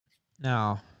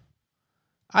Now,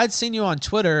 I'd seen you on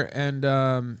Twitter,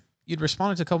 and you'd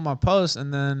responded to a couple of my posts,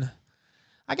 and then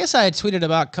I guess I had tweeted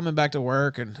about coming back to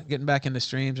work and getting back into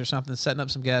streams or something, setting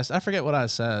up some guests. I forget what I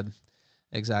said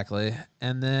exactly.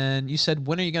 And then you said,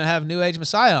 "When are you going to have New Age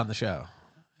Messiah on the show?"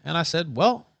 And I said,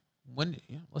 "Well,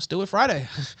 let's do it Friday."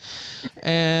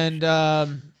 And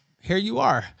here you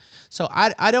are. So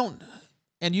I don't,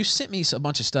 and you sent me a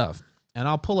bunch of stuff, and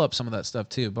I'll pull up some of that stuff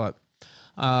too. But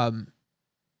um,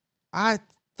 I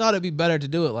thought it'd be better to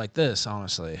do it like this,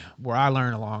 honestly, where I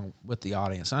learn along with the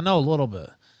audience. I know a little bit,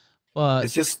 but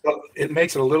it's just, it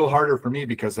makes it a little harder for me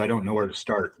because I don't know where to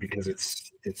start, because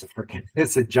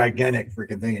it's a gigantic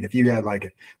freaking thing. And if you had like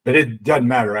it, but it doesn't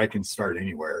matter. I can start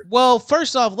anywhere. well,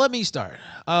 first off, let me start.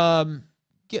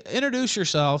 Introduce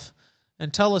yourself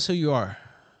and tell us who you are.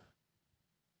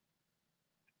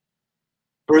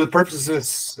 For the purpose of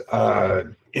this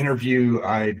interview,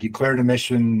 I declared a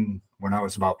mission when I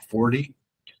was about 40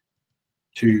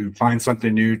 to find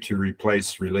something new to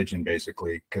replace religion,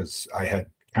 basically, because I had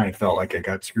kind of felt like I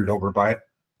got screwed over by it.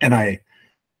 And I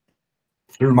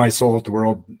threw my soul at the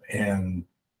world and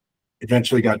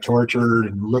eventually got tortured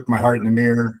and looked my heart in the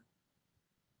mirror.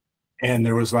 And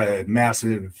there was like a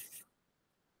massive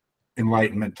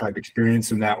enlightenment type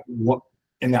experience in that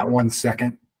 1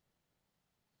 second.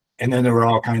 And then there were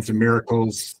all kinds of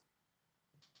miracles.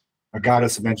 A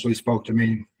goddess eventually spoke to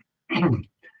me.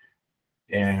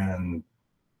 And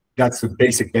that's the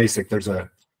basic. There's a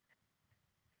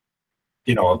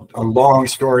long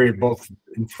story both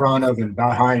in front of and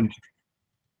behind.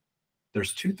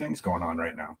 There's two things going on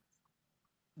right now.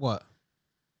 What?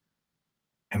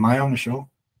 Am I on the show?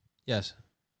 Yes.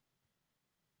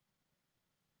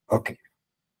 Okay.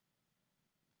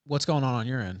 What's going on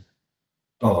your end?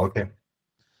 Oh, okay.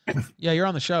 Yeah, you're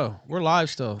on the show. We're live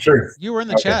still. Sure. You were in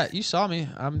the chat. You saw me.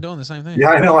 I'm doing the same thing.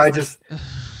 Yeah, I know.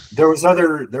 There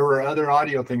were other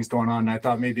audio things going on. And I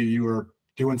thought maybe you were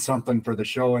doing something for the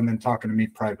show and then talking to me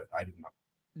private. I didn't know.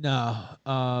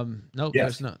 No. Nope.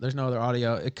 Yes. There's no other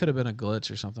audio. It could have been a glitch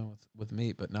or something with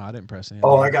me, but no, I didn't press any.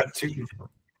 Oh, I got two.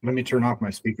 Let me turn off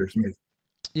my speakers.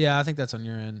 Yeah, I think that's on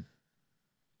your end.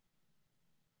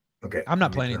 Okay. I'm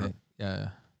not playing anything. Yeah.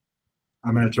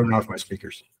 I'm going to turn off my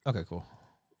speakers. Okay, cool.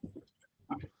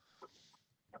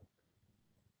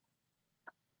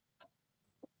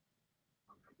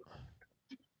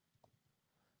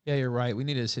 Yeah, you're right. We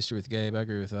needed his history with Gabe. I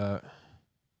agree with that.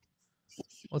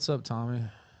 What's up, Tommy?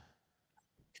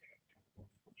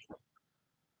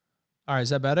 All right,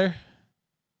 is that better?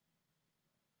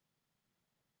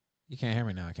 You can't hear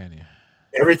me now, can you?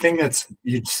 Everything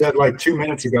you said like 2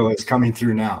 minutes ago is coming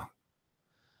through now.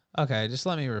 Okay, just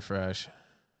let me refresh.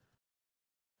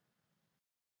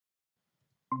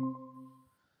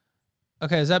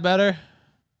 Okay, is that better?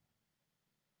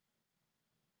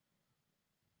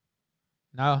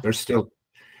 No. There's still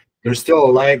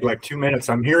a lag, like 2 minutes.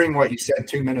 I'm hearing what you said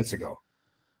 2 minutes ago.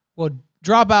 Well,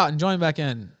 drop out and join back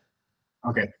in.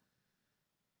 Okay.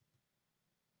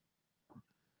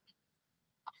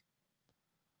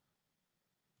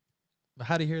 But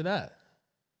how do you hear that?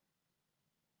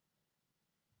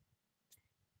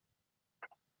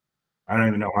 I don't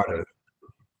even know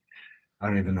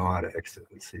how to exit.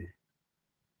 Let's see.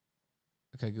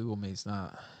 Okay, Google Meet's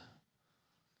not.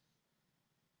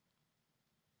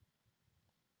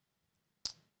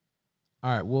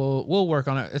 All right, we'll work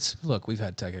on it. Look, we've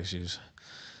had tech issues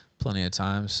plenty of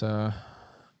times, so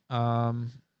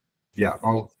yeah,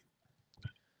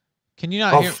 can you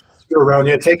not hear? Screw around.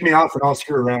 Yeah, take me off and I'll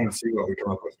screw around and see what we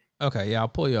come up with. Okay, yeah, I'll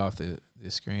pull you off the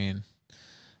screen.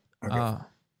 Okay.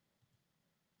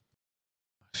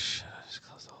 Shit, I just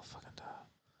closed the whole fucking tab.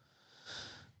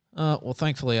 Well,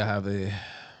 thankfully I have the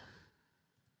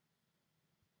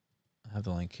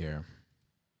link here.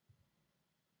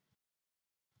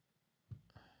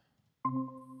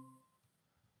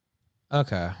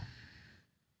 Okay.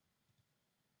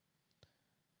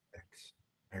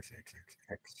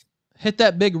 X. Hit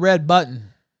that big red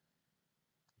button.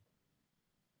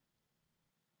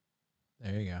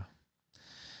 There you go.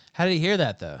 How did he hear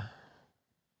that, though?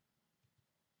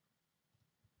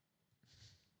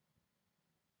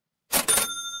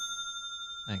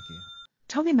 Thank you.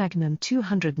 Tommy Magnum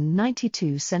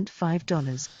 292 sent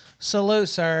 $5. Salute,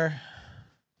 sir.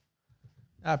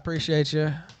 I appreciate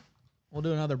you. We'll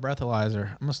do another breathalyzer.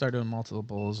 I'm gonna start doing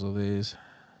multiples of these.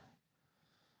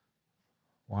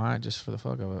 Why? Just for the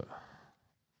fuck of it.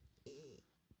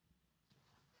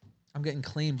 I'm getting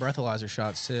clean breathalyzer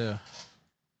shots too.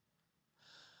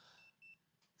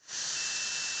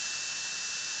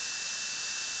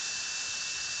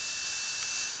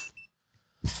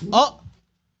 Oh!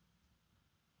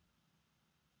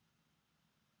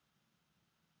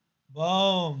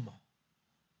 Boom.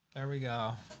 There we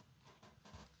go.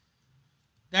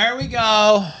 There we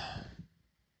go.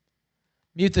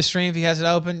 Mute the stream if he has it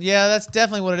open. Yeah, that's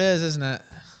definitely what it is, isn't it?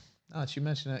 Now that you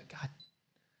mention it. God.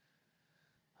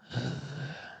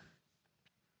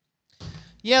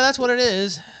 Yeah, that's what it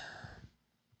is.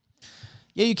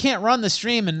 Yeah, you can't run the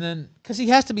stream and then because he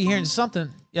has to be hearing something.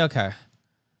 Yeah, okay.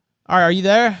 All right, are you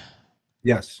there?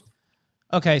 Yes.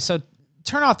 Okay, so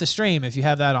turn off the stream if you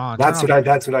have that on. That's what I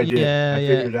did. Yeah, I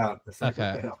figured it out. It's like,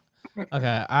 okay.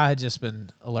 Okay, I had just been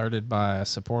alerted by a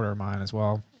supporter of mine as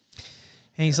well.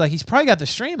 And he's like, he's probably got the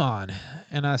stream on.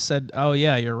 And I said, oh,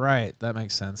 yeah, you're right. That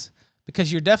makes sense.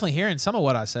 Because you're definitely hearing some of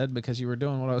what I said because you were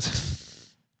doing what I was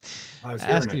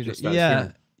asking you.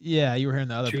 Yeah, you were hearing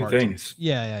the other two part. Things.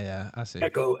 Yeah. I see.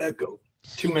 Echo.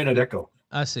 2-minute echo.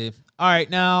 I see. All right,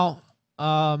 now,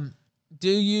 do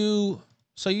you...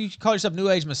 So you call yourself New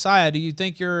Age Messiah. Do you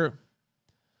think you're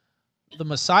the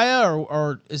Messiah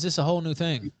or is this a whole new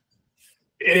thing?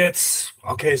 It's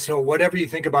okay. So whatever you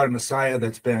think about a Messiah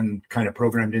that's been kind of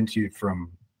programmed into you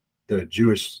from the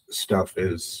Jewish stuff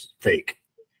is fake.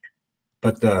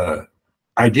 But the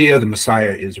idea of the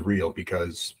Messiah is real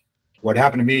because what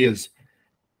happened to me is,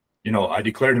 you know, I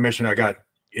declared a mission. I got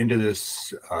into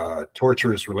this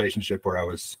torturous relationship where I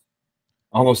was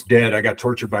almost dead. I got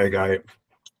tortured by a guy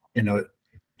in a,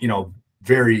 you know,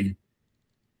 very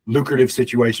lucrative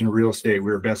situation in real estate. We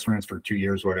were best friends for 2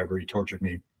 years, whatever. He tortured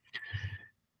me.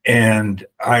 And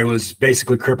I was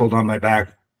basically crippled on my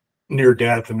back near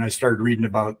death. And I started reading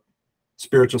about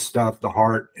spiritual stuff, the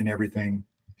heart and everything.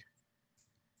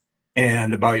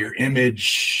 And about your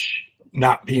image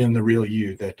not being the real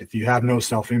you, that if you have no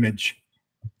self-image,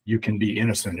 you can be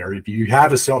innocent. Or if you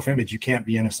have a self-image, you can't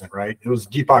be innocent, right? It was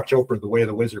Deepak Chopra, The Way of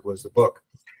the Wizard was the book.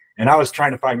 And I was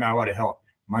trying to find my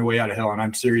way out of hell. And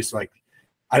I'm serious, like,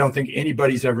 I don't think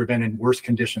anybody's ever been in worse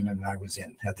condition than I was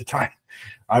in at the time.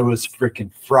 I was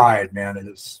freaking fried, man. It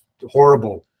was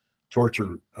horrible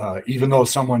torture. Even though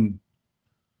someone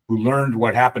who learned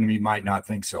what happened to me might not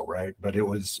think so, right? But it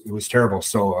was terrible.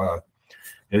 So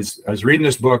as I was reading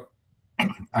this book,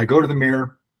 I go to the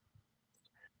mirror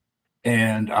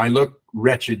and I look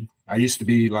wretched. I used to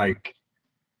be like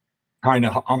kind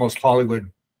of almost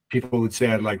Hollywood. People would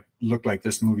say I'd like look like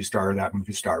this movie star or that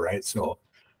movie star, right? So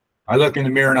I look in the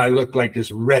mirror and I look like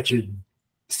this wretched,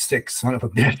 sick son of a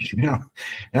bitch, you know?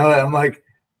 And I'm like,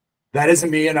 that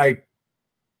isn't me. And I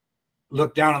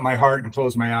looked down at my heart and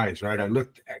closed my eyes, right? I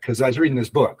looked, because I was reading this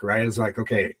book, right? It's like,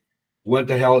 okay, what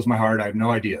the hell is my heart? I have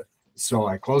no idea. So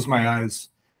I closed my eyes,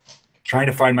 trying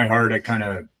to find my heart. I kind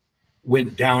of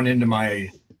went down into my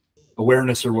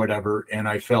awareness or whatever, and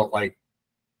I felt like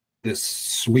this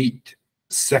sweet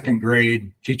second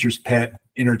grade teacher's pet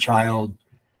inner child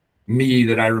me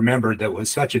that I remembered that was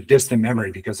such a distant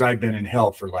memory because I've been in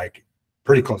hell for like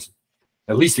pretty close,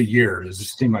 at least a year. It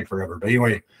just seemed like forever. But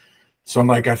anyway, so I'm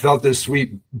like, I felt this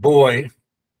sweet boy.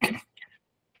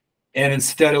 And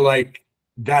instead of like,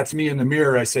 that's me in the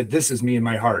mirror, I said, this is me in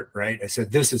my heart, right? I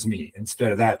said, this is me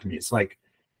instead of that to me. It's like,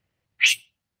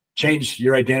 change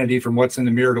your identity from what's in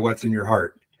the mirror to what's in your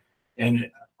heart. And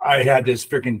I had this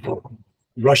freaking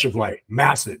rush of light,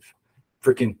 massive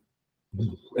freaking,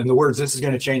 and the words, this is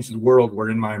going to change the world, were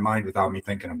in my mind without me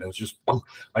thinking of it. It was just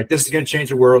like, this is going to change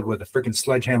the world with a freaking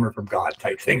sledgehammer from God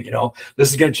type thing, you know? This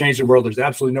is going to change the world. There's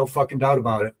absolutely no fucking doubt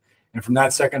about it. And from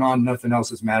that second on, nothing else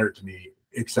has mattered to me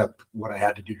except what I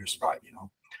had to do to survive, you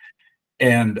know?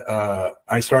 And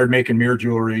I started making mirror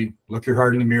jewelry. Look your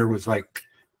heart in the mirror was like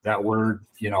that word,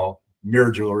 you know,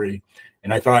 mirror jewelry.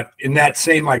 And I thought in that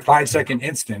same like 5-second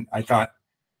instant, I thought,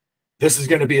 this is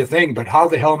going to be a thing, but how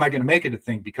the hell am I going to make it a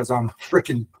thing? Because I'm a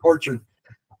freaking tortured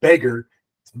beggar,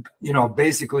 you know,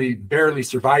 basically barely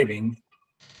surviving.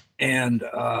 And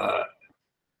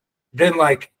then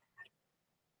like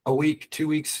a week, 2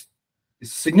 weeks, a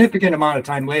significant amount of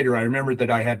time later, I remembered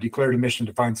that I had declared a mission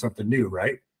to find something new,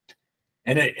 right?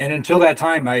 And until that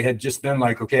time, I had just been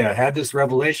like, okay, I had this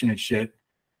revelation and shit,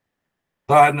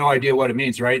 but I have no idea what it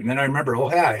means, right? And then I remember,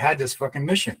 oh yeah, I had this fucking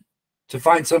mission to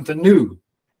find something new.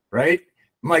 Right?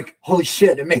 I'm like, holy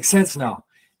shit, it makes sense now.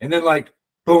 And then like,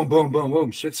 boom, boom, boom, boom,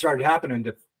 shit started happening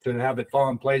to have it fall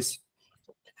in place.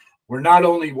 Where not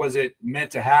only was it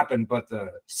meant to happen, but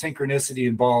the synchronicity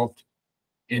involved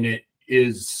in it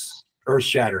is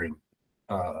earth-shattering,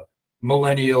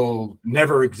 millennial,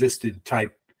 never existed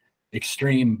type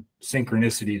extreme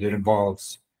synchronicity that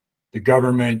involves the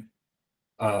government,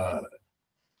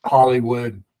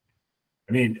 Hollywood.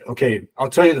 I mean, okay, I'll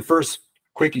tell you the first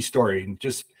quickie story, and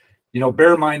just, you know,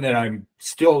 bear in mind that I'm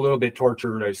still a little bit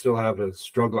tortured. I still have a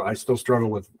struggle. I still struggle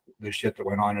with the shit that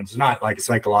went on. And it's not like a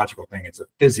psychological thing. It's a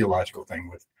physiological thing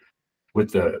with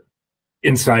with the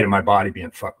inside of my body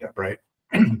being fucked up, right?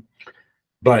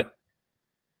 But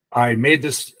I made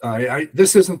this,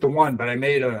 this isn't the one, but I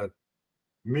made a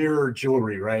mirror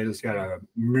jewelry, right? It's got a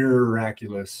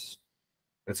miraculous,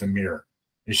 it's a mirror.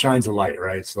 It shines a light,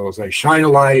 right? So it's like shine a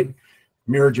light,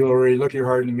 mirror jewelry, look your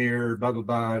heart in the mirror, blah, blah,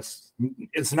 blah.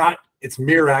 It's not, it's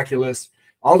miraculous.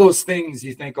 All those things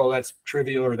you think, oh, that's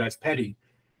trivial or that's petty.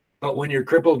 But when you're a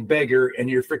crippled beggar and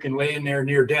you're freaking laying there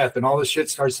near death and all this shit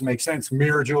starts to make sense,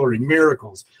 mirror jewelry,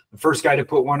 miracles. The first guy to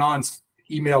put one on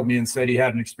emailed me and said he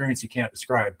had an experience he can't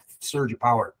describe, surge of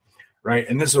power, right?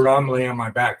 And this is where I'm laying on my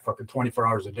back fucking 24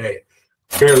 hours a day,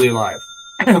 barely alive.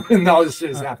 And all this shit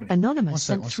is happening. Anonymous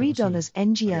sent $3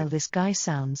 NGL. This guy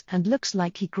sounds and looks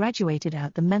like he graduated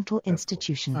out the mental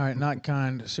institution. All right, not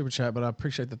kind super chat, but I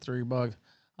appreciate the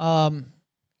 $3.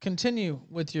 Continue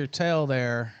with your tale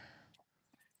there.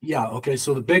 Yeah. Okay.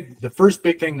 So the first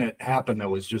big thing that happened that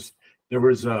was just, there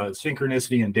was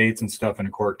synchronicity and dates and stuff in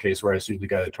a court case where I sued the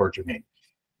guy that tortured me.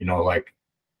 You know, like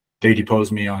they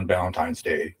deposed me on Valentine's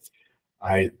Day.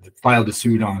 I filed a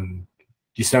suit on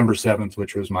December 7th,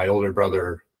 which was my older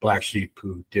brother, Black Sheep,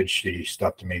 who did shitty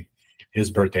stuff to me,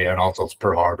 his birthday, and also it's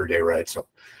Pearl Harbor Day, right? So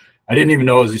I didn't even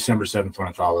know it was December 7th when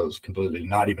I filed. It was completely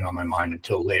not even on my mind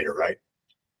until later, right?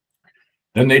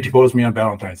 Then they deposed me on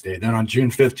Valentine's Day. Then on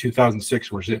June 5th,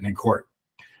 2006, we're sitting in court.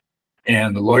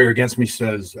 And the lawyer against me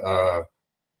says,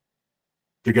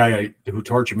 the guy who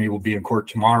tortured me will be in court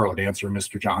tomorrow to answer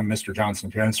Mr.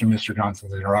 Johnson, to answer Mr.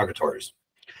 Johnson's interrogatories.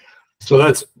 So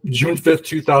that's June 5th,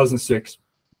 2006.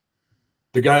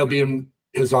 The guy will be in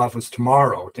his office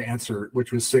tomorrow to answer,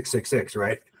 which was 666,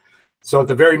 right? So at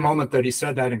the very moment that he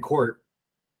said that in court,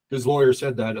 his lawyer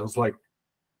said that, it was like,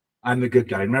 I'm the good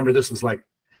guy. Remember, this was like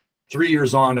 3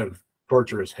 years on of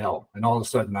torture as hell. And all of a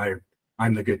sudden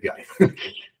I'm the good guy.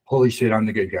 Holy shit, I'm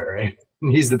the good guy, right?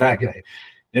 He's the bad guy.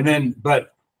 And then,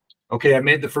 but okay, I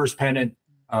made the first pendant.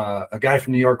 A guy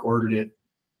from New York ordered it.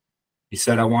 He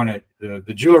said, I want it.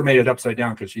 The jeweler made it upside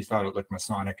down because she thought it looked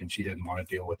Masonic and she didn't want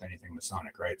to deal with anything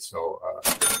Masonic, right? So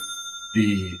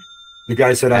the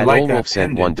guy said, I like that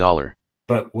sent $1.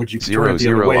 but would you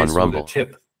 00 on Rumble.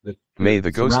 May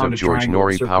the ghost of George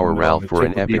Nori power Ralph for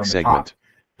an epic segment.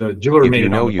 The jeweler made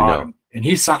it on the you bottom. know. And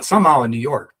he saw somehow in New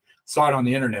York, saw it on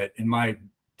the internet in my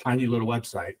tiny little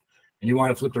website, and he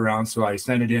wanted to flip it around. So I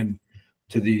sent it in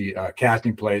to the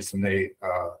casting place, and they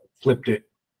flipped it.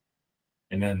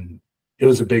 And then it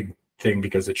was a big thing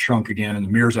because it shrunk again, and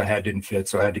the mirrors I had didn't fit.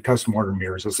 So I had to custom order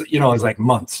mirrors. It was, you know, it was like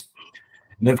months.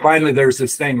 And then finally there's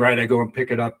this thing, right? I go and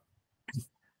pick it up.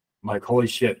 I'm like, holy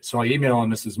shit. So I email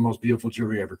him, this is the most beautiful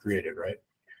jewelry ever created, right?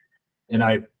 And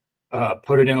I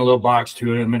put it in a little box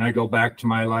to him, and I go back to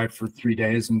my life for 3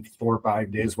 days and 4 or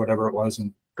 5 days, whatever it was,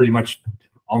 and pretty much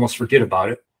almost forget about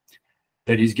it,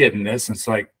 that he's getting this. And it's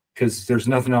like, because there's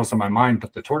nothing else on my mind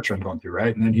but the torture I'm going through,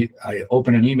 right? And then I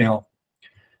open an email.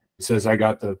 It says, I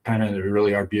got the pendant. They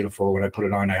really are beautiful. When I put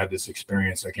it on, I had this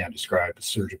experience I can't describe, a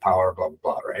surge of power, blah, blah,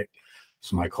 blah, right?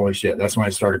 So I'm like, holy shit. That's when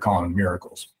I started calling them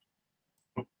miracles.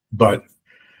 But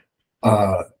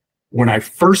when I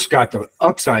first got the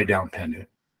upside down pendant,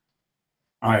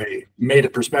 I made a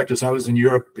prospectus. I was in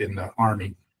Europe in the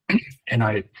army, and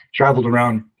I traveled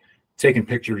around taking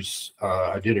pictures.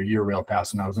 I did a year rail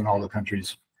pass, and I was in all the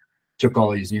countries, took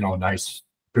all these, you know, nice,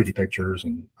 pretty pictures.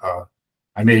 And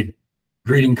I made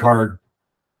greeting card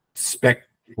spec,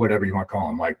 whatever you want to call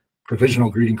them, like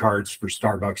provisional greeting cards for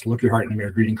Starbucks, look your heart in the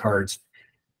mirror greeting cards,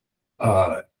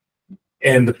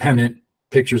 and the pendant,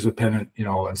 pictures of pendant, you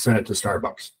know, and sent it to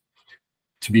Starbucks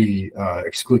to be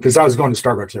excluded, because I was going to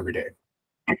Starbucks every day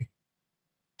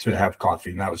to have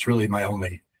coffee, and that was really my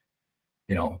only,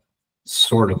 you know,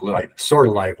 sort of life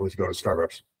was go to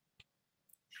Starbucks.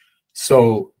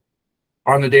 So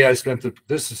on the day I spent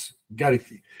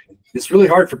it's really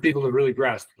hard for people to really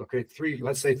grasp. Okay,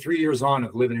 let's say 3 years on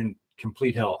of living in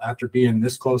complete hell after being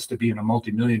this close to being a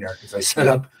multimillionaire, because I set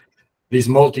up these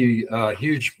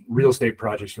huge real estate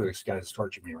projects for this guy that's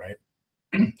tortured me, right?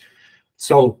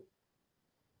 So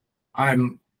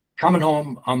I'm coming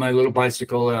home on my little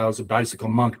bicycle. I was a bicycle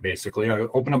monk, basically. I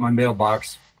open up my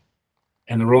mailbox,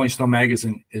 and the Rolling Stone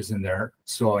magazine is in there.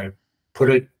 So I put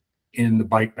it in the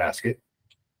bike basket,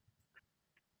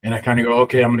 and I kind of go,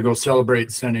 okay, I'm going to go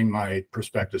celebrate sending my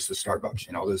prospectus to Starbucks.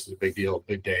 You know, this is a big deal,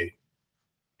 big day,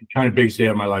 kind of biggest day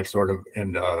of my life, sort of.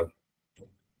 And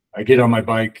I get on my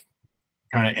bike,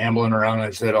 kind of ambling around. And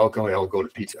I said, okay, I'll go to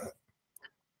Pizza Hut.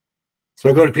 So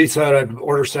I go to Pizza Hut. I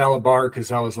order salad bar, because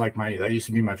that was like that used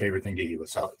to be my favorite thing to eat,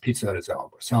 was salad. Pizza Hut is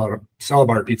salad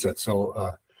bar pizza.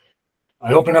 So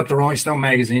I opened up the Rolling Stone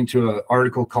magazine to an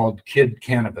article called Kid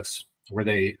Cannabis, where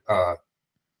they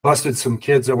busted some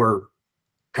kids that were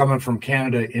coming from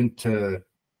Canada into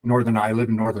I live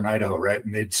in northern Idaho, right?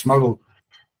 And they'd smuggle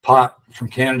pot from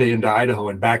Canada into Idaho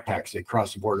in backpacks. They'd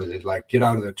cross the border. They'd like get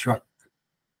out of the truck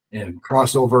and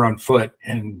cross over on foot,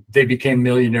 and they became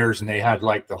millionaires, and they had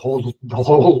like the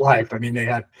whole life. I mean, they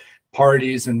had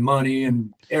parties and money,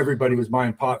 and everybody was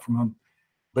buying pot from them.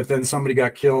 But then somebody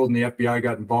got killed, and the FBI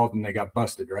got involved, and they got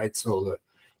busted, right? So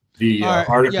the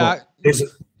article,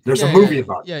 there's a movie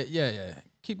about it. Yeah.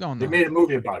 Keep going. They made a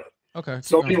movie about it. Okay.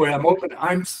 So anyway,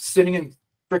 I'm sitting in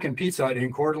freaking Pizza Hut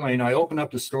in Coeur d'Alene. I open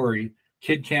up the story,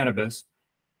 Kid Cannabis.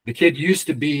 The kid used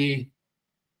to be,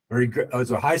 or he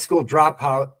was a high school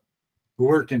dropout who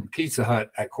worked in Pizza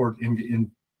Hut at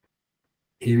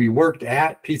he worked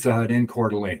at Pizza Hut in Coeur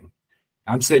d'Alene.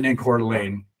 I'm sitting in Coeur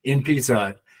d'Alene in Pizza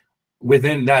Hut.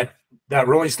 Within that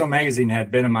Rolling Stone magazine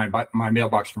had been in my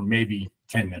mailbox for maybe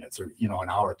 10 minutes or, you know, an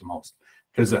hour at the most.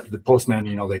 Because the postman,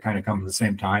 you know, they kind of come at the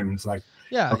same time. And it's like,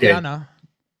 okay, I know.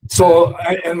 So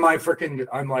I'm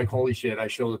like, holy shit! I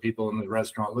show the people in the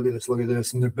restaurant, look at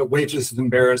this, and the waitress is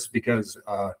embarrassed because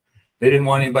they didn't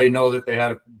want anybody to know that they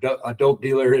had a dope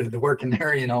dealer working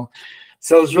there, you know.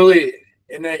 So it was really,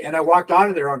 and I walked out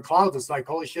of there on clouds. It's like,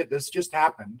 holy shit, this just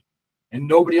happened, and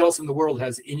nobody else in the world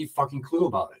has any fucking clue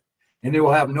about it, and they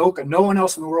will have no one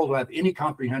else in the world will have any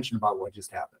comprehension about what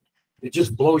just happened. It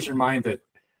just blows your mind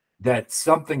that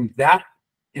something that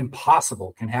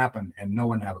impossible can happen and no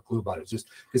one have a clue about it. It's just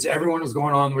because everyone was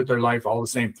going on with their life all the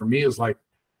same. For me, it was like,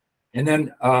 and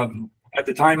then at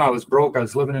the time I was broke. I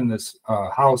was living in this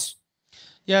house.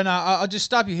 Yeah, no, I'll just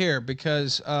stop you here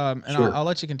because, and Sure. I'll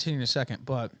let you continue in a second,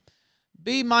 but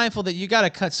be mindful that you got to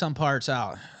cut some parts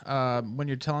out when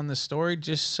you're telling this story,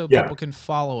 just so people can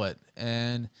follow it.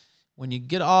 And when you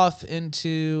get off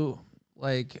into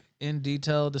like in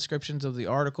detail descriptions of the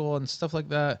article and stuff like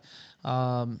that,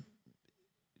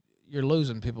 you're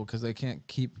losing people because they can't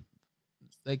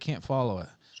follow it.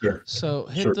 Sure. So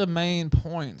hit the main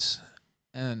points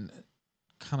and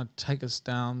kind of take us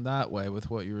down that way with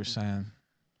what you were saying.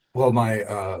 Well,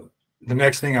 the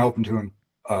next thing I opened to him,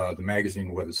 the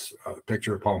magazine was a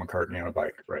picture of Paul McCartney on a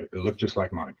bike, right? It looked just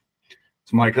like mine.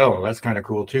 So I'm like, oh, that's kind of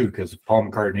cool too, because Paul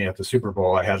McCartney at the Super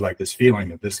Bowl, I had like this feeling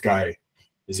that this guy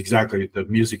is exactly the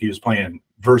music he was playing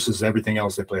versus everything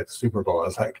else they play at the Super Bowl. I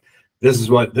was like, this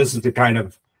is the kind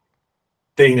of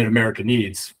thing that America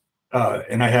needs.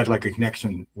 And I had like a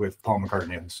connection with Paul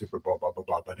McCartney in the Super Bowl, blah, blah,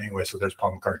 blah. But anyway, so there's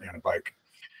Paul McCartney on a bike.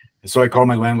 And so I called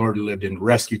my landlord who lived in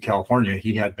REKIETA, California.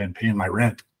 He had been paying my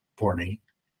rent for me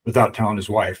without telling his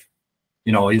wife.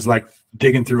 You know, he's like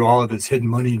digging through all of his hidden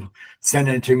money,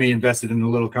 sending it to me, invested in a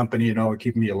little company, you know,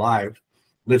 keeping me alive.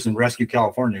 Lives in REKIETA,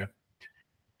 California.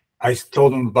 I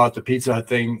told him about the Pizza Hut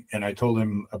thing, and I told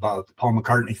him about the Paul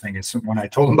McCartney thing. And so when I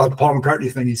told him about the Paul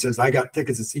McCartney thing, he says, I got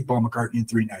tickets to see Paul McCartney in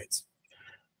 3 nights.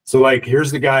 So like,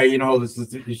 here's the guy, you know, it's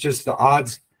just the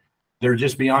odds. They're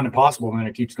just beyond impossible, and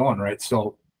it keeps going, right?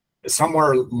 So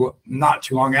somewhere not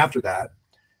too long after that,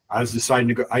 I was deciding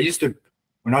to go.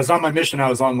 When I was on my mission, I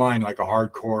was online like a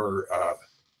hardcore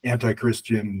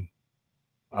anti-Christian,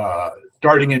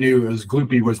 starting anew.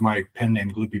 Gloopy was my pen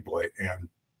name, Gloopy Boy. And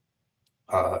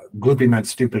Gloopy meant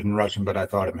stupid in Russian, but I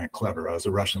thought it meant clever. I was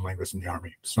a Russian linguist in the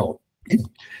army. So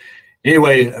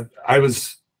anyway, I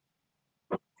was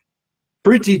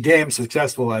pretty damn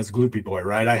successful as Gloopy Boy,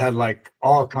 right? I had like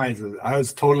all kinds of, I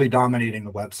was totally dominating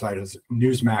the website as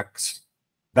Newsmax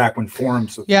back when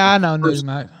forums. Yeah, I know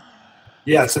Newsmax.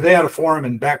 Yeah, so they had a forum,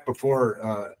 and back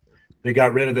before they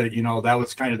got rid of it, you know, that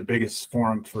was kind of the biggest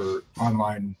forum for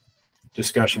online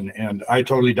discussion. And I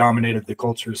totally dominated the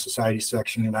culture society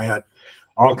section, and I had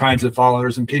all kinds of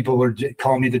followers, and people were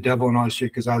calling me the devil and all this shit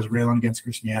because I was railing against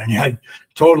Christianity. I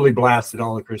totally blasted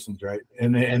all the Christians, right,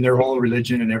 and their whole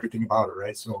religion and everything about it,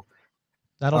 right? So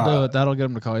that'll do it. That'll get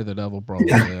them to call you the devil, probably.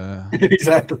 Yeah.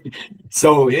 Exactly.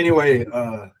 So anyway,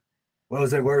 what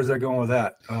was that? Where was I going with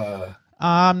that?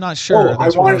 I'm not sure. I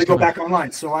wanted to go back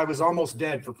online, so I was almost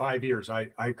dead for 5 years.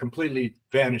 I completely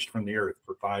vanished from the earth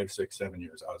for 5, 6, 7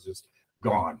 years. I was just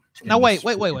gone. Now wait.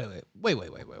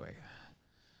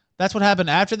 That's what happened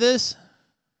after this?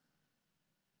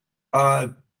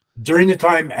 During the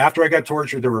time after I got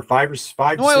tortured, there were 5 or 6,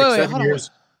 7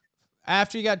 years.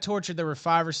 After you got tortured, there were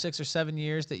 5 or 6 or 7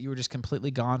 years that you were just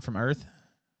completely gone from Earth?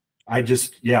 I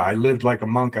lived like a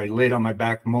monk. I laid on my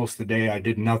back most of the day. I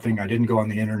did nothing. I didn't go on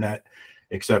the internet,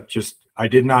 except I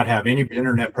did not have any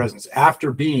internet presence.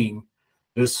 After being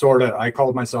this sort of, I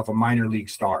called myself a minor league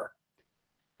star.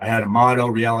 I had a motto,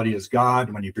 reality is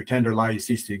God. When you pretend or lie, you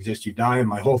cease to exist, you die. And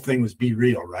my whole thing was be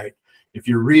real, right? If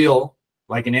you're real,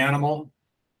 like an animal,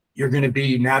 you're going to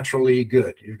be naturally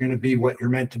good. You're going to be what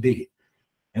you're meant to be.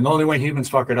 And the only way humans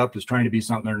fuck it up is trying to be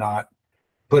something they're not.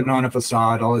 putting on a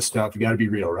facade, all this stuff. You got to be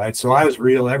real, right? So I was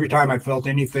real. Every time I felt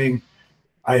anything,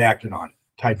 I acted on it,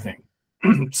 type thing.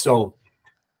 So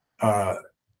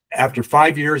after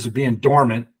 5 years of being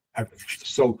dormant,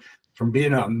 so from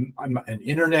being an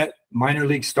internet minor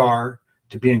league star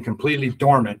to being completely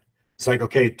dormant, it's like,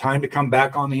 okay, time to come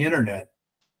back on the internet.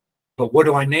 But what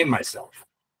do I name myself?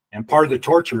 And part of the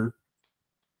torture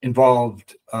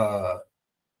involved, the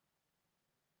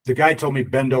guy told me,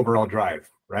 bend over, I'll drive,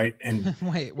 right? And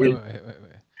wait.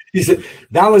 He said,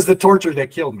 that was the torture that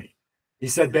killed me. He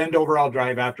said, bend over, I'll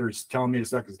drive, after he's telling me to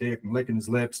suck his dick and licking his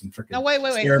lips and freaking. No, wait.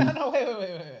 Wait.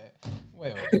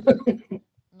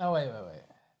 No, wait.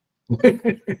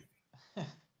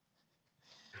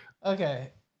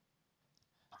 Okay.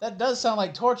 That does sound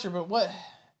like torture, but what?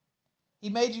 He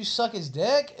made you suck his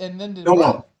dick and then did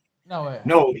what? No way.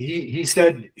 No, he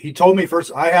said, he told me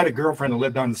first, I had a girlfriend that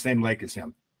lived on the same lake as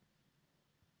him.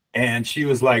 And she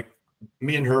was like,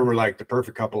 me and her were like the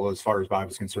perfect couple as far as I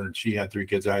was concerned. She had 3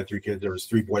 kids. I had 3 kids. There was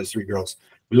 3 boys, 3 girls.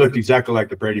 We looked exactly like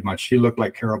the Brady Bunch. She looked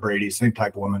like Carol Brady, same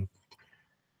type of woman.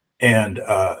 And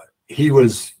he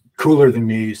was cooler than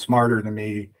me, smarter than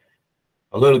me,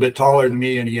 a little bit taller than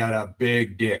me, and he had a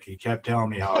big dick. He kept telling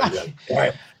me how he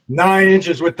had 9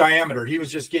 inches with diameter. He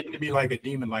was just getting to be like a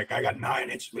demon, like, I got 9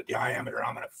 inches with diameter.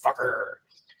 I'm going to fuck her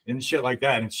and shit like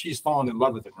that. And she's falling in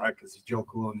love with him, right? Because he's Joe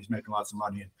Cool and he's making lots of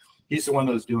money. And he's the one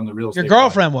that was doing the real estate. Your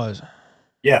girlfriend was?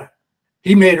 Yeah.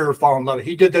 He made her fall in love.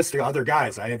 He did this to other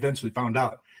guys. I eventually found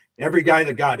out. Every guy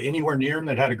that got anywhere near him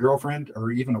that had a girlfriend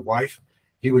or even a wife,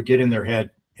 he would get in their head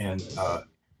and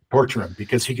torture him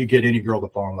because he could get any girl to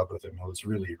fall in love with him. It was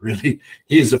really, really,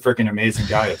 he's a freaking amazing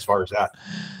guy as far as that.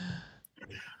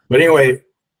 But anyway.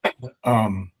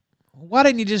 Why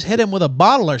didn't you just hit him with a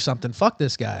bottle or something? Fuck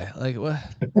this guy. Like, what?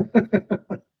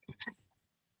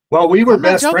 Well, we were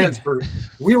best friends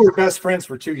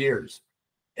for 2 years,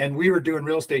 and we were doing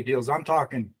real estate deals. I'm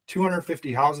talking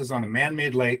 250 houses on a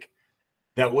man-made lake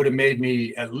that would have made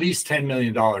me at least $10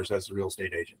 million as a real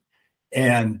estate agent.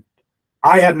 And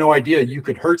I had no idea you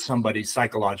could hurt somebody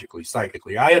psychologically,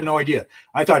 psychically. I had no idea.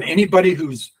 I thought anybody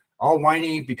who's all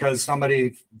whiny because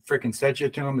somebody freaking said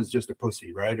shit to him is just a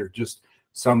pussy, right? Or just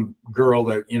some girl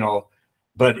that, you know,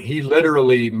 but he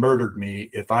literally murdered me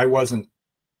if I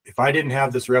didn't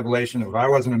have this revelation, if I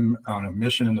wasn't on a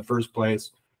mission in the first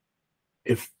place,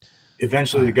 if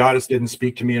eventually the goddess didn't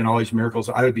speak to me and all these miracles,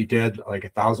 I would be dead like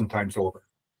 1,000 times over.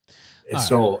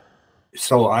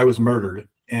 So I was murdered.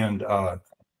 And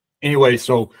anyway,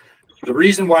 so the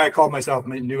reason why I called myself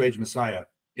New Age Messiah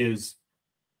is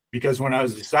because when I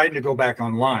was deciding to go back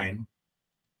online,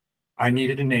 I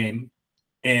needed a name.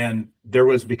 And there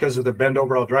was, because of the bend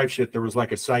over all drive shit, there was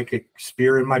like a psychic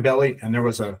spear in my belly, and there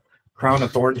was a crown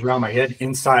of thorns around my head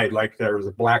inside, like there was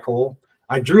a black hole.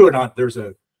 I drew it on, there's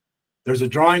a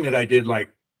drawing that I did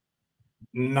like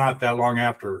not that long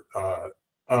after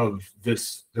of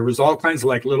this. There was all kinds of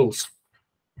like little,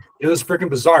 it was freaking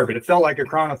bizarre, but it felt like a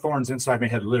crown of thorns inside my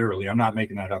head, literally. I'm not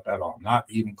making that up at all, not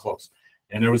even close.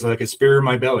 And there was like a spear in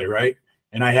my belly, right?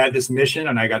 And I had this mission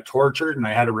and I got tortured and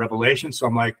I had a revelation. So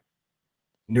I'm like,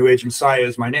 New Age Messiah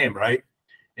is my name, right?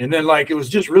 And then like, it was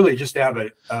just really just to have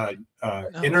a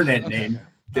internet name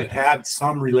that had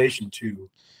some relation to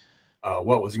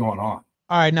what was going on.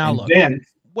 All right, now and look. Then,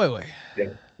 wait. Yeah.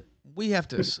 We have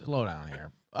to slow down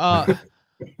here.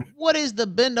 What is the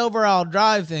bend over I'll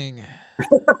drive thing?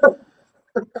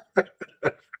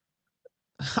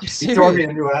 He told me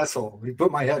a new asshole. He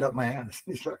put my head up my ass.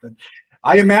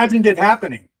 I imagined it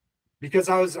happening because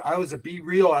I was a be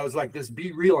real. I was like this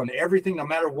be real, and everything, no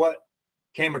matter what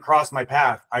came across my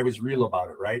path, I was real about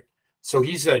it, right? So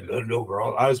he said,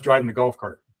 overall, I was driving the golf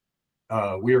cart.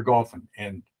 We were golfing,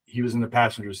 and he was in the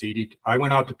passenger seat. I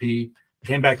went out to pee,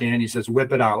 came back in. He says,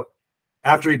 whip it out.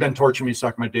 After he'd been torturing me,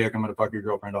 suck my dick, I'm going to fuck your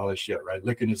girlfriend, all this shit, right?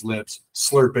 Licking his lips,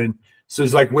 slurping. So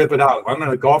he's like, whip it out. I'm in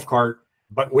a golf cart,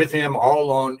 but with him all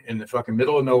alone in the fucking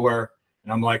middle of nowhere.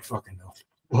 And I'm like, fucking no.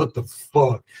 What the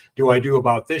fuck do I do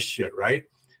about this shit, right?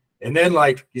 And then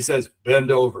like he says,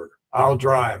 bend over, I'll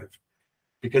drive.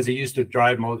 Because he used to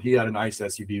drive, he had a nice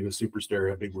SUV with super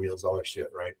stereo, big wheels, all that shit,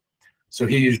 right? So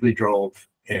he usually drove,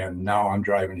 and now I'm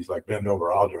driving. He's like, bend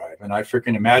over, I'll drive. And I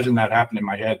freaking imagine that happened in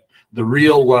my head. The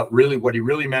real, what he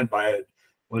really meant by it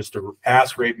was to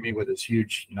ass rape me with his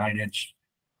huge 9-inch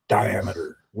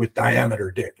diameter, with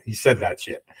diameter dick. He said that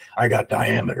shit. I got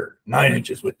diameter, 9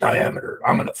 inches with diameter.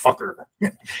 I'm going to fuck her.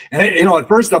 And, you know, at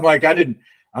first I'm like,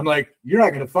 I'm like, you're not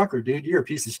going to fuck her, dude. You're a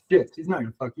piece of shit. She's not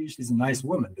going to fuck you. She's a nice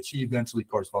woman. But she eventually, of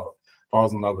course,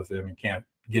 falls in love with him and can't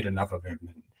get enough of him.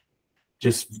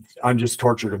 And I'm just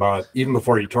tortured about it. Even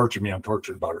before he tortured me, I'm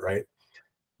tortured about it, right?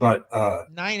 But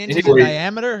 9 inches in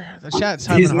diameter. The chat's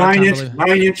having he's a hard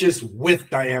 9 inches with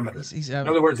diameter. He's in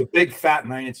other words, a big fat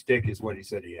 9-inch dick is what he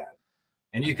said he had,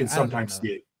 and you can sometimes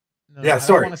see it. No, yeah,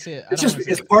 sorry.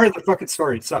 It's part of the fucking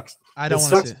story. It sucks. I don't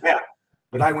want to see it. Yeah,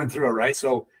 but I went through it, right?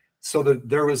 So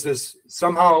there was this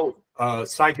somehow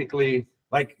psychically,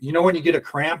 like, you know, when you get a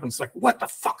cramp and it's like, what the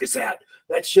fuck is that?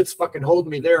 That shit's fucking holding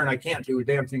me there and I can't do a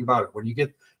damn thing about it. When you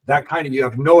get that kind of, you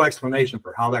have no explanation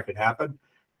for how that could happen.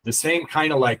 The same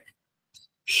kind of like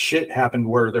shit happened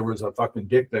where there was a fucking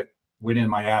dick that went in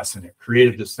my ass and it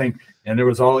created this thing. And there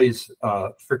was all these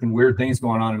freaking weird things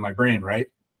going on in my brain, right?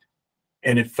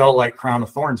 And it felt like crown of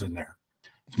thorns in there.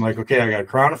 I'm like, okay, I got a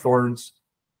crown of thorns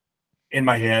in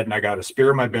my head and I got a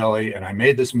spear in my belly and I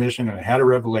made this mission and I had a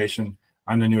revelation.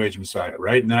 I'm the New Age Messiah,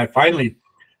 right? And then I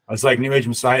was like New Age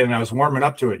Messiah and I was warming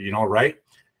up to it, you know, right?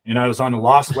 And I was on the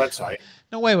Lost website.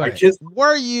 No, wait.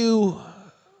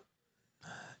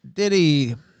 Did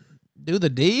he do the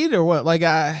deed or what? Like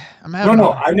I'm having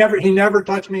he never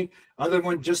touched me other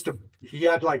than he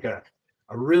had like a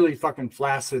really fucking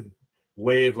flaccid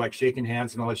way of like shaking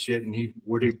hands and all that shit. And he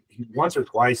once or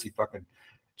twice, he fucking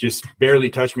just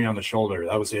barely touched me on the shoulder.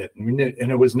 That was it. And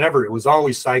it was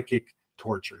always psychic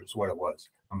torture is what it was.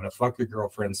 I'm going to fuck your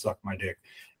girlfriend, suck my dick.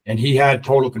 And he had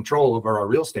total control over our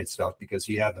real estate stuff because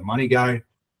he had the money guy.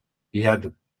 He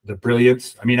had the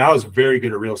brilliance. I mean, I was very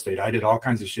good at real estate. I did all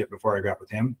kinds of shit before I got with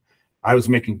him. I was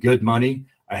making good money.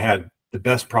 I had the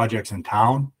best projects in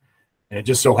town. And it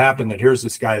just so happened that here's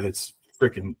this guy that's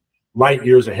freaking light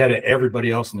years ahead of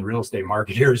everybody else in the real estate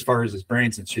market here as far as his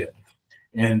brains and shit.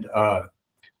 And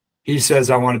he says,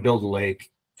 I want to build a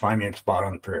lake, find me a spot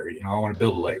on the prairie. You know, I want to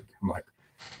build a lake. I'm like,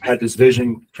 I had this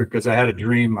vision because I had a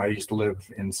dream. I used to live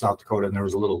in South Dakota and there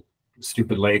was a little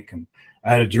stupid lake. And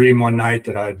I had a dream one night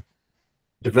that I'd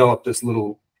developed this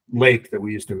little lake that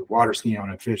we used to water ski on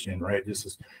and fish in, right? This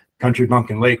is country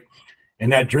bumpkin lake.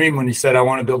 And that dream, when he said, I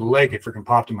want to build a lake, it freaking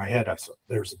popped in my head.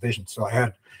 There's a vision. So I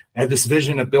had this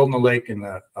vision of building a lake in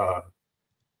the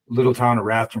little town of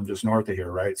Rathdrum, just north of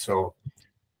here, right? So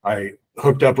I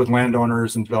hooked up with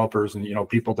landowners and developers and, you know,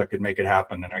 people that could make it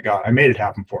happen. And I made it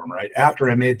happen for them, right?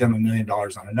 After I made them $1 million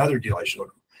on another deal I showed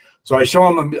them. So I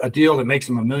show them a deal that makes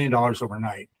them $1 million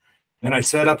overnight. Then I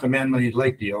set up the Man-Made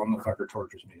Lake deal and the fucker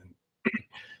tortures me. And,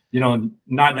 you know,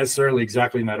 not necessarily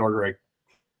exactly in that order,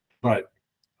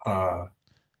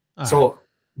 so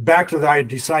back to I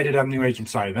decided I'm New Age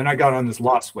Messiah. Then I got on this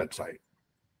Lost website.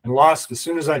 And Lost, as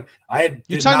soon as I had...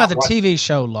 You're talking about the TV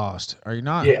show Lost, are you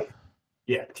not? Yeah,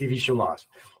 TV show Lost.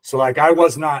 So like I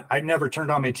never turned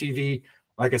on my TV.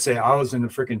 Like I say, I was in the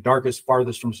freaking darkest,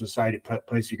 farthest from society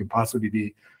place you could possibly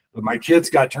be. But my kids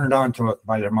got turned on to it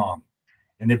by their mom.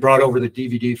 And they brought over the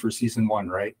DVD for season 1,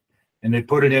 right? And they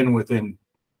put it in within,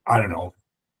 I don't know,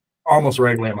 almost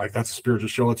right away. I'm like, that's a spiritual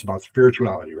show. It's about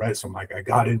spirituality, right? So I'm like, I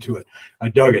got into it. I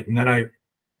dug it. And then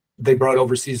they brought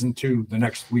over season 2 the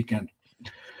next weekend.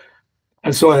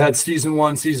 And so I had season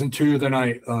 1, season 2. Then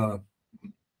I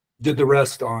did the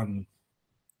rest on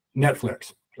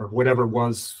Netflix or whatever it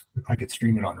was I could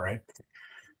stream it on, right?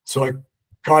 So I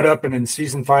caught up, and in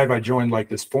season 5, I joined like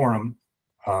this forum,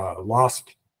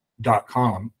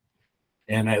 Lost.com,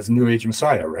 and as New Age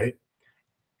Messiah, right?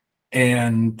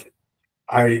 And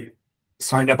I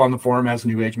signed up on the forum as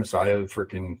New Age Messiah,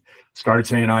 freaking started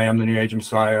saying, I am the New Age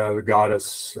Messiah, the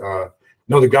goddess.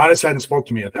 No, the goddess hadn't spoke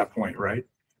to me at that point, right?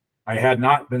 I had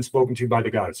not been spoken to by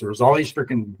the goddess. There was all these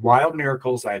freaking wild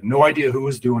miracles. I had no idea who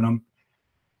was doing them,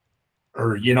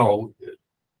 or, you know,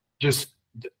 just,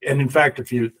 and in fact,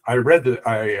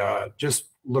 I just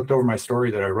looked over my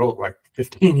story that I wrote like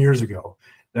 15 years ago,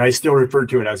 that I still referred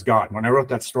to it as God. When I wrote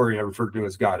that story, I referred to it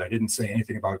as God. I didn't say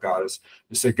anything about goddess.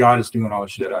 I said God is doing all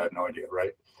this shit. I have no idea,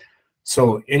 right?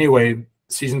 So anyway,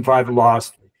 season 5 of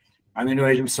Lost, I'm the New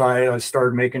Age Messiah. I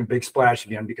started making a big splash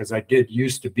again because I did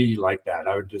used to be like that.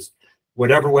 I would just,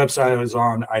 whatever website I was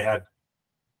on, I had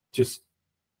just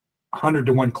 100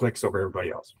 to 1 clicks over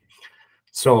everybody else.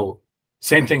 So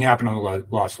same thing happened on the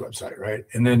Lost website, right?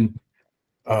 And then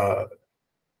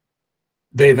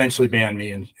they eventually banned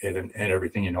me and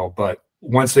everything, you know. But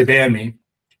once they banned me,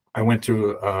 I went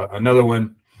to another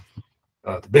one,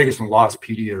 the biggest one,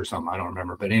 Lostpedia or something. I don't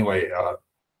remember. But anyway,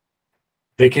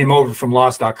 they came over from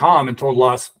Lost.com and told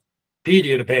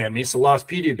Lostpedia to ban me. So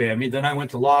Lostpedia banned me. Then I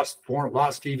went to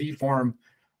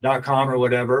LostTVForum.com or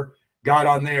whatever, got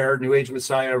on there, New Age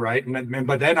Messiah, right?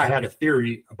 But then I had a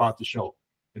theory about the show.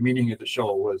 The meaning of the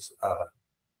show was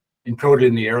encoded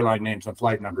in the airline names and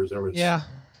flight numbers. There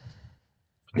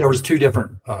was 2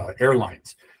 different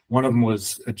airlines. One of them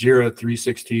was Ajira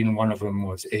 316, and one of them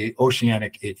was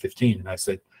Oceanic 815. And I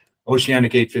said,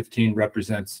 Oceanic 815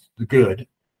 represents the good,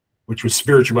 which was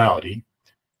spirituality,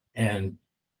 and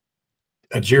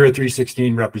Ajira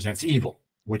 316 represents evil,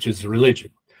 which is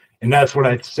religion. And that's what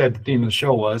I said the theme of the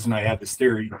show was, and I had this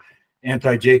theory.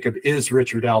 Anti-Jacob is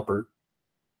Richard Alpert,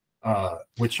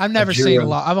 which I've never seen a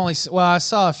lot. I've only, well, I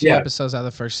saw a few episodes out of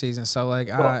the first season. So like,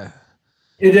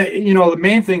 you know, the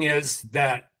main thing is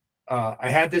that I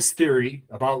had this theory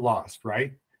about Lost,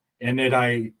 right? And that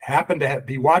I happened to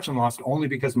be watching Lost only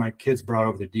because my kids brought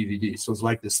over the DVD. So it's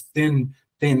like this thin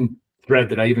thread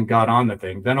that I even got on the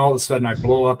thing. Then all of a sudden I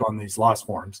blow up on these Lost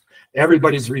forums.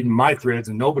 Everybody's reading my threads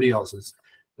and nobody else's.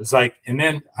 It's like, and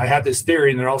then I had this theory,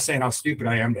 and they're all saying how stupid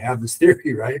I am to have this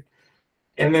theory, right?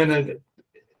 And then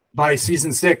by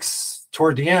season 6,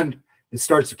 toward the end, it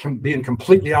starts being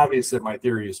completely obvious that my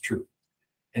theory is true.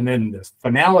 And then the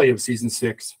finale of season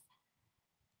 6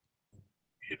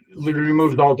 literally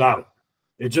removes all doubt.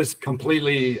 It just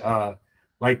completely,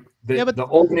 like the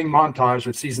opening montage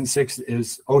of season 6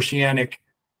 is Oceanic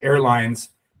Airlines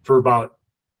for about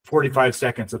 45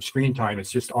 seconds of screen time. It's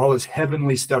just all this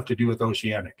heavenly stuff to do with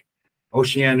Oceanic,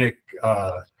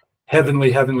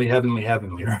 heavenly,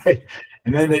 right?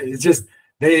 And then it's just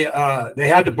they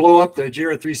had to blow up the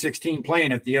Ajira 316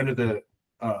 plane at the end of the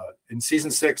in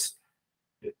season 6.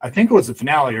 I think it was the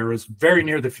finale, or it was very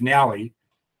near the finale,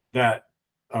 that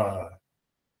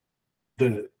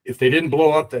if they didn't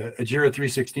blow up the Ajira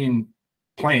 316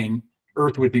 plane,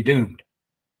 Earth would be doomed,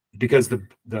 because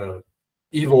the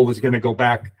evil was going to go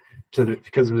back to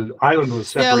because the island was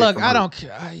separate. Yeah, look, from I Earth. don't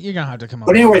care. You're gonna have to come up.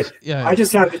 But anyway, yeah, I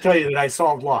just have to tell you that I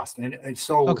solved Lost, and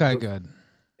so okay, good.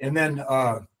 And then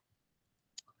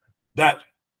that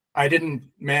I didn't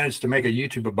manage to make a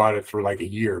YouTube about it for like a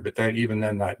year, but then even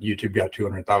then that YouTube got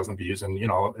 200,000 views, and you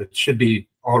know it should be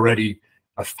already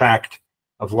a fact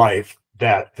of life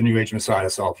that the New Age Messiah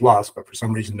solved Lost, but for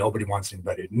some reason nobody wants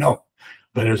anybody to know.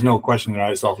 But there's no question that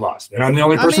I solved Lost, and I'm the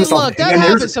only person. Look, that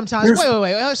happens sometimes.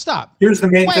 Wait, stop. Here's the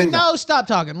main thing. No, stop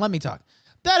talking. Let me talk.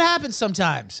 That happens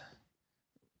sometimes.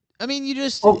 I mean, you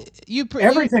just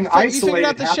everything isolated. You figured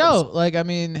out the show. Like, I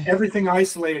mean, everything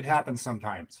isolated happens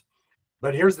sometimes.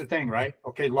 But here's the thing, right?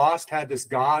 Okay, Lost had this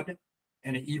God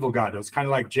and an evil God. It was kind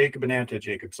of like Jacob and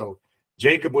anti-Jacob. So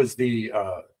Jacob was the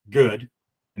good,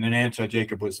 and then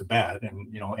anti-Jacob was the bad.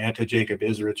 And you know, anti-Jacob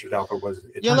is Richard Alpert was.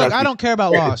 Yeah, look, I don't care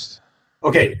about Lost.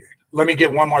 Okay, let me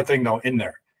get one more thing though in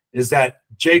there. Is that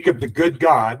Jacob, the good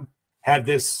God, had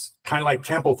this kind of like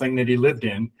temple thing that he lived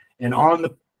in, and on the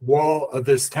wall of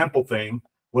this temple thing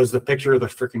was the picture of the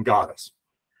freaking goddess.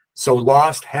 So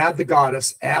Lost had the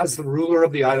goddess as the ruler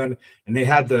of the island, and they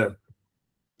had the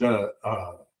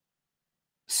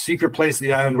secret place of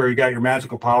the island where you got your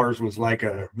magical powers was like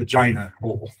a vagina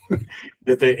hole.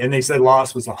 they said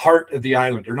Lost was the heart of the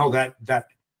island, or no, that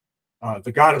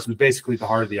the goddess was basically the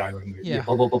heart of the island. Yeah.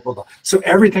 Blah, blah, blah, blah, blah. So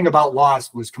everything about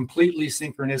Lost was completely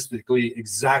synchronistically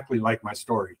exactly like my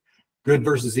story. Good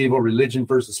versus evil, religion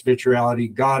versus spirituality,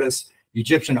 goddess,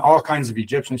 Egyptian, all kinds of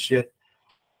Egyptian shit.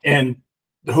 And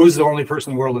who's the only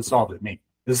person in the world that solved it? Me.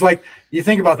 It's like, you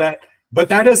think about that, but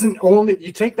that isn't only,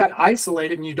 you take that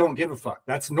isolated and you don't give a fuck.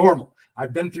 That's normal.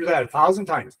 I've been through that 1,000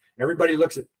 times. Everybody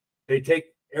looks at, they take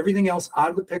everything else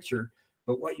out of the picture,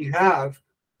 but what you have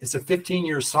is a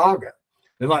 15-year saga.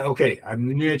 They're like, okay, I'm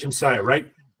the New Age Messiah,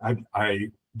 right?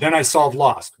 Then I solved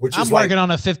Lost, which I'm is like, working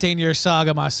on a 15-year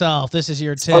saga myself. This is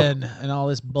year 10 and all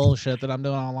this bullshit that I'm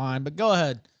doing online. But go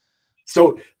ahead.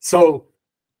 So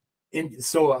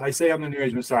I say I'm the New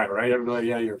Age Messiah, right? Everybody,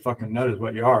 yeah, you're fucking nut is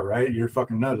what you are, right? You're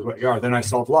fucking nut is what you are. Then I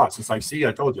solved Lost. It's like, see,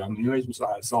 I told you, I'm the New Age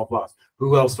Messiah. I solved Lost.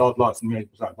 Who else solved Lost? The New Age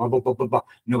Messiah. Blah, blah, blah, blah, blah.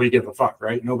 Nobody give a fuck,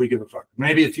 right? Nobody give a fuck.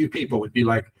 Maybe a few people would be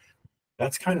like,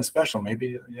 that's kind of special.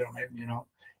 Maybe,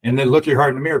 and then look your heart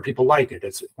in the mirror. People like it.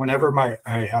 It's whenever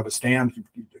I have a stand,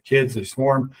 the kids, they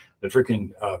swarm. The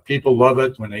freaking people love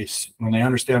it when they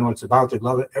understand what it's about. They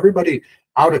love it. Everybody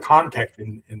out of context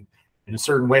in a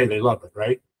certain way, they love it,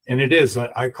 right? And it is.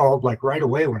 I called like right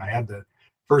away when I had the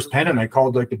first pendant. I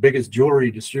called like the biggest jewelry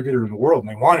distributor in the world,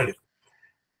 and they wanted it.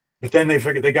 But then they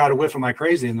figured they got a whiff of my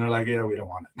crazy, and they're like, "Yeah, we don't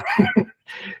want it,"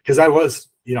 because I was,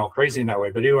 crazy in that way.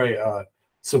 But anyway,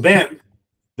 so then.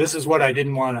 This is what I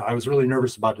didn't want to, I was really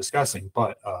nervous about discussing,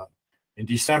 but in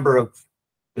December of,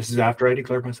 this is after I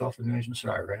declared myself as an Asian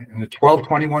Messiah, right? And the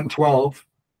 12/21/12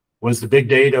 was the big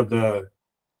date of the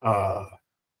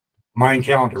Mayan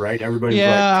calendar, right? Everybody.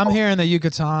 Yeah, like, I'm here in the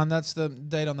Yucatan. That's the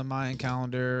date on the Mayan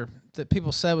calendar that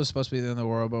people said was supposed to be the end of the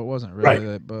world, but it wasn't really.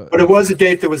 Right. But it was a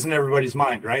date that was in everybody's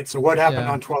mind, right? So what happened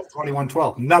on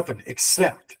 12/21/12? Nothing,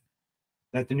 except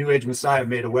that the New Age Messiah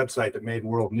made a website that made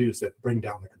world news that bring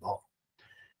down the cabal.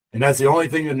 And that's the only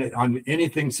thing on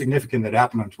anything significant that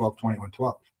happened on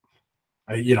 12/21/12.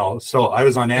 So I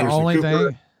was on Anderson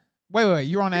Cooper. Wait.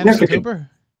 You're on Anderson Cooper?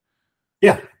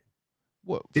 Yeah.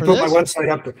 What, he put my website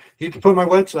up there. He put my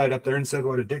website up there and said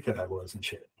what a dickhead I was and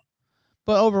shit.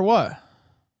 But over what?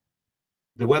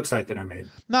 The website that I made.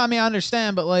 No, I mean I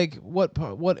understand, but like, what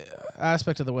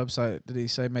aspect of the website did he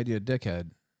say made you a dickhead?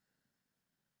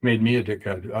 Made me a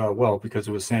dickhead. Well, because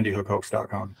it was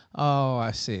sandyhookhoax.com. Oh,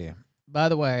 I see. By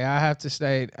the way, I have to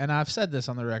state, and I've said this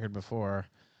on the record before,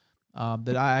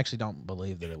 that I actually don't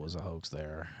believe that it was a hoax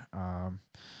there.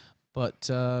 But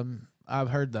I've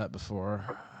heard that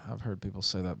before. I've heard people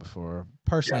say that before.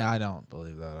 Personally, yeah. I don't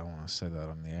believe that. I want to say that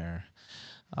on the air.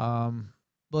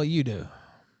 Well, you do.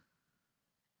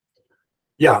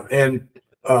 Yeah, and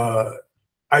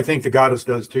I think the goddess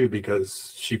does too,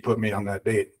 because she put me on that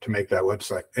date to make that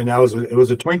website. And it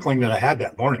was a twinkling that I had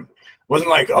that morning. It wasn't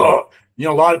like, oh, you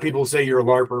know, a lot of people say you're a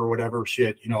LARPer or whatever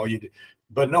shit, you know,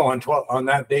 but no, on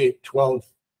that date,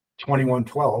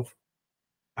 12/21/12,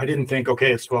 I didn't think,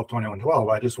 okay, it's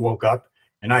 12/21/12. I just woke up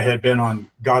and I had been on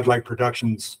Godlike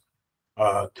Productions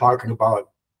talking about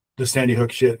the Sandy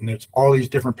Hook shit, and it's all these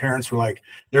different parents were like,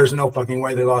 there's no fucking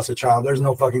way they lost a child. There's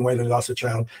no fucking way they lost a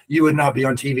child. You would not be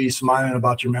on TV smiling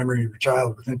about your memory of your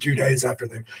child within 2 days after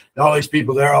all these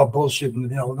people, they're all bullshit,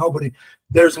 and you know, nobody,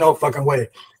 there's no fucking way.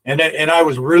 And I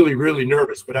was really, really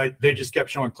nervous, but they just kept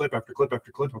showing clip after clip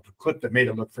after clip after clip that made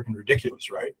it look freaking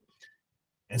ridiculous, right?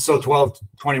 And so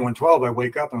 12/21/12, I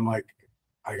wake up and I'm like,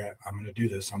 I'm going to do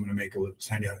this. I'm going to make a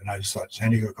Sandy Hook, and I just thought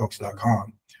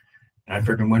sandyhookhoax.com. And I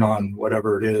freaking went on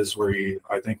whatever it is where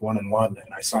I think 1-on-1,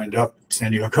 and I signed up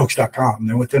sandyhookhoax.com. And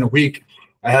then within a week,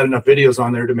 I had enough videos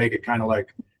on there to make it kind of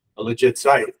like a legit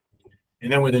site.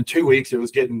 And then within 2 weeks, it was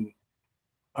getting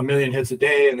 1 million hits a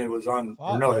day, and it was on,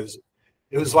 wow. Or no,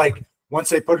 it was like once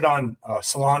they put it on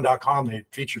salon.com, they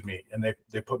featured me, and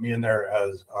they put me in there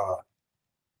as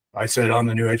I said, I'm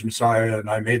the New Age Messiah, and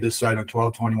I made this site on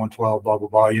 12/21/12, blah, blah,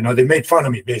 blah. You know, they made fun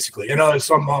of me, basically. You know,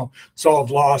 somehow solved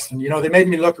lost. And, you know, they made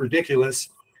me look ridiculous,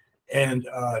 and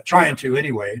trying to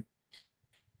anyway.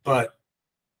 But,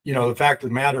 you know, the fact of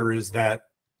the matter is that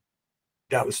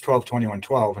was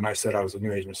 12/21/12, and I said I was a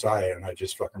New Age Messiah, and I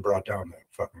just fucking brought down the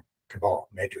fucking cabal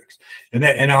matrix.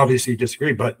 And obviously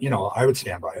disagree, but, you know, I would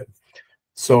stand by it.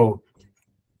 So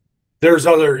there's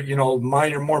other, you know,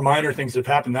 more minor things that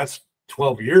have happened. That's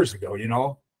 12 years ago, you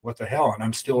know, what the hell? And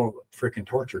I'm still freaking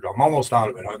tortured. I'm almost out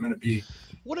of it. I'm going to be.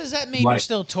 What does that mean? You're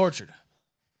still tortured?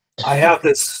 I have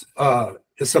this,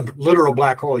 it's a literal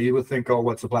black hole. You would think, oh,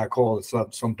 what's a black hole? It's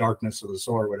some darkness of the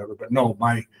soul or whatever. But no,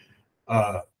 I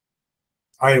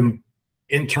am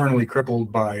internally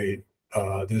crippled by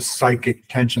this psychic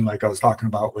tension, like I was talking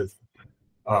about with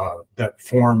that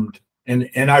formed.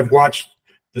 And I've watched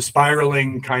the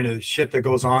spiraling kind of shit that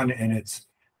goes on, and it's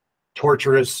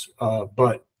torturous,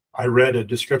 but I read a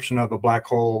description of a black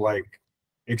hole, like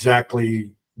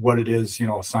exactly what it is, you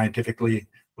know, scientifically,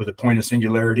 with a point of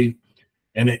singularity.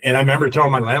 And I remember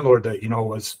telling my landlord that, you know,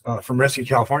 was from Rescue,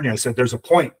 California. I said, there's a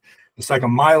point. It's like a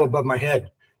mile above my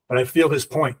head, but I feel this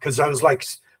point, because I was like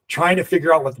trying to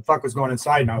figure out what the fuck was going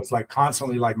inside. And I was like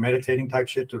constantly like meditating type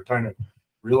shit to trying to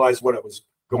realize what it was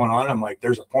going on. I'm like,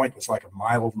 there's a point that's like a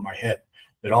mile over my head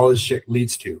that all this shit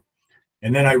leads to.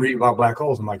 And then I read about black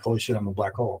holes. I'm like, holy shit, I'm a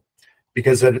black hole,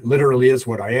 because that literally is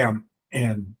what I am.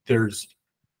 And there's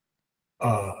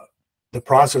the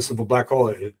process of a black hole.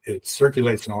 It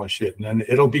circulates and all this shit, and then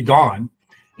it'll be gone.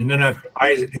 And then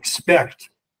I expect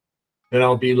that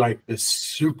I'll be like this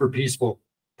super peaceful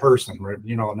person, right?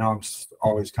 You know, now I'm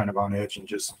always kind of on edge and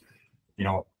just, you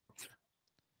know,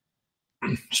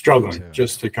 struggling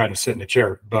just to kind of sit in a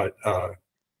chair. But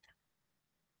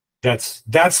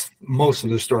that's most of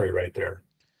the story right there.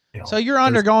 You know, so you're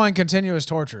undergoing continuous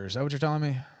torture. Is that what you're telling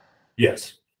me?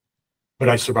 Yes, but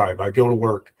I survive. I go to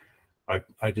work.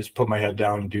 I just put my head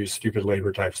down and do stupid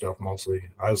labor type stuff mostly.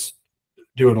 I was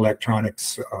doing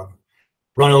electronics,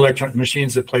 running electronic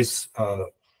machines that place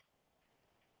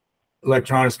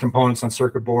electronics components on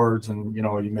circuit boards, and you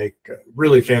know, you make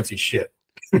really fancy shit.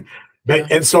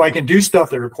 And so I can do stuff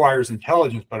that requires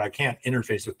intelligence, but I can't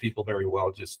interface with people very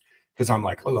well, just because I'm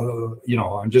like, you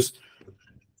know, I'm just,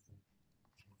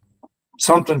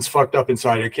 something's fucked up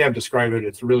inside. I can't describe it.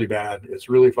 It's really bad. It's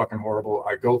really fucking horrible.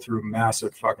 I go through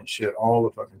massive fucking shit all the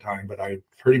fucking time, but I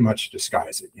pretty much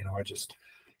disguise it. You know, I just,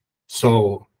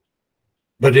 so,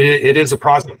 but it is a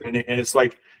process, and it's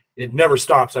like, it never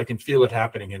stops. I can feel it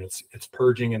happening, and it's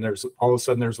purging. And there's all of a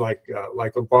sudden there's like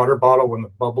a water bottle, when the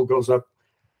bubble goes up,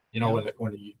 you know,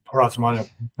 when you pour out some on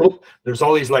it, boop, there's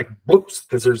all these like bloops,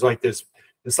 because there's like this,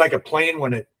 it's like a plane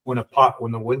when the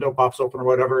window pops open or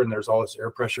whatever, and there's all this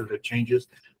air pressure that changes.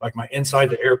 Like my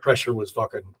inside, the air pressure was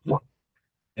fucking,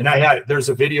 and there's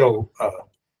a video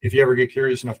if you ever get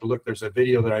curious enough to look, there's a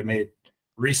video that I made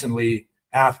recently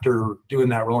after doing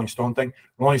that Rolling Stone thing.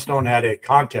 Rolling Stone had a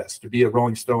contest to be a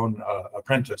Rolling Stone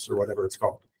apprentice or whatever it's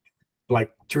called.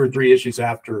 Like 2 or 3 issues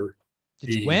after.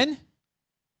 Did you win?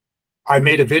 I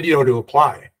made a video to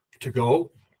apply to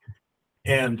go,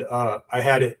 and I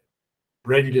had it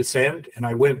ready to send, and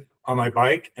I went on my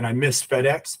bike and I missed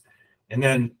FedEx, and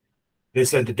then they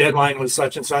said the deadline was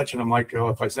such and such, and I'm like, oh,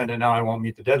 if I send it now, I won't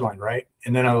meet the deadline, right?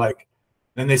 And then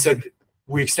then they said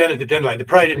we extended the deadline. They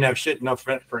probably didn't have shit enough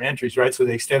for entries, right? So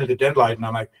they extended the deadline, and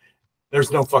I'm like,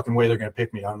 there's no fucking way they're gonna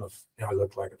pick me. I don't know if I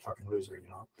look like a fucking loser, you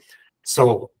know.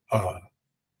 So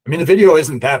I mean, the video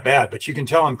isn't that bad, but you can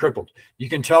tell I'm crippled. You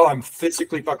can tell I'm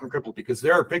physically fucking crippled because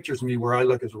there are pictures of me where I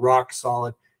look as rock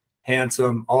solid,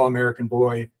 handsome, all-American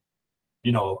boy.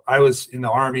 You know, I was in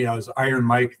the Army. I was Iron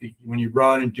Mike. When you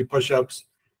run and do push-ups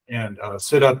and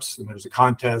sit-ups, and there's a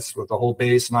contest with the whole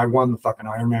base, and I won the fucking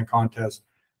Ironman contest.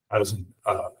 I was in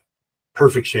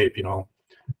perfect shape, you know.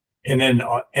 And then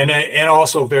and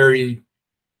also very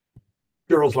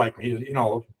girls like me, you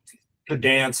know, to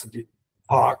dance,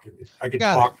 talk. I could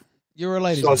talk. You were a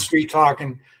lady. So sweet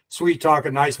talking,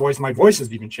 nice voice. My voice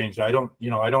has even changed. I don't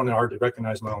hardly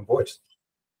recognize my own voice.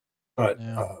 But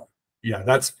yeah,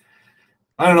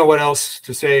 I don't know what else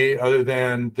to say other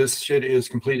than this shit is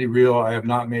completely real. I have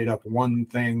not made up one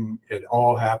thing. It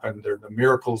all happened. The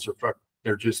miracles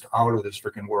they're just out of this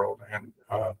freaking world. And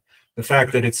the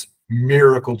fact that it's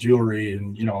miracle jewelry,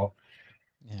 and you know,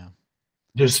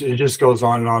 it just goes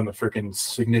on and on, the freaking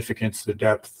significance, the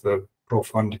depth, the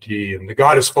profundity, and the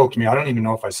goddess spoke to me. I don't even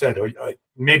know if I said it.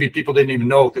 Maybe people didn't even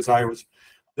know because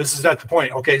this is at the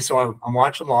point. Okay, so I'm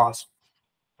watching Lost.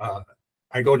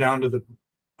 I go down to the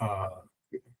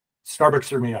Starbucks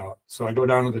threw me out, so I go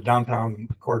down to the downtown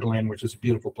Coeur d'Alene, which is a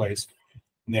beautiful place,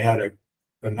 and they had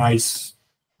a nice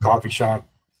coffee shop,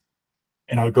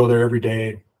 and I would go there every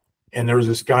day. And there was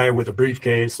this guy with a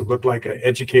briefcase that looked like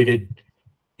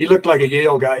he looked like a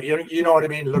Yale guy, you know what I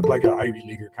mean? He looked like an Ivy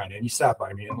Leaguer kind of, and he sat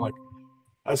by me. And I'm like,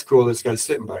 that's cool, this guy's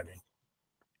sitting by me.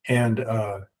 And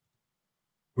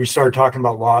we started talking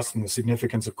about Lost and the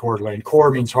significance of Coeur d'Alene.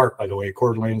 Coeur means heart, by the way.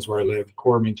 Coeur d'Alene is where I live.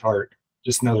 Coeur means heart.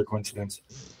 Just another coincidence.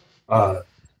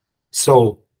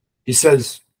 So he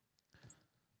says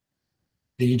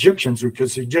the Egyptians,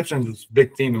 because the Egyptians is a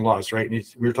big theme in Lost, right? And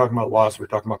we were talking about Lost. We were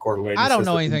talking about Coeur d'Alene. I don't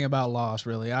know anything about Lost,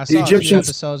 really. I saw a few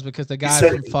episodes because the guy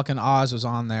from fucking Oz was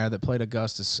on there that played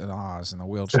Augustus in Oz in a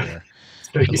wheelchair.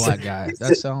 The black guy.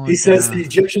 That's the only. He says the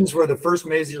Egyptians were the first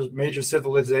major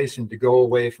civilization to go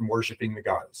away from worshiping the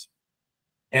goddess.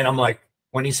 And I'm like,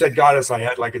 when he said goddess, I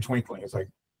had like a twinkling. It's like,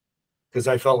 because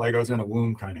I felt like I was in a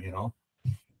womb, kind of, you know.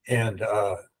 And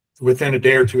within a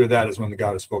day or two of that is when the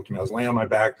goddess spoke to me. I was laying on my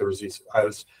back. I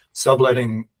was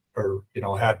subletting, or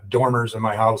had dormers in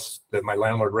my house that my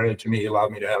landlord rented to me. He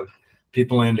allowed me to have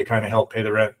people in to kind of help pay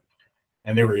the rent.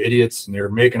 And they were idiots, and they were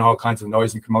making all kinds of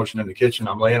noise and commotion in the kitchen.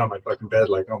 I'm laying on my fucking bed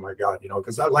like, oh my God,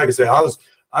 because like I said,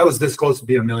 I was this close to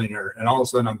being a millionaire, and all of a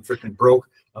sudden I'm freaking broke,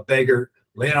 a beggar,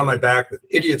 laying on my back with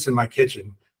idiots in my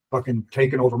kitchen, fucking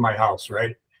taking over my house,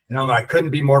 right? And I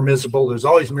couldn't be more miserable. There's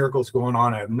all these miracles going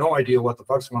on. I have no idea what the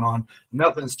fuck's going on.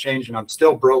 Nothing's changed, and I'm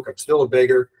still broke. I'm still a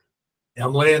beggar. And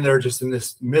I'm laying there just in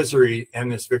this misery,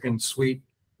 and this freaking sweet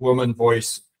woman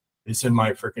voice is in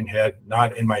my freaking head,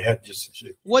 not in my head. Just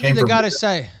what did the goddess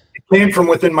say? It came from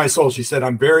within my soul. She said,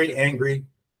 I'm very angry,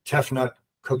 Tef nut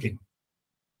cooking.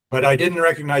 But I didn't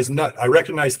recognize nut. I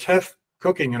recognized Tef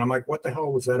cooking, and I'm like, what the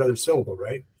hell was that other syllable,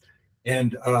 right?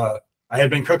 And I had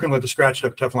been cooking with a scratched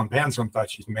up Teflon pan, so I thought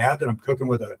she's mad that I'm cooking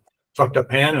with a fucked up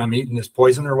pan and I'm eating this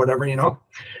poison or whatever,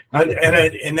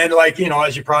 And then, like,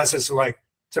 as you process it, like,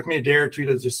 it took me a day or two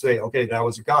to just say, okay, that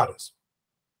was a goddess.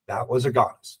 That was a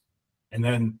goddess. And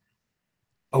then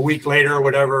a week later or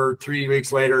whatever, 3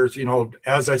 weeks later,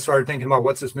 as I started thinking about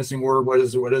what's this missing word, what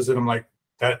is it? I'm like,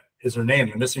 that is her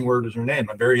name. The missing word is her name.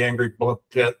 I'm very angry,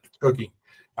 cooking.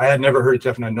 I had never heard of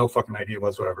Tef and I had no fucking idea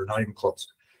whatsoever, not even close.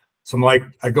 So I'm like,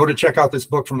 I go to check out this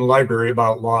book from the library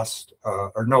about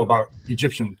about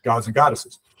Egyptian gods and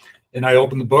goddesses. And I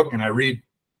open the book and I read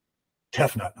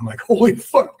Tefnut. I'm like, holy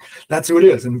fuck, that's who it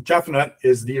is. And Tefnut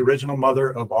is the original mother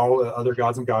of all the other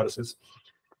gods and goddesses.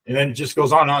 And then it just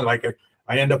goes on and on. Like,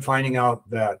 I end up finding out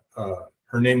that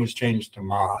her name was changed to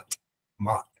Maat,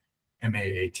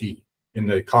 M-A-A-T, in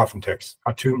the coffin text.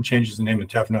 Atum changes the name of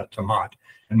Tefnut to Maat.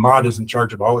 And Maat is in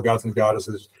charge of all the gods and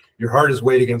goddesses. Your heart is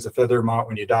weighed against the feather of Maat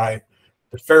when you die.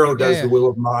 The Pharaoh does the will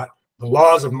of Maat. The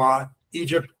laws of Maat,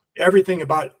 Egypt, everything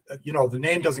about, the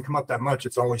name doesn't come up that much.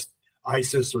 It's always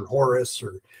Isis or Horus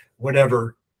or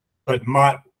whatever. But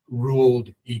Maat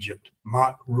ruled Egypt.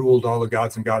 Maat ruled all the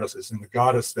gods and goddesses. And the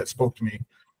goddess that spoke to me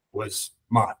was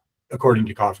Mott, according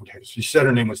to Coffin Case. She said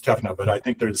her name was Tefnut, but I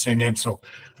think they're the same name. So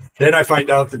then I find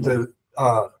out that the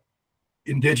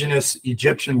indigenous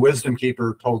Egyptian wisdom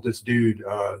keeper told this dude,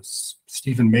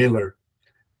 Stephen Mailer,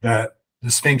 that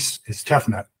the Sphinx is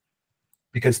Tefnut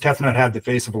because Tefnut had the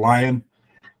face of a lion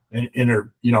in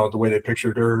her, you know, the way they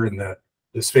pictured her, and the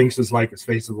Sphinx is like his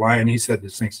face of a lion. He said the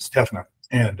Sphinx is Tefnut.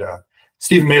 And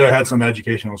Stephen Mailer had some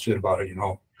educational shit about it, you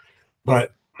know.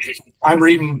 But I'm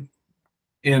reading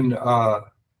in, I'm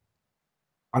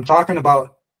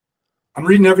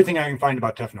reading everything I can find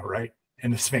about Tefnut, right?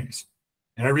 And the Sphinx.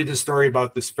 And I read this story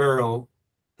about this pharaoh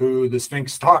who the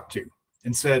Sphinx talked to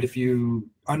and said, if you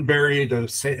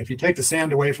if you take the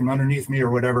sand away from underneath me or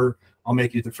whatever, I'll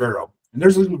make you the pharaoh. And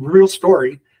there's a real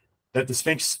story that the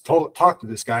Sphinx talked to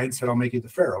this guy and said, I'll make you the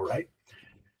pharaoh, right?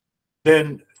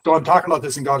 Then, so I'm talking about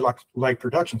this in Godlike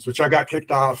Productions, which I got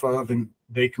kicked off of, and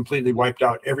they completely wiped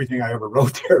out everything I ever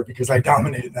wrote there because I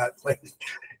dominated that place.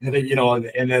 And then, you know,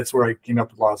 and that's where I came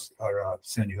up with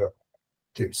Sandy Hook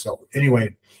too. So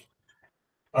anyway,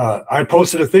 I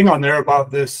posted a thing on there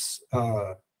about this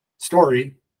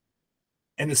story,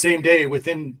 and the same day,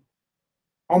 within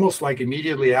almost like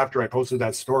immediately after I posted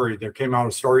that story, there came out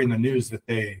a story in the news that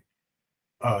they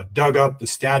dug up the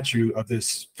statue of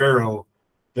this pharaoh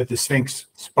that the Sphinx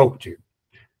spoke to.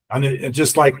 And it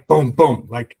just like boom, boom,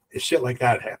 like shit like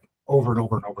that happened over and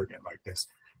over and over again like this.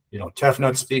 You know,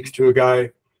 Tefnut speaks to a guy,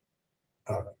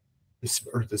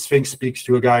 or the Sphinx speaks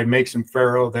to a guy, makes him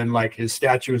pharaoh, then like his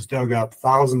statue is dug up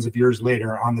thousands of years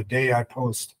later on the day I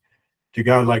post to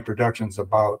Godlike Productions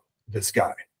about this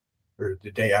guy, or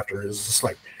the day after. It's just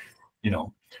like, you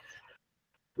know,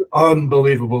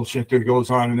 unbelievable shit that goes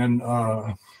on. And then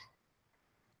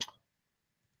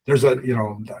there's a, you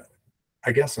know,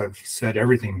 I guess I've said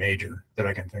everything major that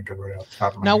I can think of right off the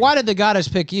top of my head. Now, why did the goddess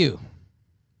pick you?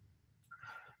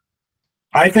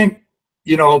 I think,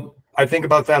 you know, I think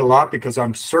about that a lot because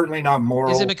I'm certainly not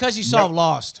moral. Is it because you saw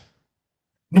Lost?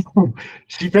 No,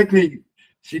 she picked me.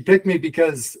 She picked me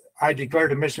because I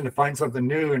declared a mission to find something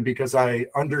new, and because I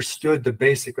understood the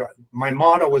basic. My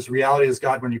motto was reality is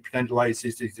God. When you pretend to lie, you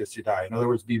cease to exist, you die. In other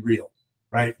words, be real,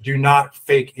 right? Do not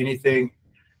fake anything.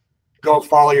 Go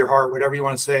follow your heart, whatever you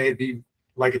want to say. Be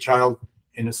like a child,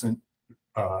 innocent.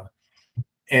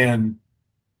 And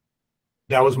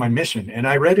that was my mission. And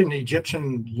I read in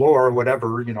Egyptian lore, or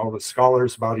whatever, you know, the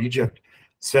scholars about Egypt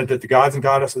said that the gods and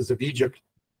goddesses of Egypt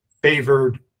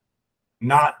favored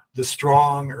not the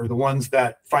strong or the ones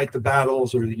that fight the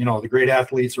battles, or, you know, the great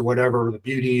athletes or whatever, or the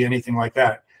beauty, anything like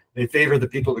that. They favor the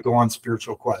people that go on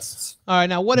spiritual quests. All right.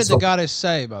 Now, what did the goddess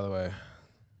say, by the way?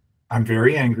 I'm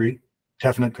very angry.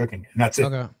 Tefnut cooking. And that's it.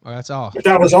 Okay. Well, that's all. But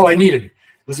that was all I needed.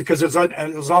 Was because it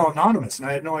was all anonymous, and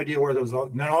I had no idea where those.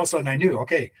 And then all of a sudden I knew,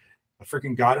 okay, a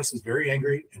freaking goddess is very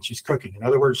angry and she's cooking. In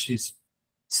other words, she's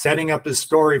setting up this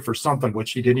story for something, which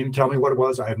she didn't even tell me what it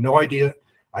was. I have no idea.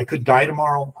 I could die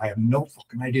tomorrow. I have no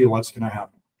fucking idea what's going to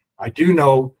happen. I do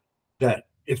know that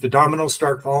if the dominoes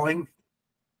start falling,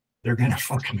 they're going to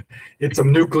fucking, it's a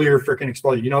nuclear freaking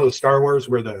explosion. You know, the Star Wars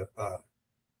where the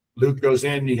Luke goes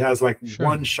in, he has like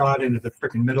one shot into the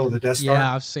freaking middle of the Death Star.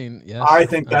 Yeah, I've seen. Yes, I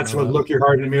think that's what Look Your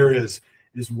Heart in the Mirror is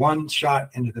one shot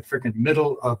into the freaking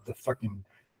middle of the fucking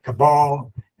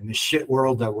cabal and the shit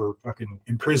world that we're fucking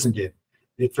imprisoned in.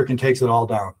 It freaking takes it all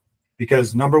down.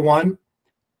 Because number one,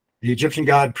 the Egyptian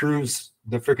God proves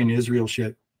the freaking Israel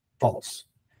shit false.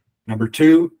 Number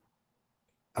two,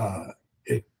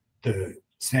 the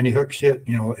Sandy Hook shit,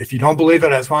 you know, if you don't believe it,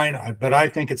 that's fine. But I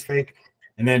think it's fake.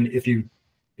 And then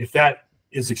if that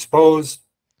is exposed,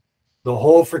 the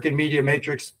whole freaking media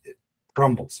matrix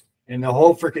crumbles. And the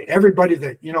whole freaking, everybody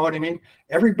that, you know what I mean?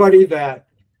 Everybody that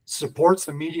supports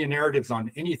the media narratives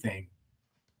on anything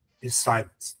is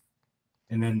silenced.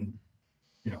 And then,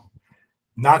 you know,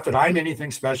 not that I'm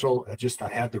anything special, I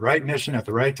had the right mission at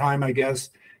the right time, I guess.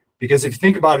 Because if you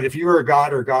think about it, if you were a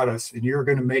god or a goddess and you're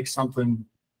going to make something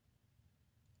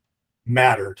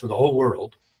matter to the whole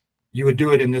world, you would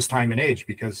do it in this time and age,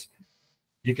 because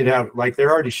you could have, like, there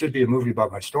already should be a movie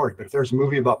about my story, but if there's a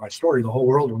movie about my story, the whole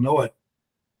world will know it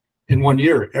in 1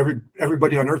 year.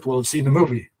 Everybody on earth will have seen the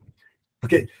movie.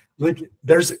 Okay, like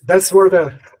that's where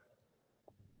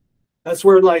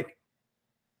like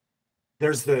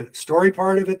there's the story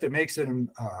part of it that makes it a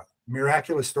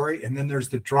miraculous story, and then there's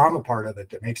the drama part of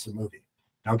it that makes the movie.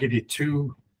 And I'll give you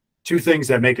two things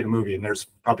that make it a movie, and there's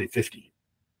probably 50.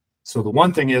 So the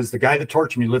one thing is, the guy that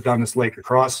tortured me lived on this lake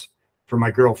across from my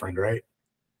girlfriend, right?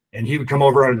 And he would come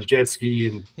over on his jet ski,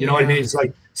 and you know what I mean? It's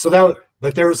like, so that,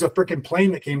 but there was a freaking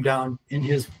plane that came down in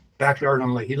his backyard on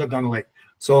the lake. He lived on the lake.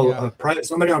 So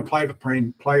somebody on a private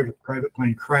plane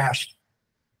crashed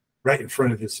right in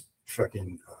front of his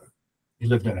fucking, he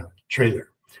lived in a trailer.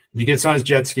 He gets on his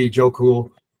jet ski, Joe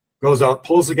Cool, goes out,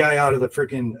 pulls the guy out of the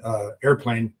freaking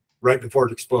airplane right before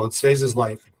it explodes, saves his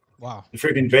life. Wow. The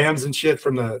freaking vans and shit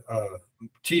from the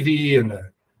TV and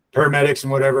the paramedics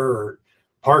and whatever are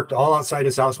parked all outside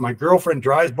his house. My girlfriend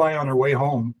drives by on her way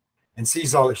home and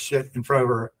sees all this shit in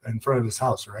front of his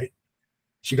house, right?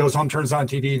 She goes home, turns on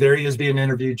TV. There he is being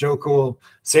interviewed. Joe Cool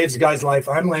saves the guy's life.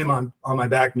 I'm laying on my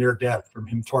back near death from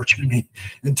him torturing me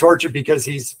and tortured because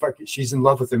she's in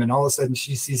love with him. And all of a sudden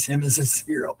she sees him as his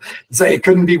hero. It's like, it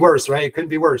couldn't be worse, right? It couldn't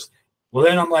be worse. Well,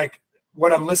 then I'm like,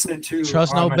 what I'm listening to.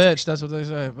 Trust no bitch. That's what they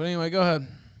say. But anyway, go ahead.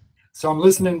 So I'm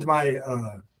listening to my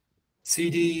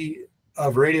CD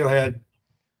of Radiohead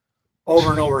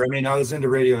over and over. I mean, I was into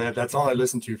Radiohead. That's all I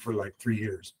listened to for like 3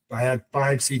 years. I had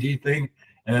 5 CD thing.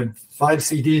 And 5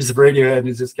 CDs of Radiohead, and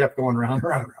it just kept going around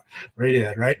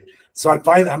Radiohead, right? So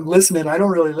I'm listening. I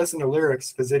don't really listen to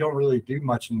lyrics because they don't really do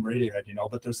much in Radiohead, you know.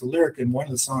 But there's a lyric in one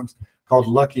of the songs called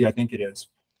 "Lucky," I think it is.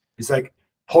 He's like,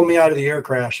 "Pull me out of the air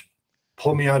crash,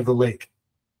 pull me out of the lake."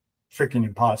 Freaking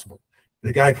impossible.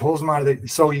 The guy pulls him out of the.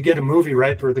 So you get a movie,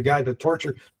 right, where the guy, the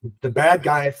bad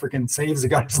guy, freaking saves the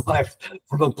guy's life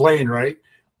from a plane, right?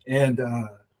 And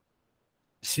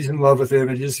she's in love with him.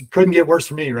 It just couldn't get worse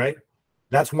for me, right?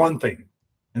 That's one thing.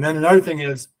 And then another thing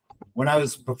is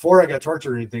before I got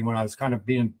tortured or anything, when I was kind of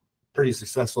being pretty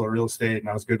successful in real estate and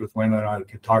I was good with women, I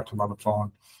could talk to them on the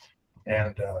phone.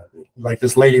 And like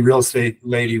this real estate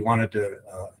lady wanted to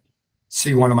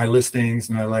see one of my listings,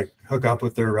 and I like hook up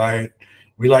with her, right?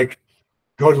 We like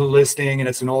go to the listing, and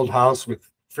it's an old house with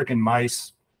freaking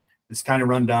mice. It's kind of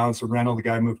run down. So rental, the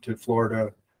guy moved to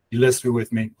Florida. He listed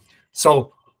with me.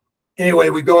 So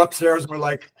anyway, we go upstairs and we're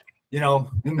like, you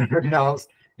know, in the house,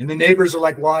 and the neighbors are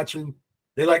like watching.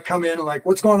 They like come in and like,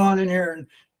 what's going on in here?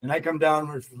 And I come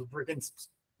down with freaking,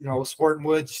 you know, sporting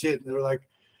wood shit. They're like,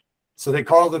 so they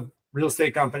call the real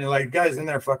estate company, like, guys in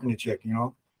there fucking a chick, you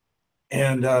know?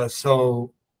 And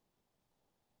so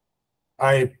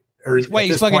wait,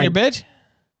 you fucking your bitch?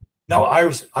 No, I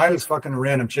was fucking a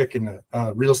random chick in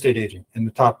the real estate agent in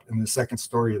the second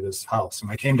story of this house. And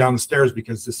I came down the stairs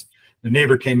because the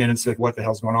neighbor came in and said, "What the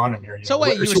hell's going on in here?" So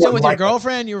wait, you were still with your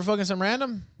girlfriend? You were fucking some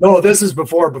random? No, this is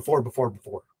before.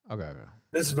 Okay.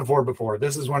 This is before.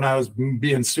 This is when I was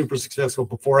being super successful,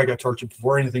 before I got tortured,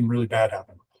 before anything really bad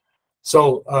happened.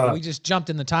 So we just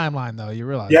jumped in the timeline, though. You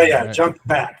realize? Yeah, right? Jumped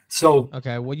back. So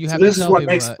okay, well, you have. So this is what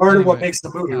makes part of what makes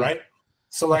the movie, right?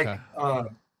 So like,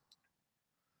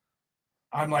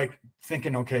 I'm like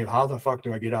thinking, okay, how the fuck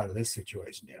do I get out of this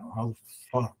situation? You know, how the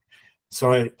fuck?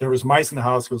 So there was mice in the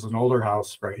house. It was an older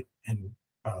house, right? And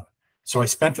so I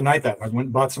spent the night I went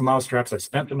and bought some mouse traps. I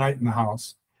spent the night in the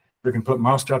house. Freaking put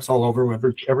mouse traps all over.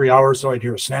 Every hour or so I'd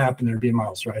hear a snap and there'd be a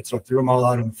mouse, right? So I threw them all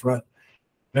out in the front.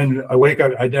 Then I wake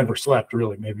up. I never slept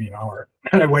really, maybe an hour.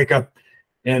 And I wake up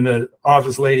and the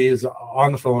office lady is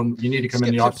on the phone. You need to come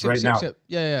in the office right now.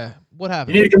 Yeah. What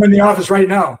happened? You need to come in the office right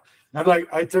now. And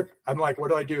I'm like, what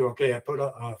do I do? Okay, I put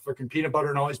a freaking peanut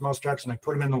butter in all these mouse traps and I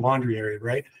put them in the laundry area,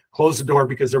 right? Close the door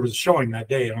because there was a showing that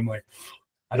day. And I'm like,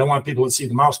 I don't want people to see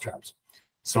the mouse traps.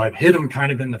 So I've hid them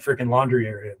kind of in the freaking laundry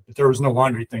area, but there was no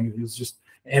laundry thing. It was just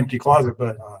an empty closet.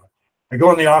 But I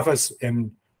go in the office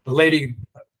and the lady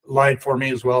lied for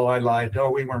me as well. I lied.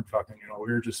 Oh, we weren't fucking, you know,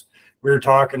 we were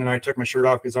talking and I took my shirt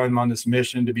off because I'm on this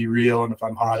mission to be real. And if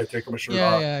I'm hot, I take my shirt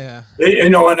off. Yeah. You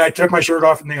know, and I took my shirt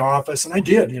off in the office and I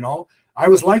did, you know, I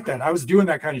was like that. I was doing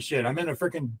that kind of shit. I'm in a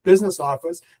freaking business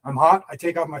office. I'm hot. I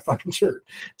take off my fucking shirt.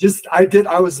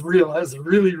 I was real. I was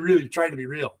really, really trying to be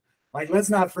real. Like, let's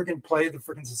not freaking play the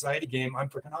freaking society game. I'm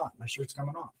freaking hot. My shirt's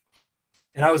coming off.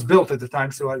 And I was built at the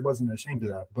time, so I wasn't ashamed of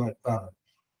that. But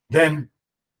then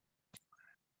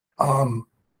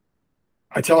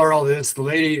I tell her all this.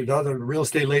 The other real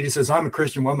estate lady says, "I'm a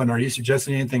Christian woman. Are you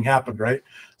suggesting anything happened?" Right?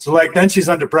 So like, then she's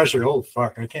under pressure. Oh,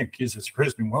 fuck. I can't accuse this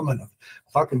Christian woman of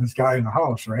fucking this guy in the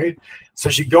house. Right? So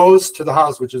she goes to the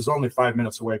house, which is only 5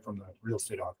 minutes away from the real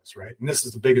estate office. Right? And this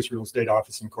is the biggest real estate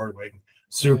office in Coeur d'Alene.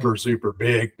 Super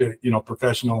big, you know,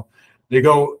 professional.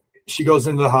 She goes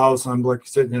into the house. I'm like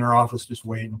sitting in her office, just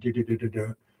waiting.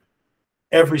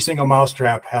 Every single mouse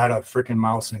trap had a freaking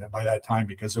mouse in it by that time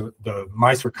because the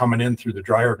mice were coming in through the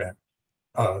dryer vent.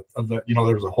 You know,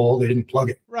 there was a hole. They didn't plug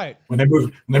it. Right. When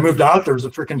they moved out, there was a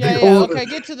freaking big hole. Okay,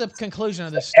 get to the conclusion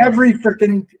of this story. Every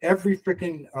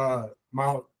freaking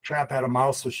mouse trap had a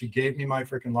mouse. So she gave me my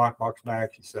freaking lockbox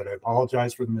back. She said, "I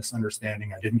apologize for the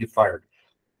misunderstanding. I didn't get fired."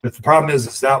 But the problem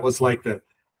is that was like the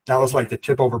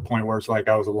tip over point where it's like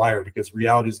I was a liar because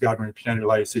reality is God when you pretend to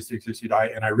lie,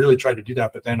 and I really tried to do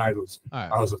that, but then I was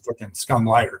a fucking scum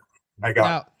liar. I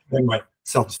got then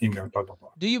self-esteem, blah, blah, blah.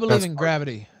 Do you believe in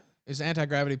gravity? Is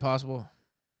anti-gravity possible?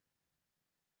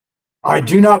 I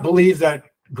do not believe that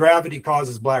gravity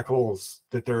causes black holes.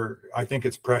 I think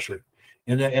it's pressure.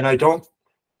 And I don't,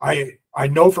 I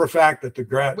know for a fact that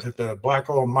the black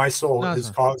hole in my soul is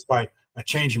caused by a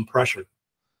change in pressure.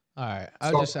 All right.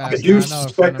 I do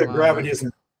suspect that gravity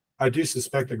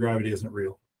isn't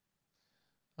real.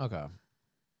 Okay.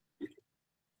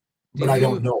 But I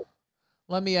don't know.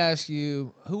 Let me ask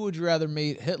you, who would you rather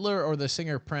meet, Hitler or the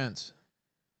singer Prince?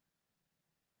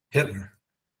 Hitler.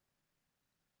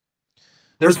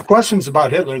 There's questions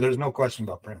about Hitler. There's no question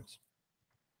about Prince.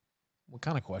 What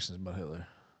kind of questions about Hitler?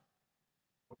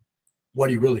 What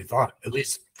he really thought. At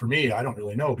least for me, I don't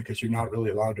really know, because you're not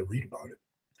really allowed to read about it.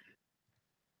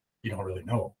 You don't really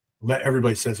know.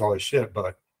 Everybody says all this shit,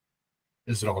 but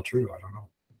is it all true? I don't know.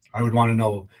 I would want to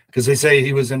know, because they say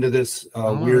he was into this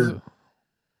weird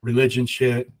religion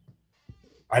shit.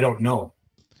 I don't know.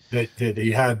 That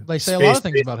he had. They say a lot of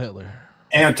things about Hitler.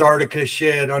 Antarctica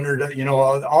shit,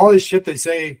 all this shit they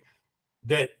say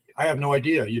that I have no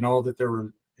idea, that there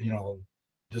were,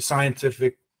 the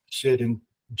scientific shit in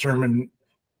Germany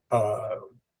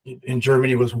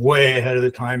was way ahead of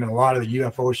the time. And a lot of the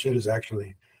UFO shit is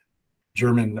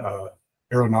German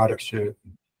aeronautics shit,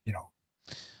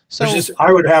 So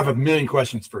I would have a million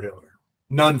questions for Hitler,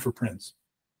 none for Prince.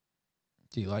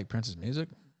 Do you like Prince's music?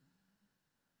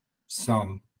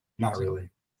 Some, not really.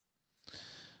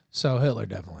 So Hitler,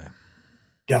 definitely.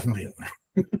 Definitely Hitler.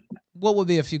 What would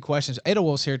be a few questions? Ada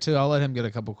Wolf's here too. I'll let him get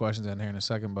a couple questions in here in a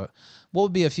second. But what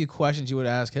would be a few questions you would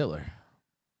ask Hitler,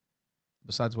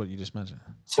 besides what you just mentioned?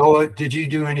 So did you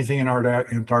do anything in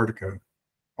Antarctica,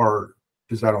 or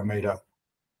is that all made up?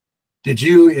 Did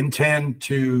you intend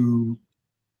to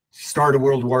start a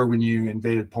world war when you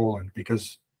invaded Poland?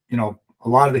 Because, a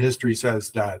lot of the history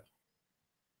says that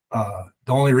the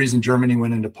only reason Germany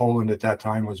went into Poland at that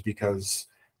time was because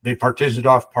they partitioned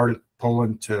off part of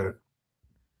Poland to,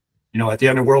 at the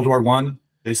end of World War I,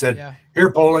 they said,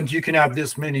 Here, Poland, you can have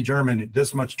this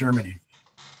much Germany.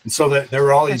 And so that there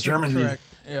were all these Germans.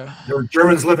 Yeah. There were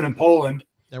Germans living in Poland.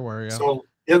 There were, yeah. So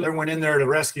Hitler went in there to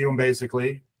rescue them,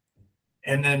 basically.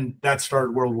 And then that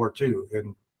started World War II.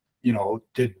 And,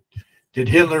 did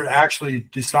Hitler actually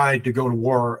decide to go to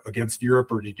war against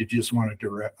Europe, or did he just want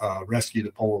to rescue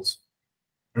the Poles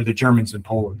or the Germans in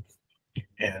Poland?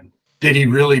 And did he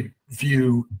really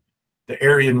view the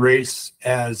Aryan race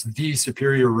as the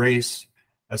superior race,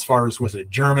 as far as, was it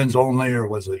Germans only, or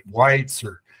was it whites,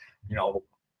 or,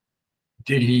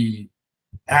 did he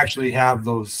actually have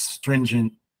those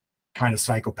stringent kind of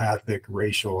psychopathic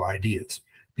racial ideas?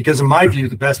 Because in my view,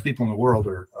 the best people in the world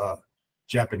are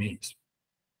Japanese.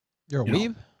 You're a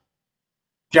weeb?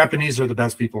 Japanese are the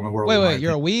best people in the world. Wait,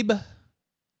 you're a weeb?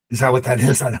 Is that what that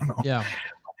is? I don't know. Yeah.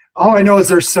 All I know is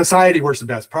their society works the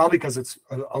best, probably because it's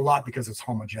a lot because it's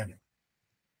homogeneous.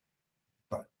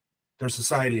 But their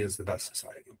society is the best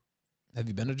society. Have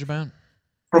you been to Japan?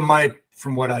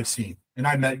 From what I've seen, and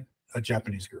I met a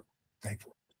Japanese girl,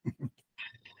 thankfully.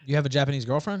 You have a Japanese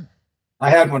girlfriend? I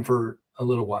had one for a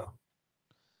little while.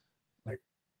 Like,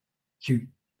 cute,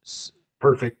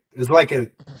 perfect. It was like a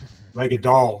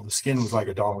doll. The skin was like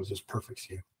a doll. It was just perfect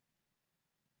skin.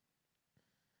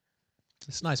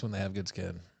 It's nice when they have good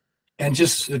skin. And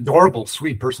just adorable,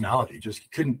 sweet personality. Just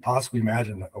couldn't possibly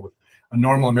imagine a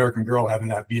normal American girl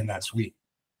being that sweet.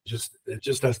 It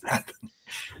just doesn't happen.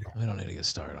 We don't need to get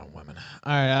started on women.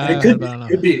 All right.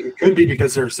 It could be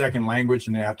because they're a second language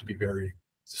and they have to be very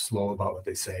slow about what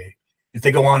they say. If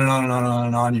they go on and on and on and on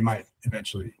and on, you might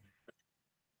eventually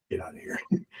get out of here.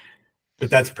 But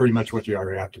that's pretty much what you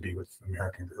already have to be with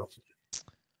American girls.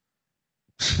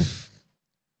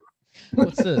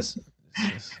 What's this?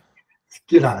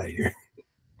 Get out of here.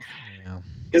 Yeah.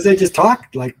 Because they just talk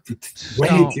like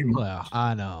way too much. Well,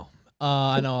 I know.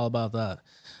 I know all about that.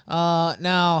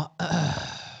 Now,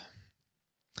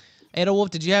 Ada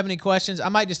Wolf, did you have any questions? I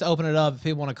might just open it up if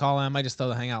people want to call in. I might just throw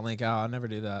the Hangout link out. I never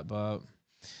do that, but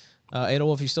Ada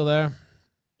Wolf, you still there?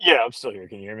 Yeah, I'm still here.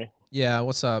 Can you hear me? Yeah.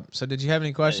 What's up? So, did you have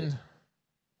any questions?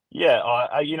 Yeah,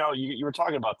 you were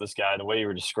talking about this guy, the way you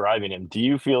were describing him. Do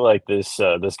you feel like this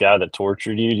guy that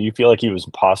tortured you? Do you feel like he was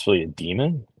possibly a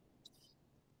demon?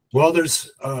 Well,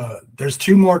 there's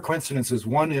two more coincidences.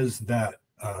 One is that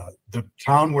the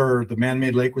town where the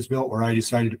man-made lake was built, where I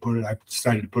decided to put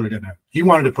it in. He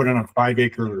wanted to put it on a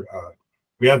 5-acre.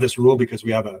 We have this rule because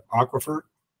we have an aquifer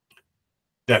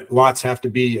that lots have to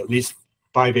be at least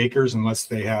 5 acres unless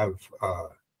they have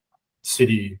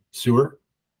city sewer,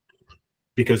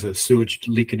 because of sewage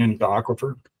leaking into the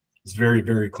aquifer. It's very,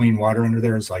 very clean water under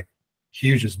there. It's like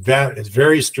huge. It's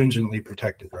very stringently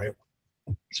protected, right?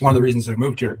 It's one of the reasons I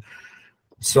moved here.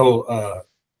 So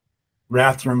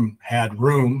Rathdrum had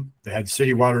room. They had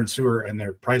city water and sewer, and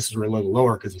their prices were a little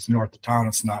lower because it's north of town.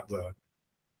 It's not the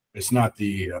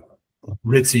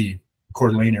ritzy Coeur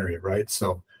d'Alene area, right?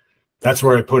 So that's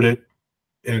where I put it.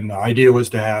 And the idea was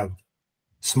to have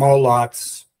small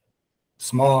lots,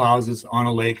 small houses on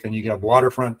a lake, then you have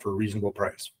waterfront for a reasonable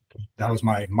price. That was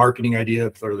my marketing idea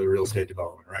for the real estate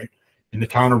development, right? In the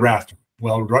town of Rathdrum.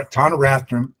 Well, town of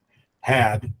Rathdrum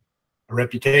had a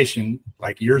reputation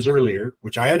like years earlier,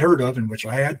 which I had heard of and which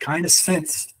I had kind of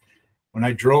sensed when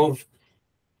I drove.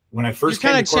 When I first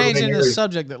kind of changing the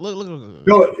subject. That look.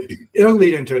 No, it'll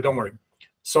lead into it. Don't worry.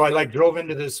 So I like drove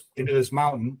into this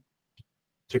mountain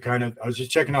to kind of. I was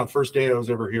just checking out the first day I was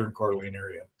ever here in Coeur d'Alene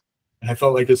area, and I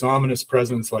felt like this ominous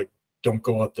presence, like don't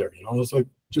go up there. You know, it's like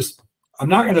just I'm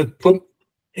not going to put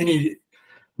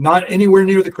not anywhere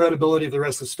near the credibility of the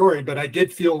rest of the story, but I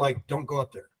did feel like don't go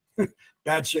up there.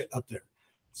 Bad shit up there.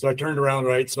 So I turned around,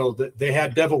 right? So they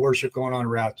had devil worship going on in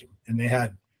Rathdrum, and they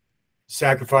had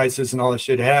sacrifices and all that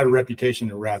shit. It had a reputation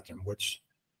in Rathdrum, which,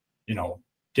 you know,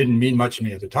 didn't mean much to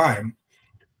me at the time.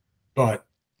 But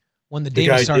when the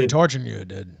demon started torturing you, it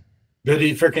did. Then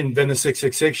he freaking then the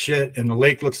 666 shit, and the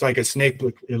lake looks like a snake.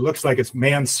 It looks like it's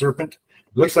man's serpent.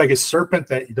 It looks like a serpent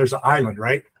that there's an island,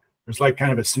 right? There's like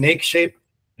kind of a snake shape,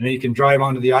 and then you can drive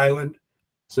onto the island.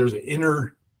 So there's an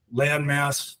inner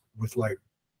landmass with like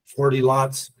 40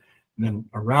 lots, and then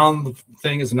around the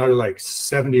thing is another like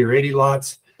 70 or 80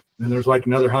 lots. And then there's like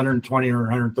another 120 or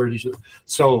 130.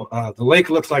 So the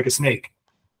lake looks like a snake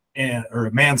or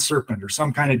a man serpent or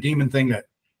some kind of demon thing that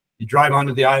you drive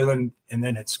onto the island and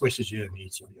then it squishes you and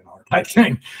eats you, you know, type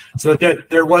thing. So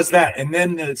there was that. And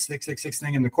then the 666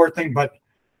 thing and the court thing. But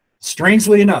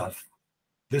strangely enough,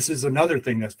 this is another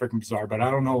thing that's freaking bizarre, but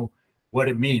I don't know what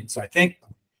it means. I think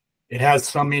it has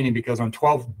some meaning because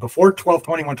before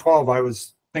 12/21/12, I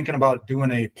was thinking about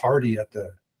doing a party at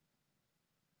the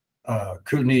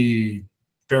Kootenai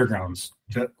Fairgrounds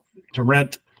to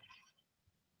rent,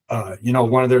 you know,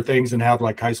 one of their things and have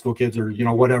like high school kids or, you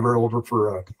know, whatever over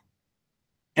for a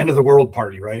end of the world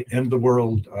party, right? End of the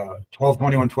world,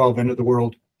 12/21/12, end of the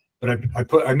world. But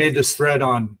I made this thread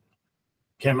on,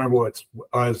 can't remember what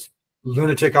it's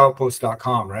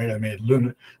lunaticOutpost.com, right? I made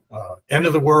end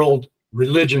of the world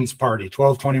religions party,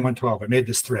 12/21/12. I made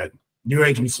this thread,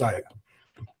 NewAgeMessiah.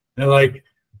 And like,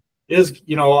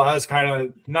 you know, I was kind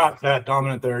of not that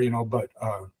dominant there, you know, but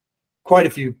quite a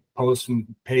few posts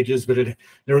and pages. But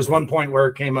there was one point where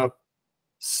it came up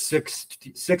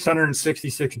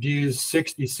 666 views,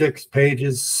 66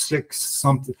 pages,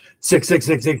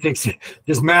 666,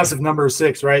 this massive number of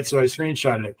 6, right? So I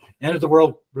screenshotted it. End of the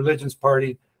world religions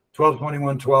party,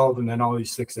 12/21/12, and then all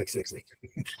these 666.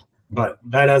 But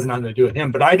that has nothing to do with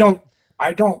him. But I don't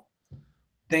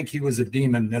think he was a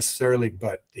demon necessarily,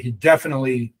 but he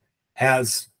definitely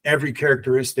has every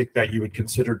characteristic that you would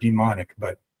consider demonic.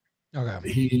 But okay,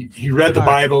 he read the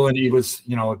Bible and he was,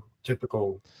 you know,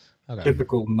 typical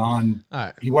non.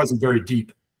 Right. He wasn't very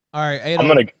deep. All right,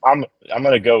 I'm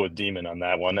gonna go with demon on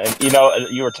that one. And you know,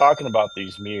 you were talking about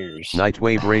these mirrors.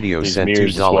 Nightwave Radio sent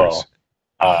 $2. Well.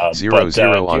 00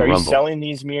 on are you Rumble. selling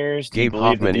these mirrors? Do you Gabe believe that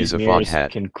Hoffman these is a mirrors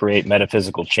foghat. can create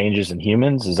metaphysical changes in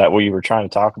humans? Is that what you were trying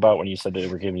to talk about when you said they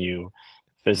were giving you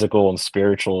physical and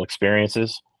spiritual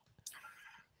experiences?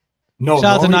 No.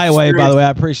 Shout out to Nightwave, by the way.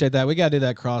 I appreciate that. We got to do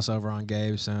that crossover on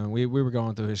Gabe soon. We were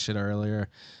going through his shit earlier.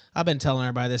 I've been telling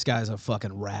everybody this guy's a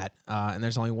fucking rat, and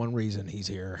there's only one reason he's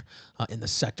here in the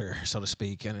sector, so to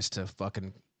speak, and it's to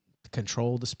fucking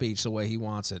control the speech the way he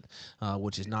wants it,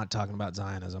 which is not talking about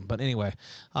Zionism. But anyway,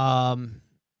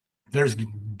 there's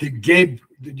the Gabe.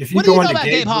 If you what do go you know into about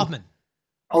Gabe Hoffman?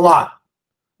 A lot.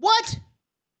 What?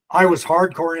 I was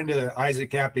hardcore into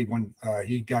Isaac Cappy when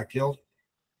he got killed.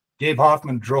 Gabe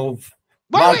Hoffman drove.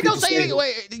 Wait, don't say anything.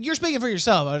 Wait, you're speaking for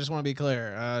yourself. I just want to be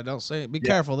clear. Don't say it. Be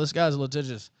careful. This guy's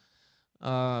litigious.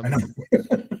 I know.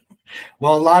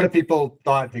 Well, a lot of people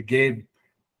thought that Gabe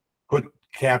put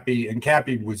Cappy, and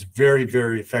Cappy was very,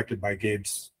 very affected by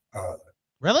Gabe's.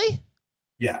 Really?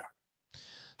 Yeah.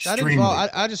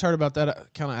 I just heard about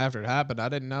that kind of after it happened. I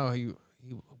didn't know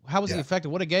how was he affected?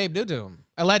 What did Gabe do to him?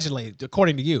 Allegedly,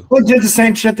 according to you. Well, he did the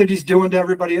same shit that he's doing to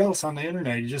everybody else on the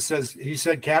internet. He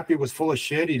said Cappy was full of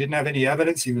shit. He didn't have any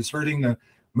evidence. He was hurting the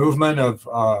movement of,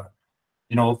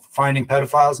 you know, finding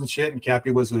pedophiles and shit. And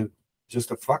Cappy was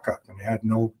just a fuck up and he had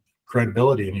no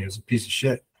credibility and he was a piece of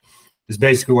shit. Is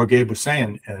basically what Gabe was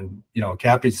saying. And, you know,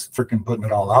 Cappy's freaking putting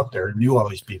it all out there, knew all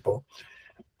these people.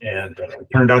 And it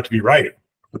turned out to be right,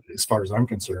 as far as I'm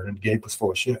concerned. And Gabe was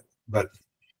full of shit. But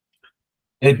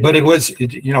But it was,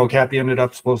 you know, Cappy ended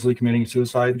up supposedly committing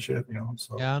suicide and shit, you know.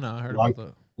 So yeah, I know. I heard about that.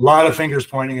 A lot of fingers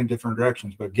pointing in different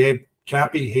directions. But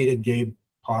Cappy hated Gabe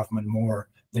Hoffman more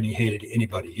than he hated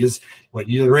anybody.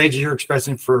 The rage you're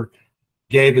expressing for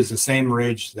Gabe is the same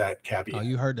rage that Cappy had.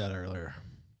 You heard that earlier.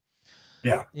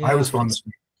 Yeah, I was fun.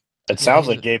 It sounds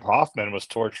like Gabe Hoffman was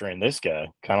torturing this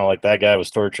guy, kind of like that guy was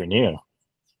torturing you.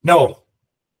 No,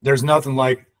 there's nothing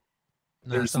like.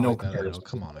 There's no comparison.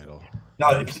 Come on, Adol.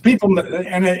 No, people,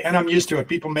 and I'm used to it.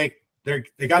 People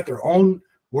they got their own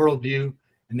worldview,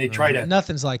 and they try to.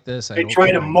 Nothing's like this. They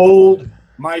try to mold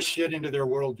my shit into their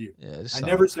worldview. Yeah, I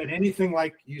never said anything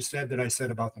like you said that I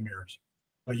said about the mirrors,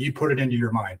 but you put it into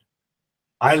your mind.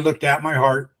 I looked at my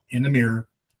heart in the mirror.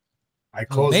 I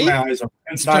closed my eyes.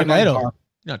 Inside my heart.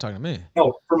 You're not talking to me.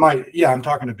 No, I'm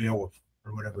talking to Beowulf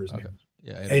or whatever his name is.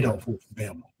 Yeah, Adolf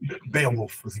Beowulf.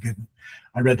 Beowulf was a good one.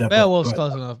 I read that. Beowulf's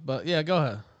close enough, but yeah, go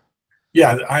ahead.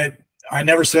 Yeah, I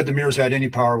never said the mirrors had any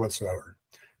power whatsoever.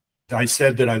 I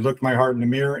said that I looked my heart in the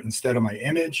mirror instead of my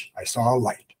image. I saw a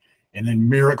light. And then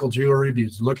miracle jewelry,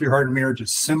 because look your heart in the mirror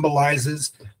just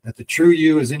symbolizes that the true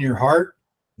you is in your heart,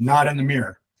 not in the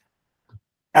mirror.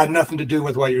 Had nothing to do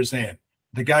with what you're saying.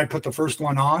 The guy put the first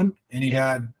one on, and he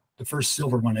had the first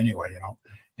silver one anyway, you know,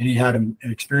 and he had an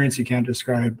experience he can't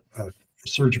describe, a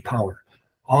surge of power.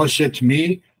 All this shit to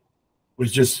me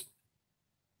was just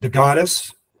the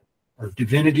goddess or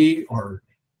divinity or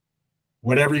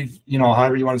whatever, you know,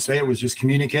 however you want to say it, was just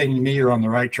communicating to me you're on the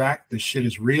right track. This shit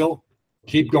is real.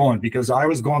 Keep going, because I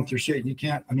was going through shit.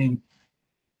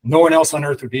 No one else on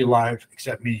earth would be alive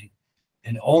except me.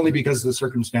 And only because of the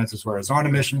circumstances where I was on a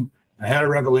mission, I had a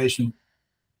revelation,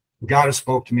 the goddess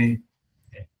spoke to me,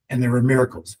 and there were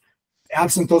miracles.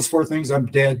 Absent those four things, I'm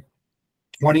dead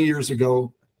 20 years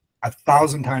ago,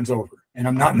 1,000 times over. And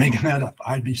I'm not making that up.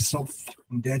 I'd be so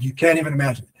fucking dead. You can't even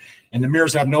imagine. And the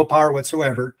mirrors have no power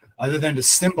whatsoever other than to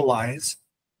symbolize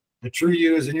the true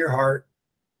you is in your heart,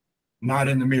 not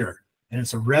in the mirror. And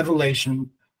it's a revelation.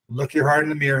 Look your heart in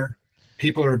the mirror.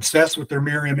 People are obsessed with their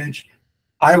mirror image.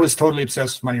 I was totally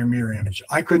obsessed with my mirror image.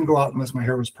 I couldn't go out unless my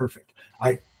hair was perfect.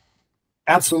 I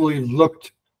absolutely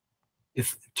looked,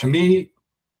 to me,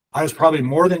 I was probably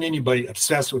more than anybody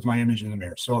obsessed with my image in the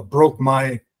mirror. So it broke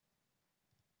my,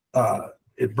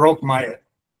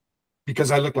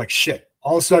 because I looked like shit.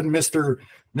 All of a sudden, Mr.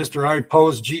 I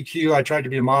posed GQ. I tried to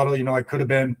be a model. You know, I could have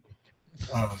been.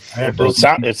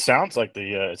 It sounds like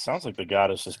the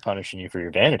goddess is punishing you for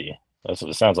your vanity. That's what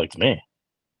it sounds like to me.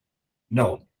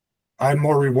 No, I'm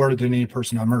more rewarded than any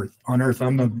person on earth.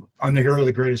 I'm the hero of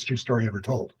the greatest true story ever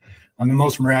told. I'm the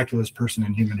most miraculous person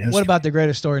in human history. What about the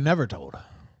greatest story never told?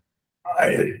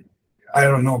 I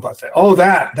don't know about that. Oh,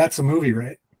 that's a movie,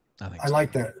 right? I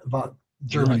like that about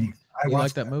Germany. You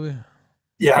like that movie?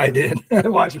 Yeah, I did. I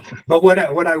watched it. But what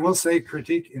I will say,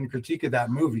 critique of that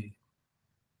movie,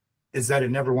 is that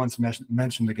it never once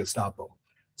mentioned the Gestapo.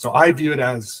 So I view it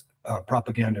as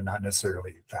propaganda, not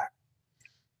necessarily fact.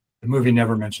 The movie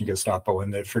never mentioned Gestapo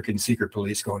and the freaking secret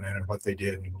police going in and what they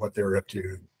did and what they were up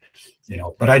to, you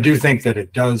know. But I do think that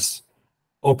it does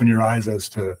open your eyes as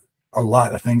to a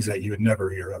lot of things that you would never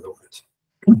hear otherwise.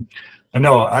 I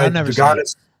know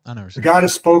the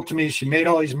goddess spoke to me. She made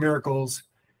all these miracles.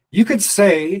 You could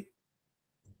say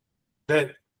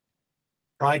that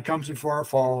pride comes before a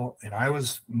fall, and I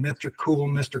was Mr. Cool,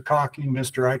 Mr. Cocky,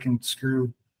 Mr. I can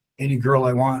screw any girl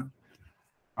I want.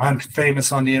 I'm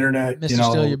famous on the internet. Mr. You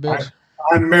know, Steal Your Bitch.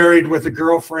 I'm married with a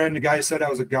girlfriend. The guy said I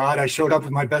was a god. I showed up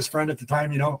with my best friend at the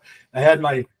time. You know, I had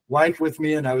my wife with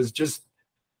me, and I was just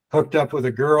hooked up with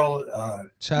a girl.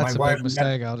 Chat's my a big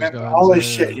mistake. I'll just go ahead all this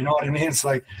shit. You know what I mean? It's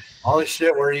like all this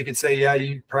shit where you could say, yeah,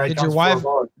 you probably. Did your wife?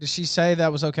 Did she say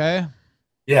that was okay?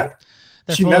 Yeah.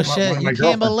 They're full of shit. You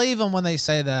can't believe them when they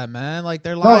say that, man. Like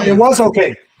they're lying. No, it was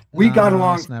okay. We got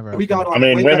along. We got along. I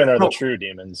mean, women are the true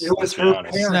demons. It was her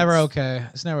parents. It's never okay.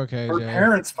 It's never okay. Her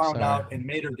parents found out and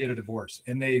made her get a divorce,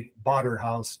 and they bought her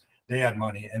house. They had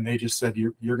money, and they just said,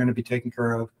 "You're going to be taken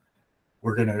care of.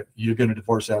 You're gonna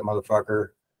divorce that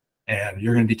motherfucker, and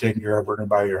you're going to be taken care of. We're going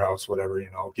to buy your house, whatever, you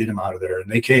know, get him out of there." And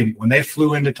they came when they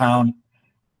flew into town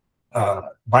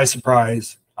by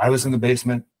surprise. I was in the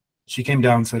basement. She came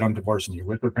down and said, "I'm divorcing you,"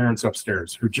 with her parents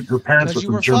upstairs. Her parents were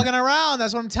from Germany. Fucking around.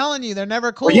 That's what I'm telling you. They're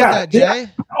never cool with that, Jay. Yeah.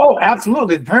 Oh,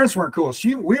 absolutely. The parents weren't cool.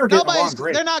 We were getting along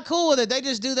great. They're not cool with it. They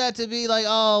just do that to be like,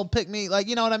 oh, pick me. Like,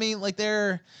 you know what I mean? Like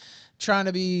they're trying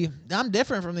to be, I'm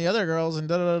different from the other girls and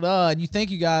da-da-da-da. And you think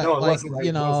you got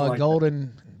a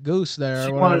golden goose there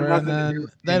or whatever. And then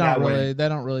they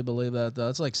don't really believe that though.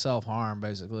 It's like self-harm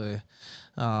basically.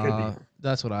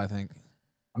 That's what I think.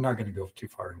 I'm not going to go too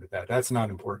far into that. That's not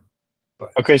important. But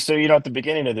okay, so at the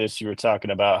beginning of this, you were talking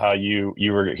about how you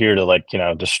were here to, like,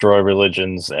 destroy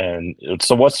religions, and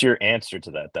so what's your answer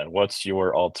to that then? What's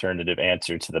your alternative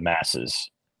answer to the masses?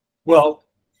 well,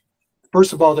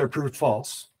 first of all, they're proved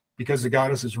false because the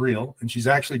goddess is real and she's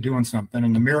actually doing something,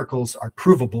 and the miracles are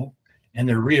provable and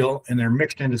they're real and they're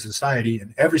mixed into society,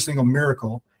 and every single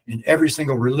miracle in every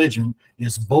single religion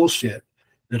is bullshit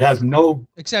that has no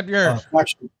except yours.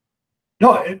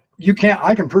 No, you can't.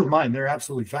 I can prove mine. They're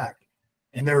absolutely fact,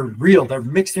 and they're real. They're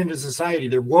mixed into society.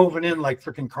 They're woven in like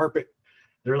freaking carpet.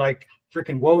 They're like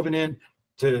freaking woven in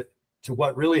to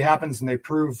what really happens, and they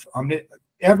prove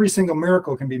every single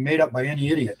miracle can be made up by any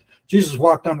idiot. Jesus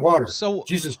walked on water. So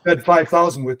Jesus fed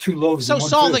 5,000 with 2 loaves. So and 1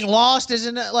 solving fish. lost,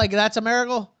 isn't it? Like that's a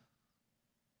miracle.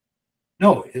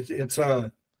 No, it's just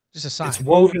a sign. It's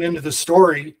woven into the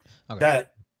story Okay.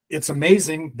 that it's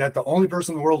amazing that the only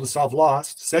person in the world to solve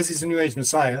Lost says he's a New Age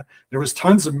Messiah. There was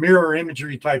tons of mirror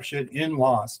imagery type shit in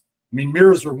Lost. I mean,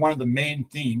 mirrors were one of the main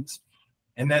themes.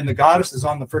 And then the goddess is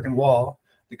on the freaking wall.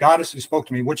 The goddess who spoke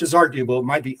to me, which is arguable, it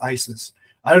might be Isis.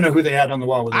 I don't know who they had on the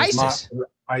wall.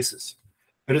 Isis.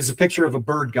 But it's a picture of a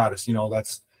bird goddess.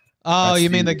 That's. Oh, that's you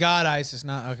mean the god Isis?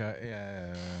 Not okay.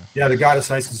 Yeah. Yeah, the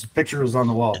goddess Isis. The picture was on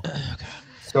the wall. Okay.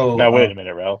 So now wait a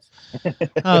minute, Ralph.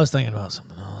 I was thinking about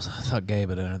something else. I thought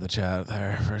Gabe had entered the chat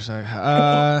there for a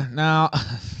second. Now.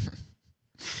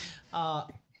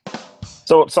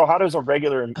 So how does a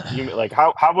regular human, like,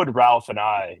 how would Ralph and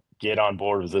I get on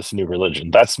board with this new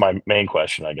religion? That's my main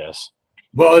question, I guess.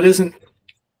 Well, it isn't.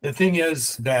 The thing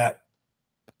is that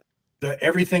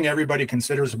everything everybody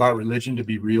considers about religion to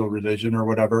be real religion or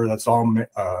whatever, that's all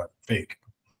fake.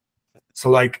 So,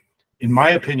 like, in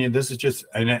my opinion, this is just,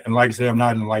 and like I say, I'm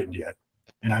not enlightened yet,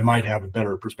 and I might have a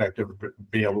better perspective,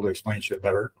 be able to explain shit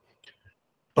better.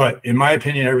 But in my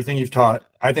opinion, everything you've taught,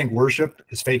 I think worship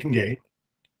is fake and gay.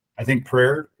 I think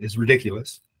prayer is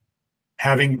ridiculous.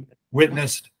 Having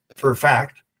witnessed for a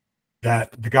fact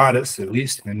that the goddess, at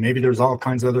least, and maybe there's all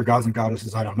kinds of other gods and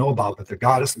goddesses I don't know about, but the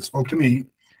goddess that spoke to me,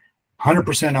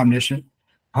 100% omniscient,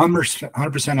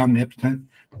 100% omnipotent,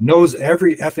 knows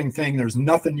every effing thing. There's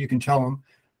nothing you can tell him.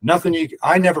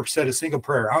 I never said a single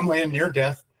prayer. I'm laying near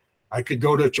death. I could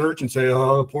go to a church and say,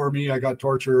 oh, poor me, I got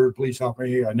tortured, please help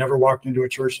me. I never walked into a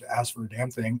church to ask for a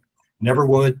damn thing. Never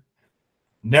would.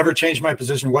 Never changed my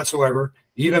position whatsoever.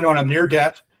 Even when I'm near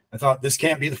death, I thought this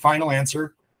can't be the final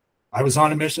answer. I was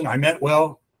on a mission. I meant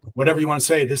well, whatever you want to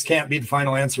say. This can't be the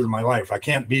final answer in my life.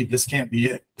 This can't be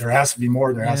it. There has to be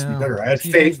more. There has to be better. I had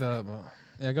faith. Yeah,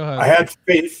 go ahead.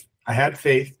 I had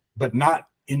faith, but not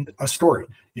in a story.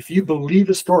 If you believe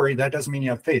a story, that doesn't mean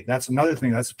you have faith. That's another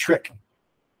thing. That's a trick.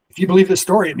 If you believe the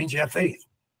story, it means you have faith.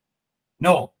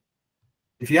 No.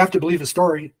 If you have to believe a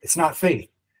story, it's not faith.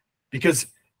 Because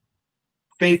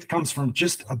faith comes from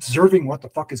just observing what the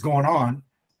fuck is going on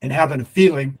and having a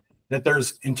feeling that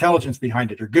there's intelligence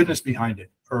behind it or goodness behind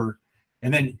it.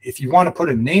 And then if you want to put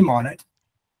a name on it,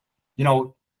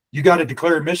 you got to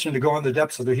declare a mission to go in the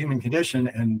depths of the human condition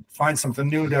and find something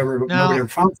new that nobody ever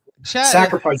found.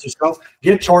 Sacrifice yourself,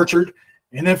 get tortured,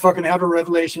 and then fucking have a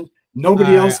revelation.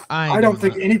 Nobody else. I don't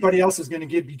think anybody else is going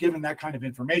to be given that kind of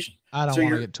information. I don't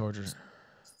want to get tortured.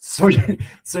 So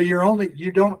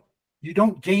you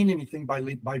don't gain anything by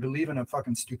believing a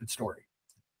fucking stupid story.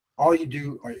 All you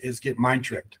do is get mind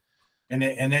tricked, and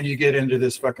then you get into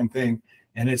this fucking thing,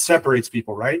 and it separates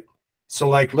people, right? So,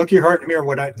 like, look your heart in the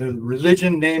mirror. The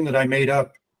religion name that I made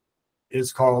up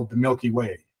is called the Milky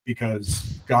Way,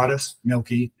 because goddess,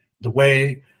 Milky, the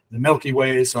way, the Milky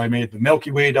Way. So I made the Milky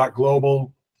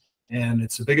Way.global, and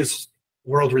it's the biggest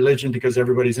world religion because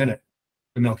everybody's in it,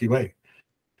 the Milky Way.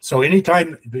 So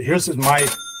here's my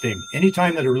thing.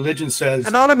 Anytime that a religion says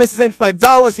Anonymous sent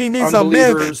 $5, he needs some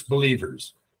milk.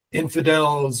 Believers,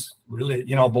 infidels,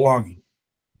 belonging,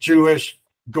 Jewish,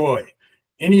 goy,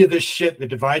 any of this shit that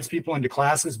divides people into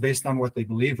classes based on what they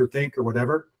believe or think or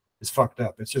whatever is fucked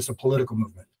up. It's just a political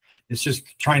movement. It's just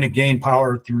trying to gain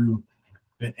power through,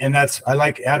 and I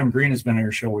like Adam Green has been on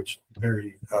your show, which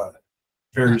very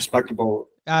respectable.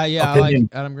 Yeah, opinion. I like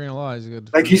Adam Green a lot. He's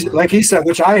good. Like he said,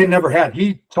 which I had never had.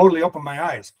 He totally opened my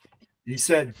eyes. He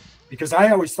said, because I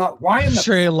always thought, why in the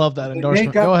sure you love that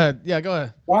endorsement. Go ahead. Yeah, go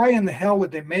ahead. Why in the hell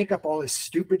would they make up all this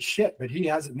stupid shit? But he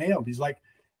has it nailed. He's like,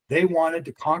 they wanted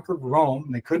to conquer Rome.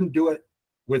 And they couldn't do it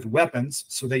with weapons,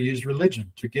 so they used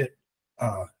religion to get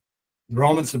the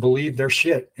Romans to believe their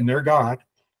shit in their God,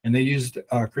 and they used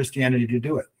Christianity to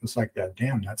do it. It's like that.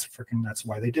 Damn, that's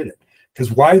why they did it.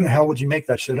 Because why in the hell would you make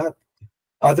that shit up,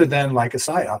 other than like a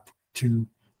psyop to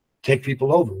take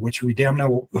people over, which we damn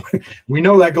know we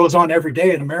know that goes on every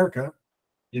day in America.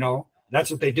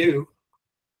 That's what they do.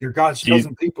 They're God's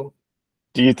chosen people.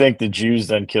 Do you think the Jews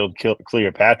then killed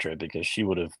Cleopatra because she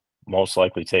would have most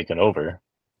likely taken over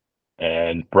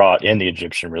and brought in the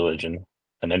Egyptian religion,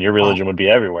 and then your religion would be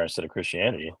everywhere instead of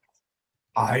Christianity?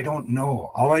 I don't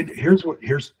know.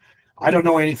 I don't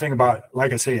know anything about,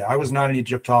 like I say, I was not an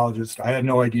Egyptologist. I had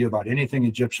no idea about anything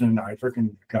Egyptian. I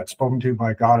freaking got spoken to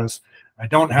by a goddess. I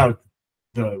don't have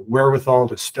the wherewithal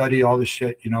to study all this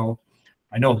shit, you know.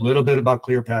 I know a little bit about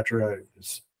Cleopatra.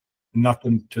 It's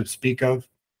nothing to speak of.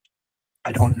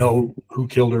 I don't know who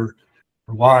killed her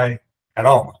or why at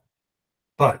all.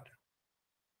 But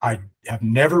I have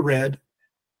never read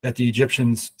that the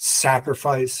Egyptians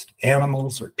sacrificed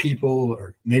animals or people,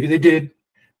 or maybe they did,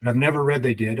 but I've never read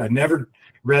they did. I never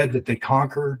read that they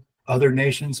conquered other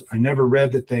nations. I never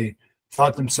read that they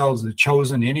thought themselves the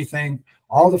chosen anything.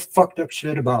 All the fucked up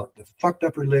shit about the fucked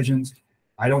up religions,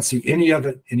 I don't see any of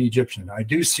it in Egyptian. I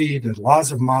do see the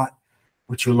laws of Mott,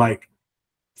 which are like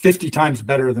 50 times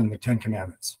better than the 10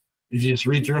 Commandments. You just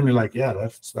read through them, you're like, yeah,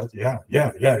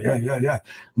 yeah.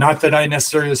 Not that I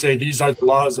necessarily say these are the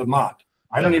laws of Mott.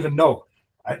 I don't even know.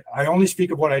 I only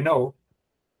speak of what I know.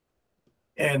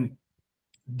 And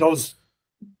those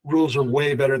rules are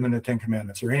way better than the 10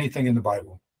 Commandments or anything in the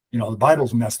Bible. You know, the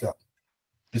Bible's messed up.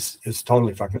 It's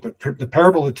totally fucked up. The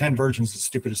parable of the 10 virgins is the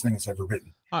stupidest thing that's ever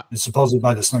written. It's supposedly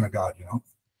by the Son of God, you know?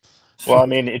 Well, I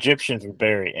mean, Egyptians would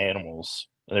bury animals.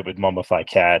 They would mummify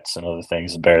cats and other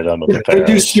things and bury them with the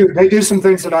pharaohs. They do some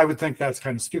things that I would think that's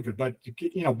kind of stupid, but,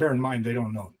 you know, bear in mind, they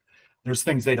don't know. There's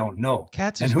things they don't know.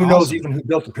 Cats and who knows even who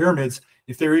built the pyramids,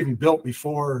 if they're even built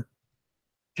before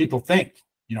people think.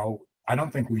 You know, I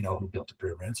don't think we know who built the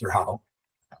pyramids or how.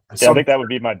 Yeah, I think that would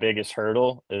be my biggest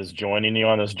hurdle is joining you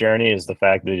on this journey is the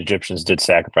fact that Egyptians did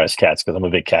sacrifice cats because I'm a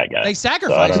big cat guy. They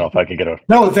sacrificed. So I don't know if I could get a.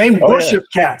 No, they worship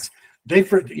cats.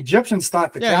 Egyptians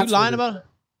thought the cats. Yeah, you lying about it?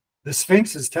 The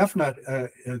Sphinx is Tefnut.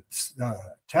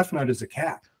 Tefnut is a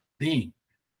cat being.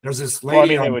 There's this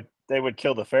lady. Well, I mean, they would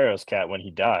kill the pharaoh's cat when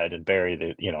he died and bury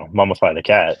the, mummify the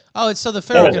cat. Oh, it's so the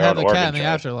pharaoh could have the cat in the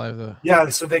afterlife, though. Yeah,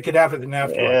 so they could have it in the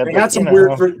afterlife. Yeah, they had some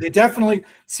weird. They definitely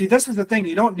see. This is the thing.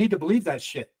 You don't need to believe that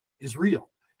shit is real.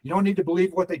 You don't need to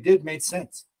believe what they did made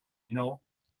sense. You know,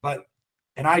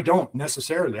 and I don't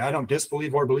necessarily. I don't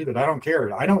disbelieve or believe it. I don't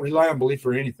care. I don't rely on belief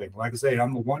for anything. Like I say,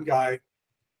 I'm the one guy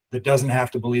that doesn't have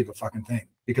to believe a fucking thing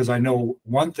because I know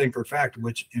one thing for a fact,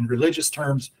 which in religious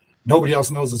terms. Nobody else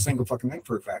knows a single fucking thing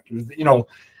for a fact. You know,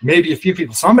 maybe a few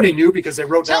people. Somebody knew because they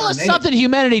wrote down Tell us something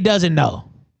humanity doesn't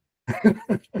know.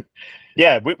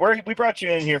 Yeah, we brought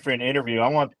you in here for an interview. I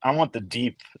want the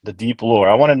deep lore.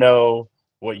 I want to know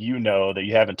what you know that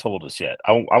you haven't told us yet.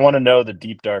 I want to know the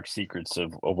deep dark secrets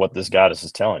of what this goddess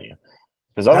is telling you.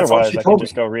 Because otherwise, I can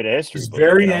just go read a history. She's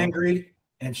very angry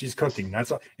and she's cooking.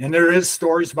 That's all. And there is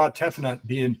stories about Tefnut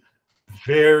being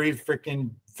very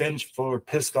freaking vengeful or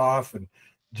pissed off and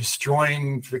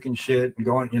destroying freaking shit and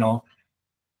going, you know.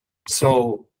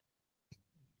 So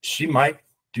she might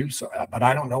do so, but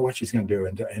I don't know what she's going to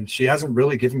do. And she hasn't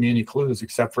really given me any clues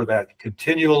except for that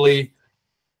continually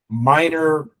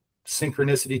minor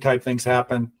synchronicity type things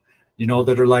happen, you know,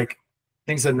 that are like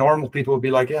things that normal people would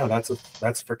be like, yeah, that's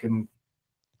freaking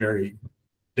very,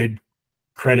 they'd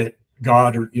credit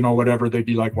God or, you know, whatever. They'd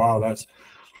be like, wow, that's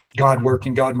God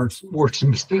working. God works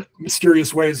in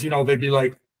mysterious ways. You know, they'd be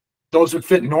like, those would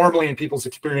fit normally in people's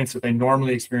experience if they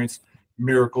normally experience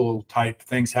miracle type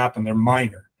things happen. They're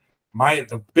minor.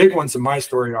 The big ones in my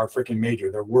story are freaking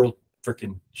major. They're world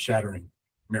freaking shattering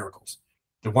miracles.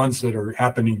 The ones that are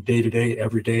happening day to day,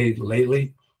 every day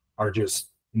lately are just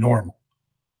normal.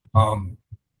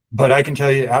 But I can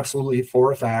tell you absolutely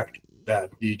for a fact that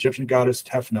the Egyptian goddess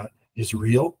Tefnut is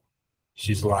real.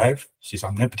 She's alive. She's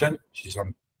omnipotent. She's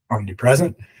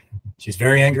omnipresent. She's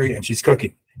very angry and she's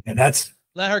cooking. And that's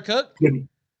let her cook.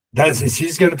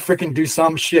 She's gonna freaking do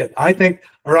some shit. I think,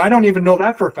 or I don't even know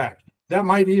that for a fact. That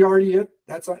might be already it.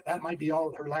 That might be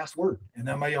all her last word, and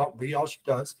that might be all she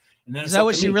does. And then is that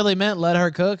what she really meant? Let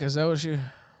her cook? Is that what she?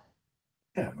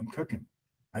 Yeah, I'm cooking.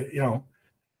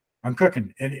 I'm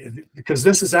cooking, and because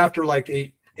this is after like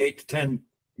 8 to 10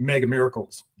 mega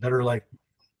miracles that are like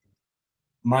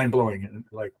mind blowing and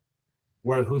like,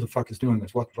 who the fuck is doing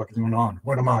this? What the fuck is going on?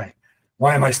 What am I?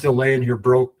 Why am I still laying here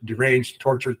broke, deranged,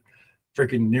 tortured,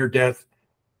 freaking near death,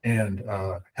 and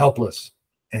helpless,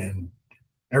 and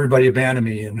everybody abandoned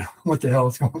me, and what the hell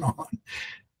is going on?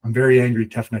 I'm very angry,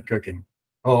 Tefnut cooking.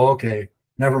 Oh, okay,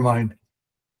 never mind.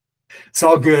 It's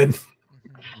all good.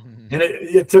 And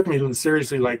it took me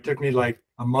seriously, took me like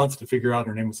a month to figure out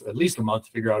her name was, at least a month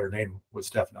to figure out her name was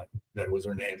Tefnut. That was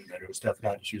her name, that it was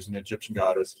Tefnut, and she was an Egyptian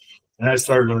goddess. And I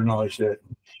started learning all this shit,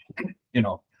 you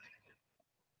know.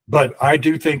 But I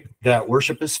do think that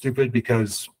worship is stupid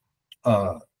because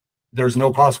There's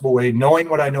no possible way, knowing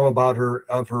what I know about her,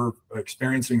 of her,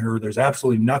 experiencing her, there's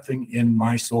absolutely nothing in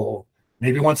my soul.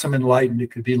 Maybe once I'm enlightened, it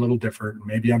could be a little different.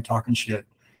 Maybe I'm talking shit.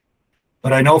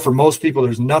 But I know for most people,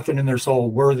 there's nothing in their soul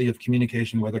worthy of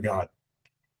communication with a God.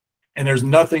 And there's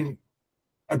nothing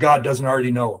a God doesn't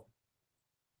already know.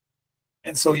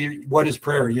 And so what is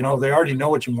prayer? You know, they already know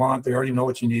what you want. They already know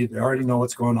what you need. They already know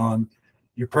what's going on.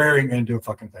 You're praying and do a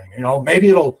fucking thing. You know, maybe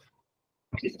it'll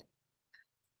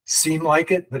seem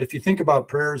like it, but if you think about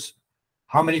prayers,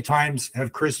 how many times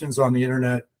have Christians on the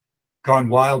internet gone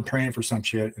wild praying for some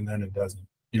shit and then it doesn't?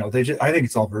 You know, I think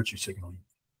it's all virtue signaling.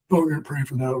 Oh, we're going to pray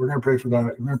for that. We're going to pray for that.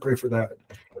 We're going to pray for that.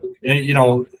 And, you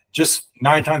know, just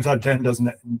 9 times out of 10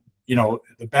 doesn't, you know,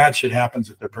 the bad shit happens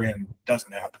if they're praying,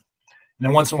 doesn't happen. And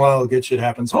then once in a while, the good shit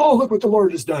happens. Oh, look what the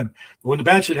Lord has done. But when the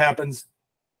bad shit happens,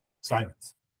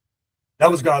 silence.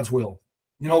 That was God's will.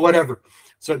 You know, whatever.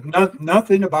 So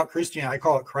nothing about Christianity. I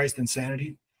call it Christ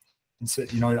insanity. And so,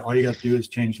 you know, all you got to do is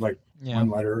change like one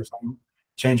letter or something.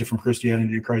 Change it from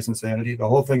Christianity to Christ insanity. The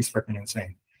whole thing's freaking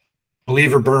insane.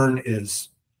 Believe or burn is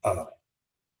what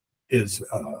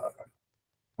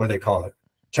do they call it?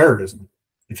 Terrorism.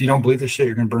 If you don't believe this shit,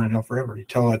 you're going to burn in hell forever. You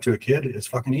tell that to a kid, it's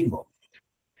fucking evil.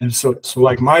 And so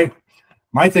like my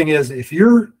thing is, if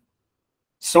you're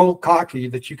so cocky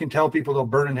that you can tell people they'll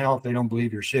burn in hell if they don't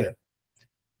believe your shit,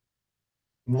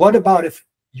 what about if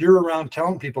you're around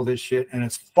telling people this shit and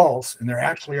it's false, and there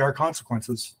actually are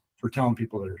consequences for telling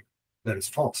people that it's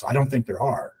false? I don't think there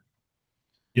are.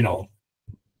 You know,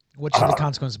 what should the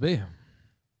consequence be?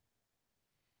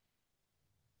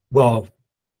 Well,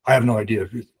 I have no idea.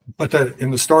 But in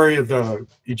the story of the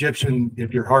Egyptian,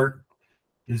 if your heart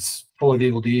is full of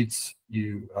evil deeds,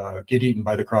 you get eaten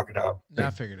by the crocodile.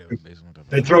 I figured it would be.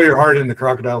 They throw your heart in the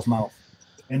crocodile's mouth,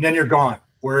 and then you're gone.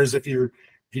 Whereas if you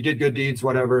did good deeds,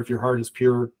 whatever, if your heart is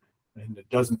pure and it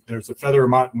doesn't, there's a feather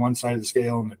amount on one side of the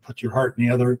scale and they put your heart in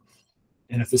the other.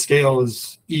 And if the scale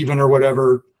is even or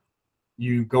whatever,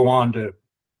 you go on to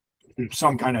do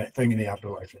some kind of thing in the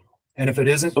afterlife. And if it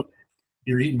isn't,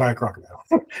 you're eaten by a crocodile.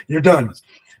 You're done.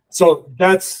 So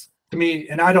that's, to me,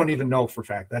 and I don't even know for a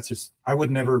fact. That's just, I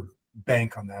would never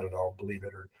bank on that at all, believe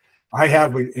it. Or I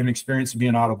have an experience of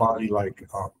being out of body, like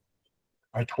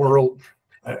I twirl.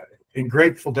 In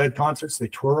Grateful Dead concerts, they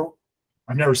twirl.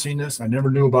 I've never seen this. I never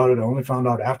knew about it. I only found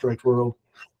out after I twirled.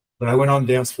 But I went on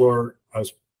the dance floor. I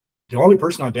was the only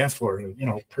person on the dance floor, you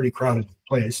know, pretty crowded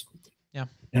place. Yeah.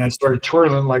 And I started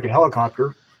twirling like a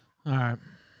helicopter. All right.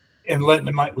 And letting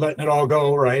it all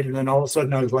go, right? And then all of a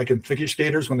sudden I was like in figure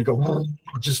skaters when they go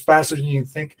just faster than you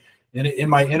think. And in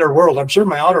my inner world, I'm sure in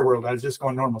my outer world, I was just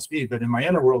going normal speed. But in my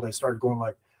inner world, I started going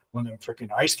like one of them freaking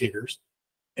ice skaters.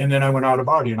 And then I went out of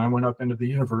body and I went up into the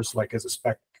universe like as a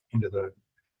speck into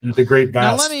the great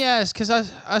vast. Now let me ask, because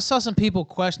I saw some people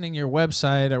questioning your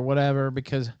website or whatever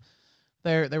because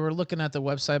they were looking at the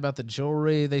website about the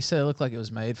jewelry. They said it looked like it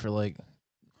was made for like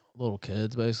little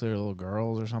kids, basically, or little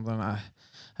girls or something.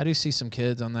 I do see some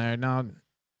kids on there now.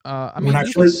 I mean,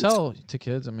 you can sell to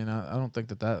kids. I mean, I don't think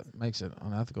that makes it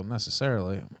unethical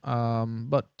necessarily.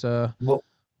 But well,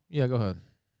 yeah, go ahead.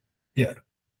 Yeah.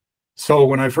 So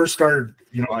when I first started,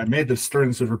 you know, I made the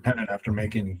Sterns of Repentant after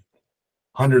making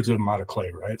hundreds of them out of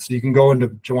clay, right? So you can go into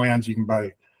Joann's, you can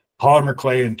buy polymer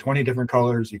clay in 20 different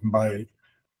colors. You can buy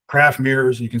craft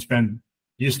mirrors. You can spend,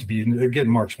 used to be, they're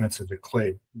getting more expensive than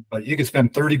clay, but you can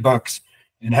spend $30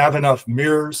 and have enough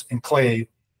mirrors and clay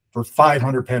for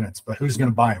 500 pennants. But who's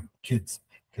going to buy them? Kids,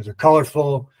 because they're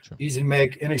colorful, sure, easy to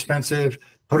make, inexpensive.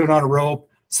 Put it on a rope,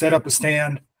 set up a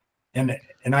stand, and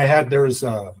there was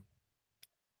a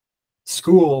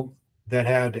school that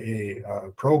had a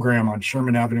program on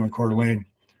Sherman Avenue in Coeur d'Alene,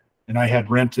 and I had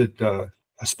rented a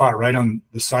spot right on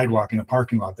the sidewalk in the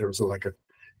parking lot. There was like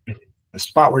a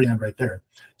spot where you stand right there.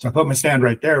 So I put my stand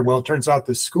right there. Well, it turns out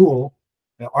the school,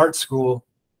 the art school,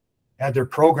 had their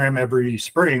program every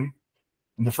spring.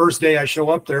 And the first day I show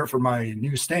up there for my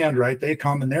new stand, right, they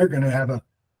come and they're going to have a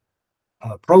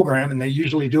program, and they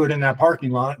usually do it in that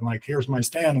parking lot. And like, here's my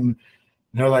stand. And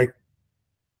they're like,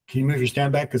 can you move your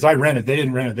stand back? Because I rented. They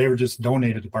didn't rent it. They were just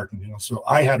donated the parking, you know. So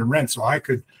I had to rent. So I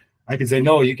could say,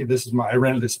 no, you can, I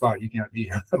rented this spot. You can't be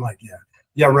here. I'm like,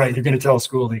 yeah, right. You're going to tell a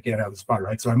school they can't have the spot,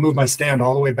 right? So I moved my stand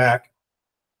all the way back.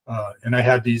 And I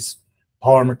had these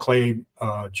polymer clay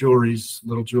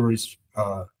little jewelries,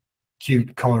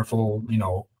 cute, colorful, you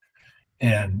know,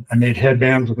 and I made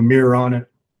headbands with a mirror on it.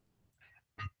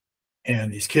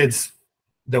 And these kids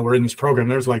that were in this program,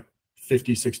 there's like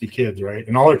 50, 60 kids, right?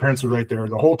 And all their parents were right there.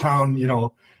 The whole town, you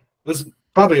know, there's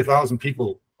probably 1,000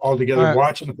 people all together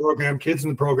watching the program, kids in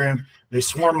the program. They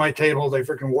swarmed my table. They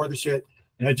freaking wore the shit.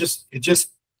 And it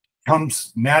just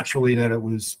comes naturally that it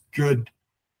was good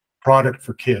product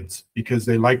for kids because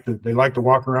they like to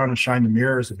walk around and shine the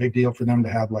mirror. It's a big deal for them to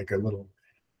have like a little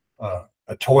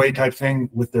a toy type thing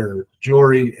with their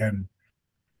jewelry. And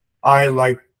I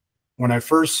like when I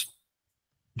first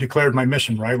declared my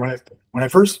mission, right? When I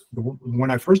first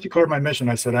declared my mission,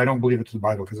 I said I don't believe it's the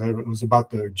Bible because it was about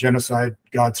the genocide,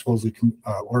 God supposedly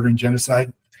ordering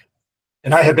genocide.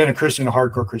 And I had been a Christian, a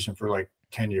hardcore Christian for like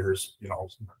 10 years, you know,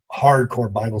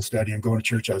 hardcore Bible study and going to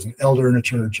church. I was an elder in a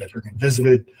church. I freaking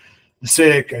visited the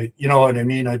sick. You know what I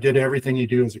mean? I did everything you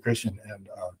do as a Christian. And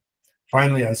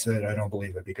finally I said, I don't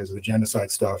believe it because of the genocide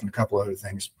stuff and a couple other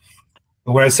things.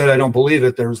 But when I said I don't believe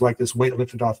it, there was like this weight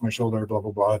lifted off my shoulder, blah,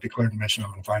 blah, blah. I declared a mission. I'm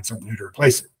going to find something new to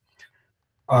replace it.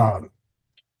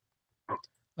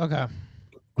 Okay.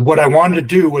 What I wanted to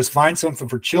do was find something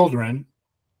for children,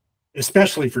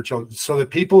 especially for children, so that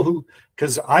people who,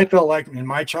 because I felt like in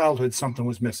my childhood something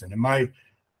was missing. In my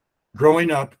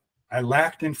growing up, I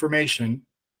lacked information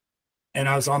and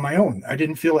I was on my own. I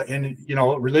didn't feel it. And, you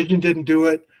know, religion didn't do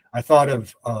it. I thought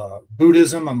of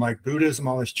Buddhism. I'm like, Buddhism,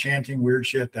 all this chanting, weird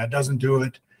shit, that doesn't do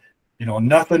it. You know,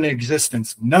 nothing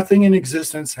in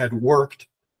existence had worked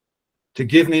to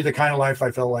give me the kind of life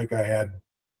I felt like I had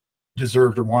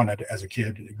deserved or wanted as a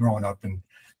kid growing up. And,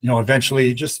 you know,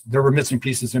 eventually just there were missing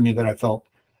pieces in me that I felt.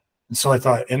 And so I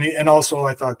thought, and also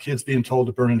I thought kids being told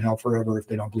to burn in hell forever if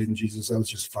they don't believe in Jesus, that was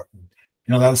just fucking,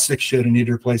 you know, that was sick shit. I need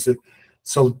to replace it.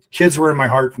 So kids were in my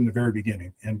heart from the very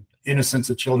beginning, and innocence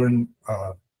of children,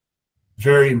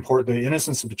 very important. The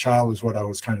innocence of a child is what I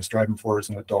was kind of striving for as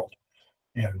an adult.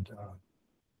 And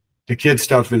the kid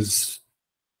stuff is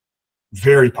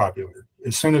very popular.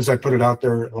 As soon as I put it out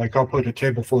there, like I'll put a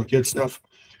table full of kid stuff.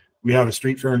 We have a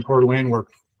street fair in Coeur d'Alene where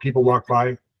people walk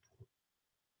by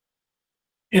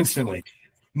instantly,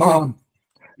 Mom,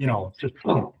 you know, just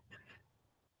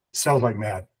sells like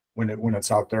mad when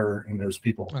it's out there and there's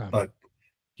people. Okay. But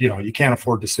you know, you can't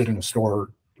afford to sit in a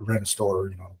store, rent a store,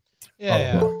 you know.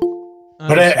 Yeah.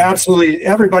 But absolutely,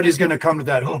 everybody's going to come to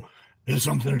that. Oh, there's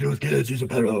something to do with kids. He's a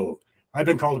pedo. I've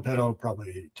been called a pedo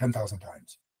probably 10,000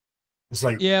 times. It's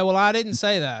like, yeah, well, I didn't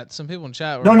say that. Some people in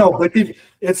chat were no, but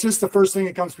it's just the first thing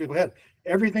that comes to people's head.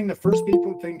 Everything, the first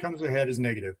thing comes to their head is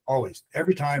negative, always,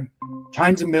 every time,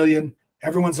 times a million.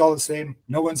 Everyone's all the same.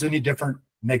 No one's any different.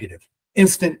 Negative,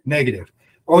 instant negative.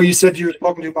 Oh, you said you were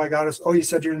spoken to by goddess. Oh, you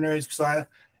said you're the NewAgeMessiah.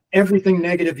 Everything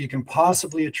negative you can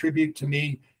possibly attribute to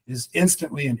me is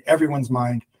instantly in everyone's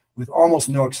mind, with almost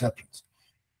no exceptions.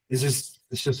 It's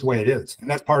just the way it is, and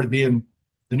that's part of being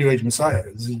the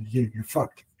NewAgeMessiah. You're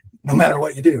fucked. No matter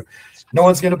what you do, no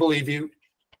one's going to believe you.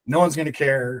 No one's going to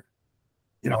care.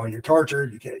 You know, you're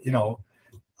tortured. You know,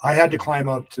 I had to climb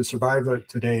up to survive it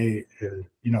today.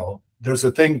 You know, there's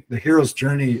a thing, the hero's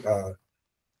journey,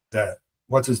 that,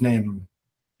 what's his name?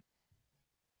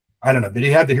 I don't know, but he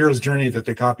had the hero's journey that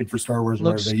they copied for Star Wars,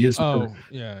 where they used for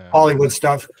Hollywood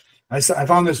stuff. I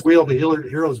found this wheel, the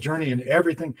hero's journey, and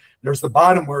everything. There's the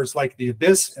bottom where it's like the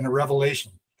abyss and a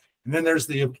revelation. And then there's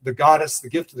the goddess, the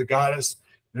gift of the goddess.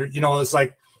 You know, it's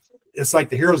like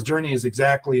the hero's journey is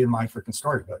exactly in my freaking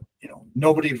story, but you know,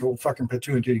 nobody will fucking put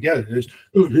two and two together. There's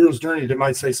hero's journey. They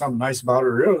might say something nice about it,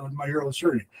 or my hero's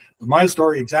journey. But my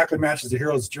story exactly matches the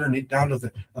hero's journey down to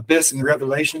the abyss and the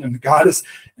revelation and the goddess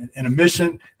and a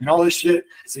mission and all this shit.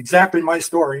 It's exactly my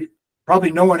story.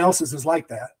 Probably no one else's is like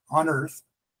that on earth,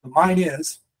 but mine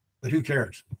is. But who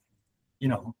cares? You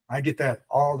know, I get that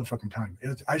all the fucking time.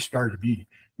 I started to be.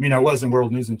 I mean, I was in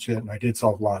world news and shit, and I did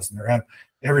solve laws, and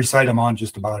every site I'm on,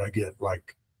 just about, I get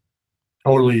like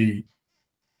totally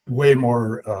way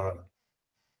more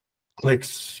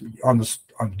clicks on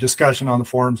discussion on the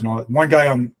forums and all that. One guy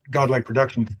on Godlike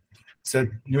Production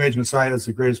said NewAgeMessiah is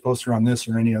the greatest poster on this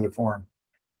or any other forum,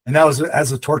 and that was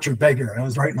as a tortured beggar. I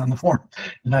was writing on the forum,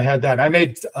 and I had that. I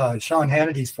made Sean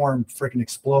Hannity's forum freaking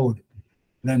explode.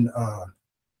 And then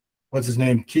what's his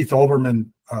name? Keith Olbermann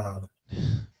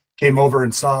came over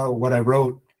and saw what I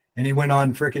wrote. And he went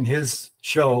on freaking his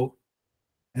show.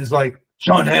 And it's like,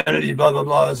 Sean Hannity, blah, blah,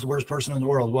 blah, is the worst person in the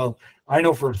world. Well, I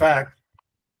know for a fact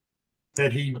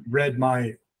that he read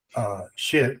my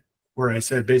shit where I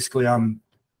said, basically, I'm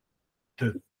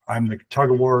the tug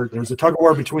of war. There's a tug of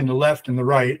war between the left and the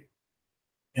right.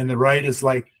 And the right is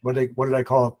like, what did I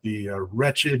call it? The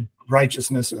wretched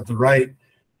righteousness of the right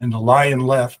and the lion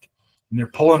left. And they're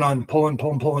pulling,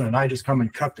 and I just come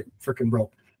and cut the freaking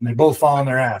rope. And they both fall on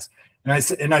their ass. And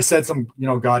I said some, you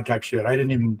know, God type shit.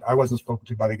 I wasn't spoken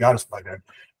to by the goddess by then,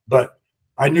 but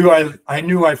I knew I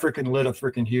freaking lit a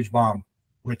freaking huge bomb,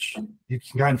 which you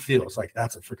can kind of feel. It's like,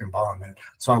 that's a freaking bomb, man.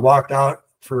 So I walked out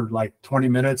for like 20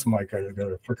 minutes. I'm like, I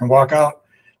gotta freaking walk out.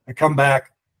 I come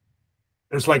back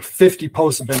there's like 50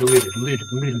 posts have been deleted.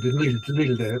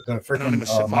 The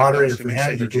freaking moderator for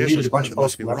Hannity deleted a bunch of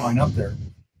posts left mine up there.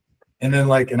 And then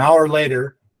like an hour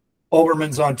later,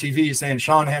 Olbermann's on TV saying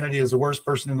Sean Hannity is the worst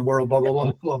person in the world, blah, blah,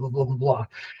 blah, blah, blah, blah, blah,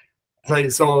 blah.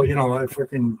 So, you know, I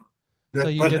freaking... So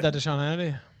you did that to Sean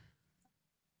Hannity?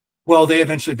 Well, they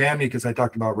eventually banned me because I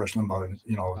talked about Rush Limbaugh,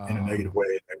 you know, in a negative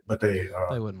way. But they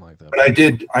wouldn't like that. But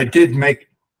I did make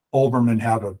Olbermann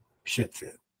have a shit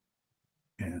fit.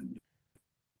 And,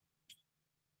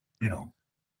 you know,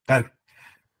 that...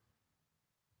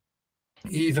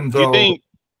 Even though...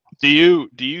 Do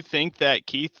you think that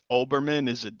Keith Olbermann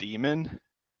is a demon?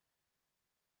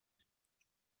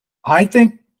 I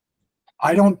think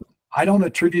I don't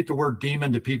attribute the word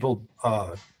demon to people.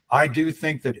 I do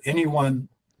think that anyone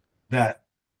that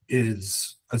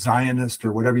is a Zionist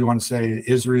or whatever you want to say,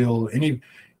 Israel,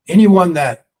 anyone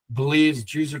that believes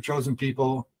Jews are chosen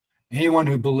people, anyone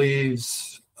who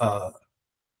believes that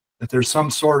there's some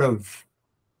sort of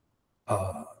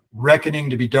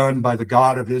reckoning to be done by the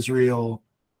God of Israel,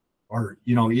 or,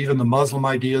 you know, even the Muslim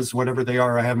ideas, whatever they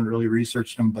are, I haven't really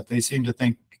researched them, but they seem to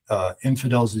think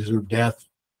infidels deserve death,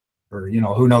 or, you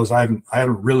know, who knows? I haven't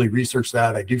really researched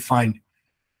that. I do find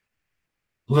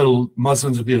little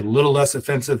Muslims would be a little less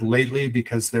offensive lately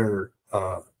because they're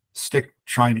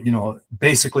trying to, you know,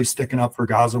 basically sticking up for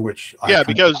Gaza, which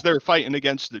because they're fighting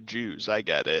against the Jews. I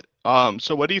get it.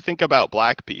 So what do you think about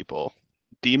black people,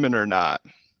 demon or not?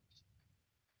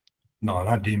 No,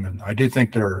 not demon. I do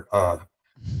think they're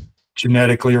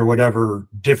genetically or whatever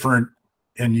different,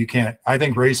 and you can't. I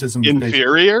think racism is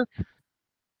inferior.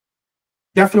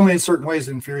 Definitely in certain ways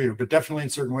inferior, but definitely in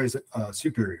certain ways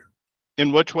superior.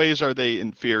 In which ways are they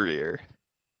inferior?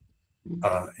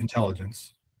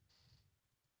 Intelligence.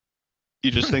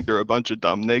 You just think they're a bunch of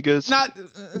dumb niggas? Not.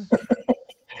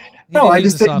 No, I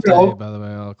just think, you know, by the way,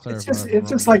 I'll clarify. It's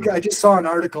just like I just saw an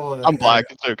article. I'm black.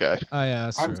 It's okay. Oh yeah,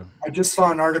 that's true. I just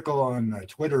saw an article on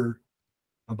Twitter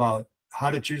about how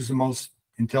to choose the most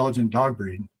intelligent dog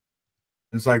breed.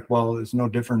 It's like, well, it's no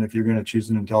different if you're going to choose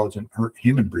an intelligent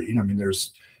human breed. I mean,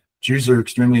 there's Jews are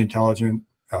extremely intelligent,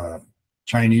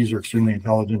 Chinese are extremely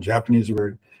intelligent, Japanese are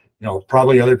very, you know,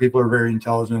 probably other people are very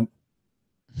intelligent.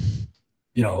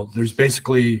 You know, there's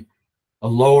basically a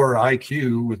lower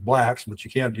IQ with blacks, which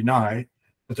you can't deny,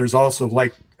 but there's also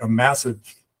like a massive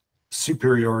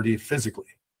superiority physically.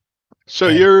 So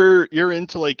you're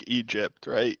into like Egypt,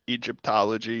 right?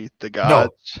 Egyptology, the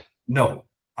gods. No,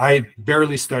 I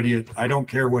barely study it. I don't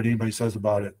care what anybody says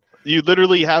about it. You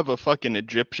literally have a fucking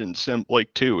Egyptian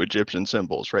like 2 Egyptian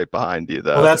symbols right behind you,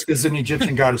 though. Well, that's because an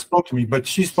Egyptian goddess spoke to me, but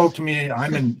she spoke to me.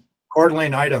 I'm in Coeur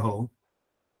d'Alene, Idaho,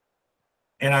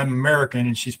 and I'm American,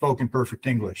 and she spoke in perfect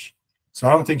English. So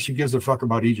I don't think she gives a fuck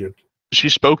about Egypt. She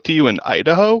spoke to you in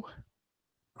Idaho?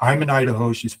 I'm in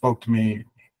Idaho. She spoke to me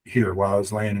here while I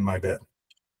was laying in my bed.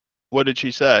 What did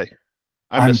she say?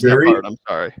 I missed that part. I'm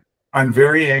sorry. I'm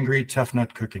very angry, tough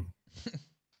nut cooking.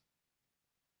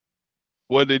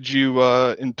 What did you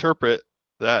interpret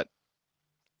that?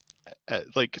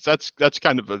 Like that's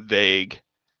kind of a vague.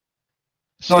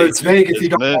 No, it's vague if you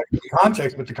don't have the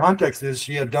context. But the context is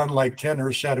she had done like 10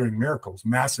 earth-shattering miracles,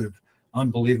 massive,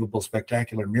 unbelievable,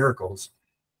 spectacular miracles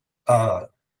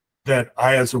that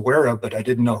I was aware of, but I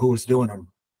didn't know who was doing them.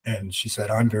 And she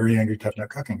said, "I'm very angry, tough nut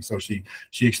cooking." So she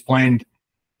explained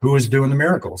who was doing the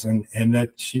miracles and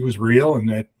that she was real, and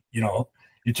that, you know,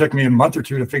 it took me a month or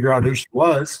two to figure out who she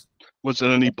was. Was it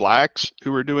any blacks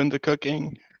who were doing the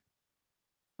cooking?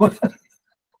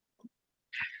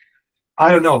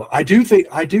 I don't know. I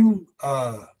do.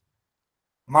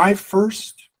 My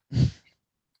first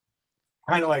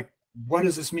kind of like, what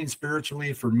does this mean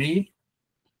spiritually for me,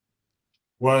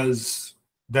 was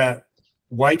that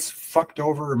whites fucked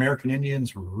over American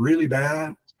Indians really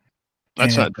bad.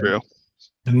 That's not true.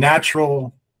 The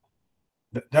natural,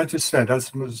 that just said,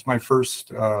 that was my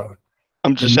first.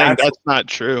 I'm just saying that's not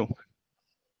true.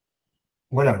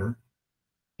 Whatever.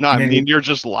 No, I mean, you're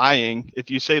just lying. If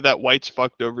you say that whites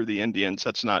fucked over the Indians,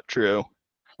 that's not true.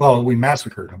 Well, we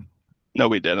massacred them. No,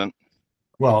 we didn't.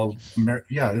 Well,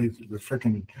 yeah, the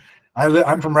freaking.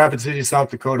 I'm from Rapid City, South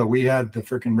Dakota. We had the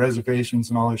freaking reservations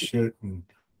and all this shit. And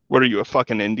what are you, a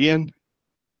fucking Indian?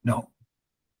 No.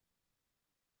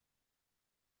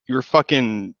 You're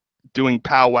fucking doing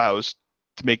powwows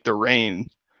to make the rain.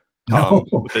 No,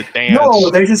 with a dance. No,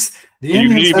 they just you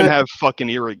didn't even have fucking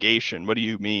irrigation. What do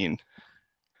you mean?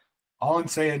 All I'm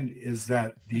saying is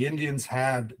that the Indians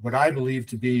had what I believe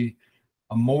to be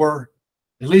a more,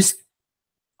 at least,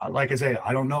 like I say,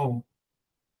 I don't know,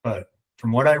 but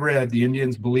from what I read, the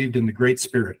Indians believed in the Great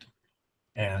Spirit,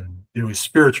 and it was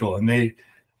spiritual, and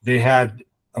they had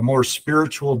a more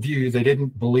spiritual view. They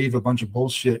didn't believe a bunch of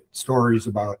bullshit stories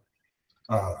about,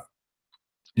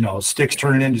 you know, sticks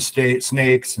turning into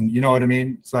snakes, and you know what I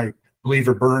mean? It's like believe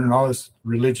or burn and all this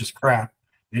religious crap.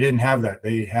 They didn't have that.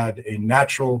 They had a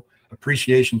natural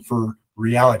appreciation for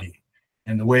reality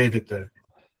and the way that the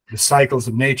cycles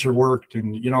of nature worked,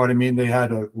 and you know what I mean? They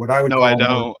had a what I would call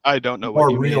I don't know more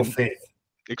what you real mean. faith.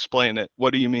 Explain it.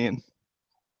 What do you mean?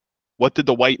 What did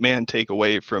the white man take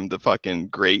away from the fucking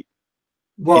great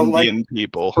Indian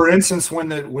people? For instance, when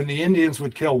the Indians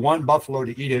would kill one buffalo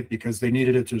to eat it because they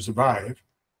needed it to survive,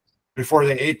 before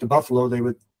they ate the buffalo, they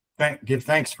would give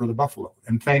thanks for the buffalo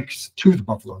and thanks to the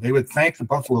buffalo. They would thank the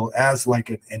buffalo as like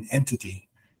an entity,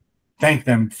 thank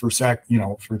them for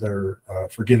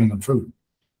for giving them food.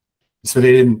 So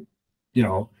they didn't, you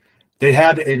know, they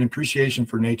had an appreciation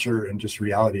for nature and just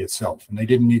reality itself, and they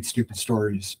didn't need stupid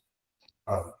stories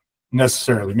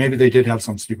necessarily. Maybe they did have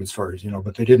some stupid stories, you know,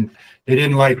 but they didn't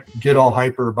like get all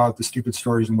hyper about the stupid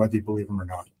stories and whether you believe them or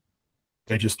not.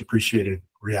 They just appreciated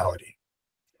reality.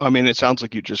 I mean, it sounds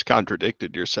like you just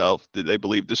contradicted yourself. Did they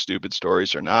believe the stupid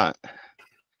stories or not?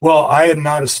 Well, I am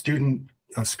not a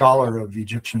scholar of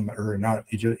Egyptian, or not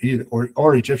Egypt,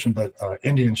 or Egyptian, but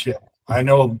Indian shit. I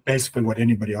know basically what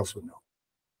anybody else would know,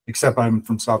 except I'm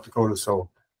from South Dakota, so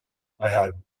I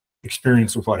had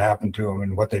experience with what happened to them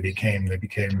and what they became. They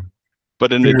became.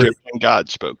 But an Egyptian god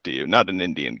spoke to you, not an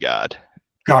Indian god.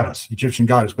 Goddess, Egyptian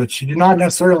goddess, but she did not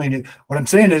necessarily need. What I'm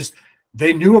saying is,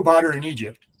 they knew about her in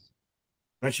Egypt,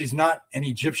 but she's not an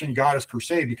Egyptian goddess per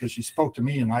se because she spoke to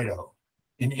me in Idaho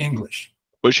in English.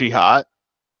 Was she hot?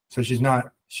 So she's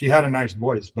not. She had a nice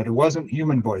voice, but it wasn't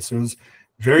human voice. It was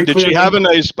very. Did she have a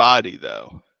nice body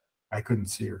though? I couldn't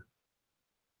see her.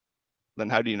 Then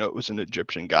how do you know it was an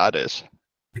Egyptian goddess?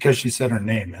 Because she said her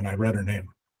name, and I read her name.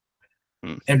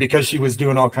 And because she was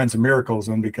doing all kinds of miracles,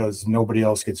 and because nobody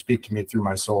else could speak to me through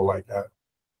my soul like that,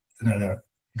 and then a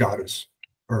goddess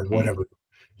or whatever.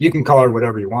 You can call her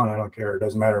whatever you want. I don't care. It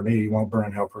doesn't matter to me. You won't burn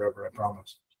in hell forever. I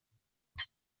promise.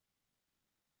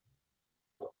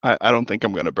 I don't think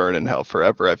I'm going to burn in hell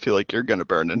forever. I feel like you're going to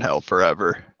burn in hell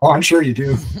forever. Oh, I'm sure you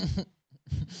do.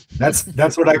 That's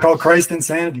what I call Christ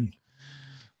insanity.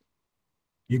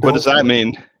 What does that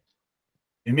mean?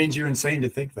 It means you're insane to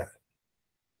think that.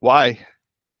 Why?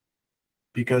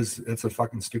 Because it's a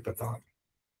fucking stupid thought.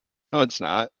 No, it's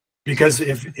not. Because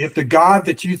if the God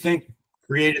that you think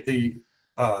created the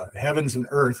heavens and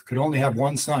earth could only have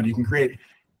one son, he can create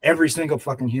every single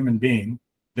fucking human being,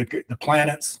 the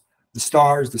planets, the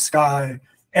stars, the sky,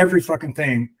 every fucking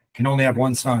thing can only have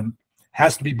one son,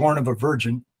 has to be born of a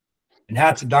virgin, and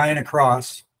has to die on a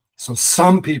cross. So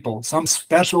some people, some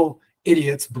special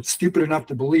idiots, but stupid enough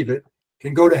to believe it,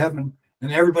 can go to heaven,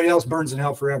 and everybody else burns in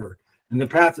hell forever. And the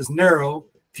path is narrow,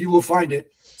 few will find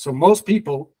it. So most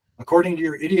people, according to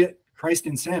your idiot Christ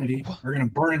insanity, are going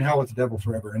to burn in hell with the devil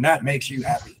forever. And that makes you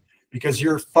happy because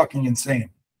you're fucking insane.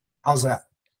 How's that?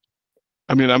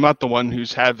 I mean, I'm not the one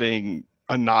who's having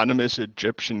anonymous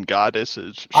Egyptian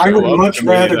goddesses. I would much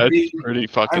rather be pretty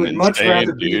fucking I would much insane,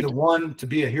 rather be dude. the one to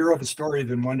be a hero of a story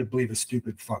than one to believe a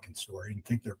stupid fucking story and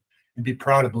think and be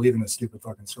proud of believing a stupid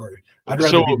fucking story. I'd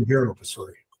rather be the hero of a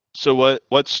story. So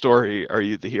what story are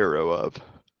you the hero of?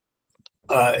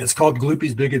 It's called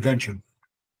Gloopy's Big Adventure.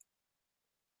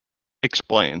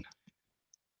 Explain.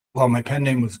 Well, my pen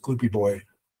name was Gloopy Boy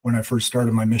when I first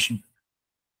started my mission.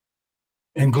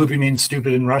 And Gloopy means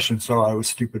stupid in Russian, so I was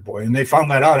Stupid Boy. And they found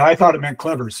that out. I thought it meant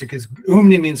clever, because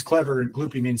Umni means clever and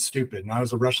Gloopy means stupid. And I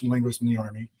was a Russian linguist in the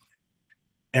Army.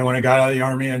 And when I got out of the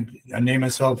Army, I named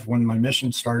myself, when my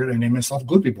mission started, I named myself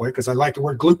Gloopy Boy because I liked the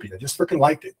word gloopy. I just freaking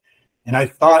liked it. And I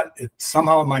thought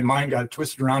somehow my mind got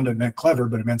twisted around and it meant clever,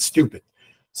 but it meant stupid.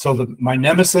 So my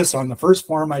nemesis on the first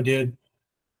forum I did,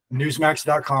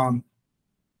 newsmax.com,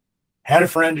 had a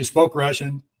friend who spoke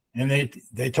Russian, and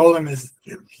they told him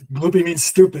gloopy means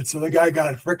stupid. So the guy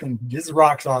got freaking his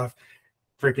rocks off,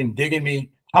 freaking digging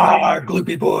me.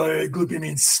 Gloopy Boy. Gloopy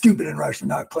means stupid in Russian,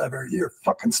 not clever. You're a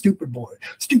fucking stupid boy.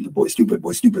 Stupid boy, stupid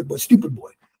boy, stupid boy, stupid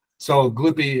boy. So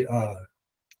Gloopy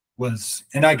was,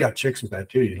 and I got chicks with that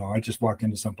too. You know, I just walk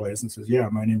into some place and says, "Yeah,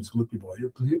 my name is Gloopy Boy."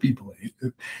 You're Gloopy Boy.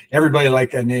 Everybody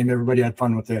liked that name. Everybody had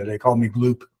fun with it. They called me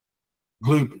Gloop,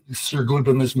 Sir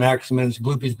Gloopimus Maximus,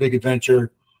 Gloopy's Big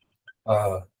Adventure.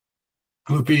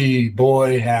 Gloopy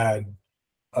Boy had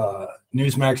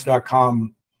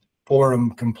Newsmax.com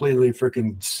forum completely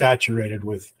freaking saturated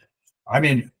with, I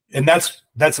mean, and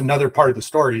that's another part of the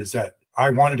story is that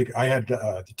I had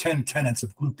the 10 tenets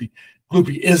of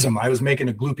Gloopyism. I was making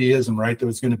a Gloopyism, right? That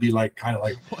was going to be like kind of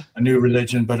like a new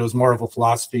religion, but it was more of a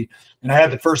philosophy. And I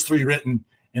had the first 3 written,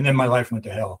 and then my life went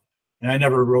to hell. And I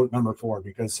never wrote number 4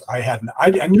 because I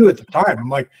knew at the time. I'm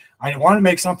like, I want to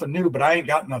make something new, but I ain't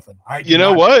got nothing. You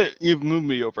know what? You've moved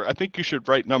me over. I think you should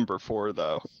write number 4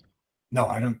 though. No,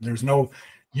 I don't. There's no.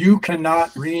 You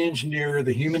cannot re-engineer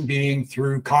the human being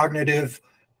through cognitive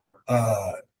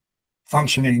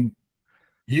functioning.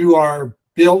 You are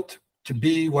built to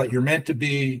be what you're meant to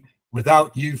be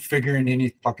without you figuring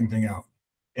any fucking thing out.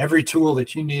 Every tool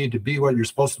that you need to be what you're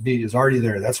supposed to be is already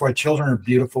there. That's why children are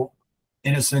beautiful,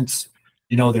 innocents.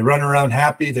 You know, they run around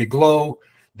happy, they glow,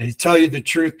 they tell you the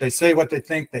truth, they say what they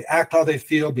think, they act how they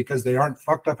feel because they aren't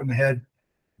fucked up in the head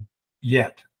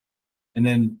yet. And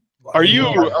then are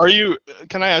you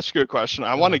can I ask you a question?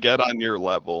 I want to get on your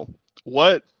level.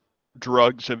 What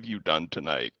drugs have you done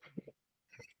tonight?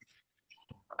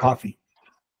 Coffee.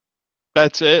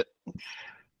 That's it?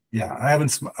 Yeah, I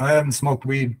haven't smoked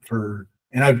weed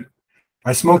and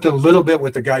I smoked a little bit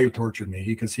with the guy who tortured me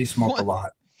because he smoked a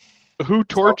lot. Who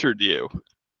tortured you?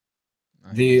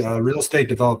 The real estate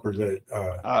developer that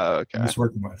okay. I was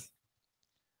working with.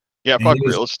 Yeah, fuck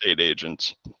real estate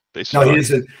agents. They suck.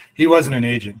 No, he wasn't an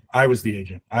agent. I was the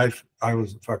agent. I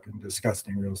was a fucking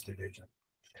disgusting real estate agent.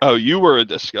 Oh, you were a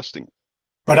disgusting.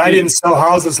 But I didn't sell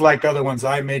houses like other ones.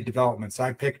 I made developments.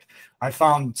 I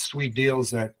found sweet deals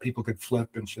that people could flip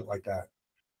and shit like that.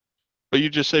 But you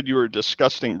just said you were a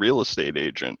disgusting real estate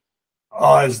agent.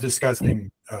 Oh, it's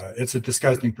disgusting. It's a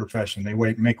disgusting profession. They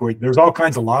make way. There's all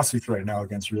kinds of lawsuits right now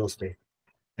against real estate,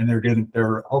 and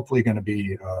they're hopefully going to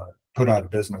be put out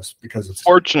of business because it's.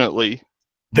 Fortunately,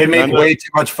 they make way too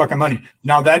much fucking money.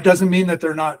 Now that doesn't mean that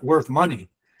they're not worth money,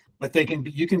 but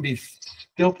you can be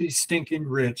filthy, stinking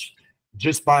rich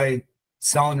just by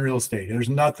selling real estate. There's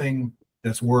nothing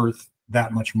that's worth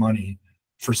that much money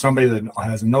for somebody that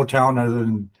has no talent other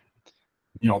than,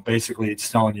 you know, basically it's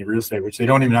selling you real estate, which they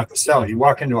don't even have to sell. You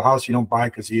walk into a house, you don't buy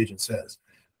because the agent says.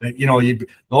 That, you know, the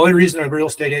only reason a real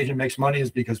estate agent makes money is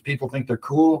because people think they're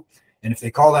cool. And if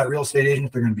they call that real estate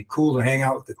agent, they're going to be cool to hang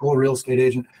out with the cool real estate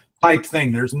agent type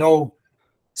thing. There's no,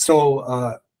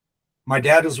 my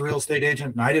dad was a real estate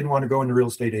agent and I didn't want to go into real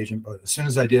estate agent, but as soon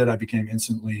as I did, I became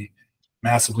instantly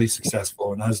massively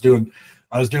successful. And I was doing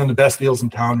the best deals in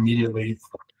town immediately,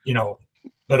 you know,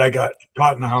 but I got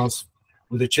caught in the house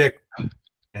with a chick.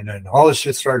 And then all this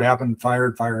shit started happening,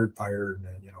 fired. And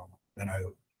then, you know,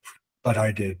 but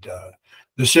I did,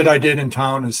 the shit I did in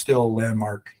town is still a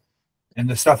landmark. And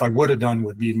the stuff I would have done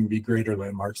would even be greater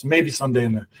landmarks. Maybe someday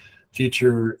in the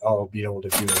future, I'll be able to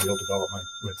do a real development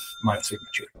with my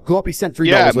signature. Gloppy sent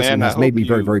 $3. Man, that's made me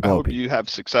very, very gloppy. I hope you have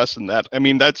success in that. I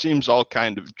mean, that seems all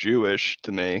kind of Jewish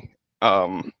to me.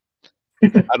 I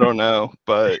don't know,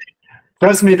 but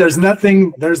trust me, there's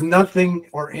nothing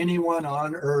or anyone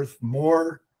on earth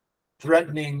more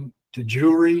threatening to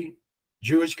Jewry,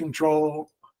 Jewish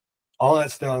control, all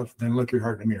that stuff than look your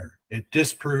heart in the mirror. It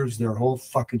disproves their whole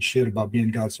fucking shit about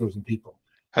being God's chosen people.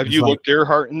 Have you looked your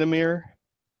heart in the mirror?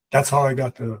 That's how I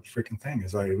got the freaking thing.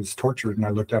 Is I was tortured and I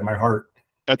looked at my heart.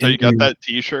 That's how you got that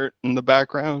T-shirt in the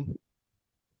background.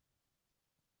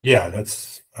 Yeah,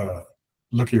 that's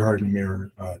look your heart in the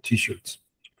mirror T-shirts.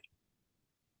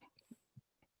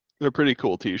 They're pretty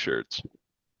cool T-shirts.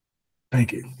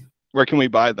 Thank you. Where can we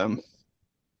buy them?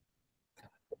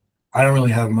 I don't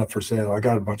really have them up for sale. I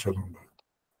got a bunch of them.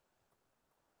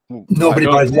 Nobody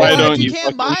buys them. Why don't you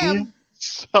can't buy them?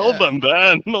 Sell them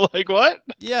then. Like what?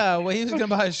 Yeah, well, he was gonna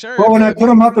buy a shirt. Well, when I put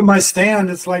them up in my stand,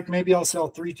 it's like maybe I'll sell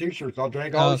 3 T-shirts. I'll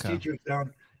drag all these T-shirts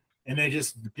down, and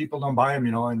the people don't buy them,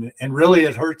 you know. And really,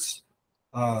 it hurts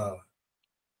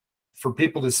for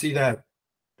people to see that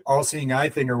all-seeing eye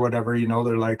thing or whatever. You know,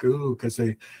 they're like, ooh, because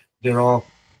they're all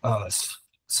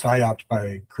psyoped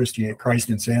by Christ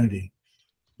insanity,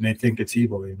 and they think it's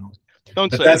evil, you know.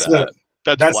 Don't say that.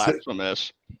 That's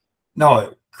blasphemous.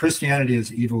 No, Christianity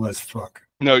is evil as fuck.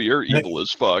 No, you're evil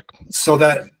as fuck. So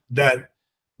that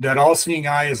all-seeing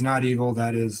eye is not evil.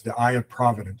 That is the eye of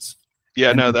providence.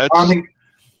 Yeah, and no,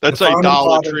 that's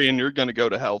idolatry, and you're going to go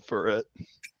to hell for it.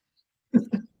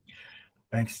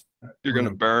 Thanks. You're going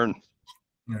to burn.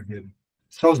 You're good.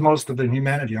 So is most of the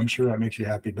humanity. I'm sure that makes you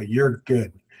happy, but you're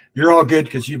good. You're all good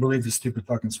because you believe the stupid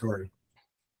fucking story.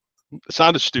 It's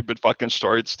not a stupid fucking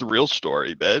story. It's the real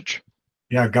story, bitch.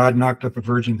 Yeah, God knocked up a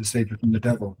virgin to save you from the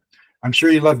devil. I'm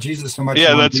sure you love Jesus so much.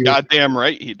 Yeah, that's goddamn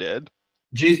right he did.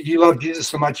 You love Jesus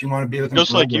so much you want to be with him.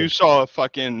 Just like you saw a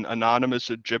fucking anonymous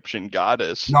Egyptian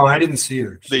goddess. No, I didn't see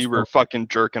her. They were fucking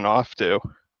jerking off to.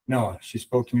 No, she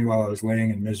spoke to me while I was laying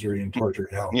in misery and tortured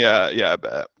hell. Yeah, I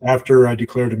bet. After I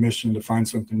declared a mission to find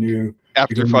something new.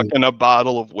 After fucking a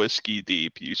bottle of whiskey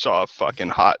deep, you saw a fucking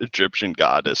hot Egyptian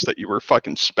goddess that you were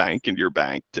fucking spanking your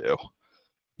bank to.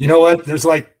 You know what? There's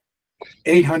like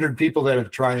 800 people that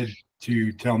have tried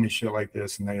to tell me shit like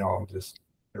this, and they're all just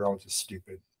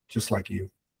stupid, just like you.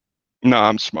 No,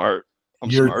 I'm smart. I'm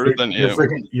smarter than you.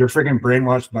 You're freaking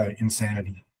brainwashed by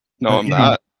insanity. No, I'm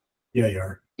not. Yeah, you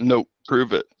are. Nope.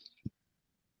 Prove it.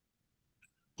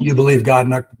 You believe God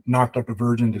knocked up a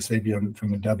virgin to save you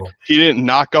from the devil? He didn't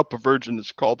knock up a virgin.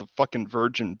 It's called the fucking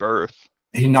virgin birth.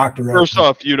 He knocked her up. First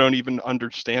off, you don't even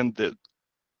understand the.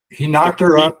 He knocked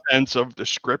her up. Sense of the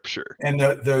scripture. And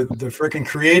the freaking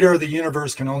creator of the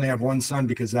universe can only have one son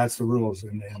because that's the rules,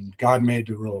 and God made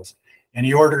the rules. And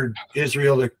he ordered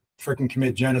Israel to freaking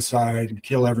commit genocide and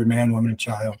kill every man, woman, and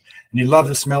child. And he loved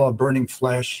the smell of burning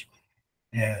flesh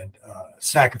and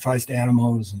sacrificed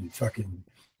animals and fucking,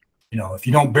 if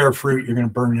you don't bear fruit, you're going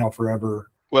to burn in hell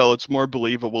forever. Well, it's more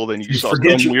believable than you saw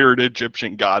some weird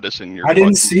Egyptian goddess in your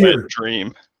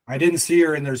dream. I didn't see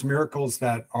her, and there's miracles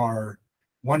that are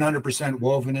 100%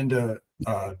 woven into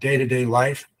day-to-day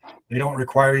life. They don't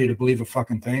require you to believe a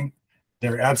fucking thing.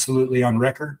 They're absolutely on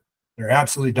record. They're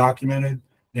absolutely documented.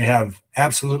 They have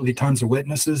absolutely tons of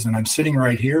witnesses, and I'm sitting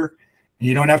right here. And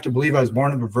you don't have to believe I was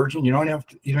born of a virgin. You don't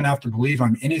even have to believe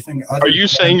I'm anything other. Are you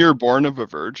saying you're born of a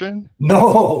virgin?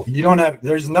 No, you don't have.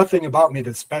 There's nothing about me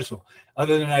that's special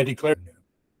other than I declared.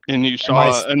 And you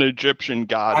saw an Egyptian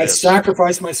goddess. I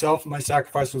sacrificed myself, and my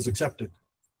sacrifice was accepted.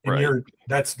 And right.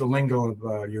 That's the lingo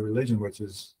of your religion, which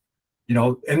is,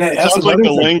 and that sounds like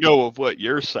the lingo of what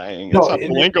you're saying. It's not the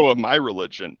lingo of my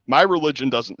religion. My religion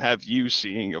doesn't have you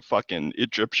seeing a fucking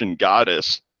Egyptian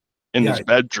goddess in his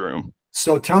bedroom.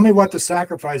 So tell me what the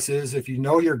sacrifice is if you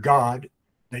know you're God,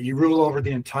 that you rule over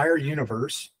the entire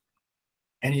universe,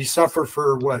 and you suffer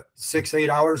for 6-8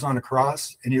 hours on a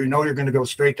cross, and you know you're going to go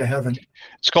straight to heaven.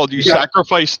 It's called you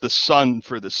sacrifice the Son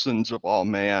for the sins of all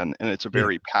man, and it's a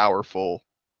very powerful.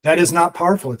 That is not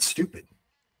powerful. It's stupid.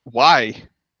 Why?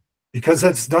 Because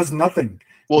that does nothing.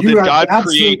 Well, did God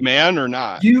create man or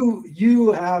not?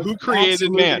 You have. Who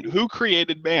created man? Who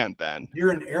created man then?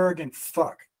 You're an arrogant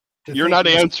fuck. You're not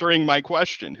answering my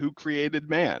question. Who created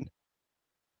man?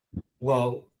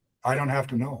 Well, I don't have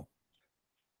to know.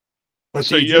 But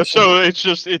so it's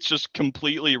just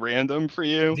completely random for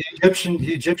you.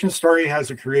 The Egyptian story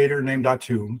has a creator named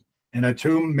Atum, and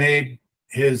Atum made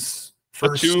his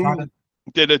first son.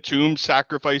 Did Atum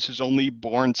sacrifice his only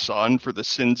born son for the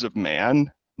sins of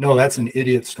man? No, that's an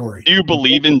idiot story. Do you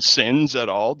believe in sins at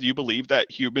all? Do you believe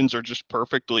that humans are just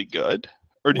perfectly good?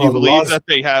 Or do you believe that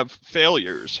they have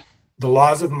failures? The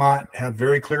laws of Mott have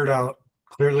very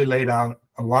clearly laid out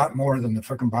a lot more than the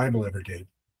fucking Bible ever did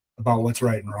about what's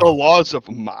right and wrong. The laws of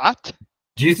Mott?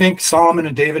 Do you think Solomon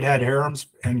and David had harems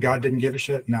and God didn't give a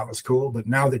shit and that was cool? But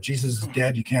now that Jesus is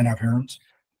dead, you can't have harems?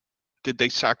 Did they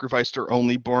sacrifice their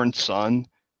only born son?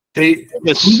 The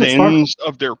sins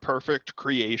of their perfect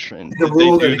creation. Did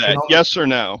they do that? Yes or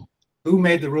no? Who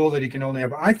made the rule that he can only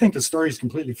have? I think the story is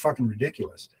completely fucking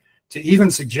ridiculous. To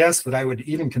even suggest that I would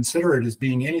even consider it as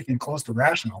being anything close to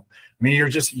rational. I mean,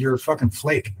 you're a fucking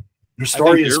flake. Your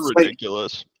story is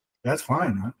ridiculous. That's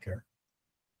fine. I don't care.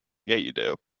 Yeah, you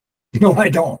do. No, I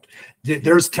don't.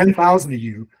 There's 10,000 of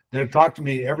you that have talked to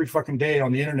me every fucking day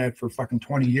on the internet for fucking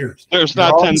 20 years. There's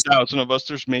not 10,000 of us.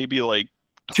 There's maybe like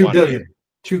 2 billion.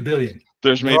 2 billion.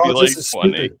 There's maybe like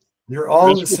 20. You're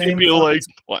all the same. Maybe like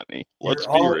 20. Let's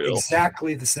be real.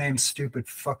 Exactly the same stupid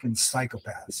fucking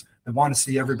psychopaths that want to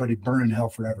see everybody burn in hell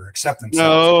forever, except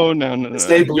themselves. No.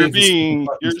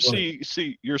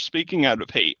 You're speaking out of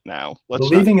hate now.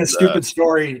 Believing a stupid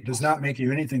story does not make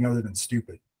you anything other than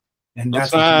stupid. And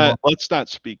let's not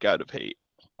speak out of hate.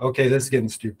 Okay, this is getting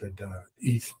stupid,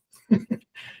 Eth. All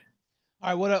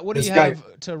right, what do you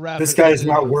have to wrap? This guy is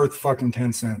not worth fucking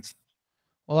 10 cents.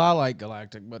 Well, I like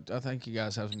Galactic, but I think you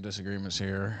guys have some disagreements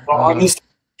here. Well, that's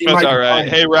all right.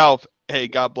 Hey, Ralph. Hey,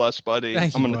 God bless, buddy.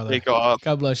 Thank you, I'm going to take off.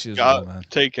 God bless you as well, man.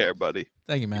 Take care, buddy.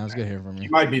 Thank you, man. It's good hearing from you. He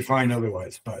might be fine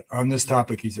otherwise, but on this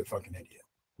topic, he's a fucking idiot.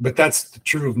 But that's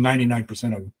true of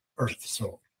 99% of Earth,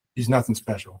 so he's nothing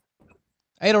special.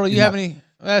 Adol, do you have any?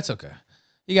 That's okay.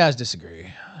 You guys disagree.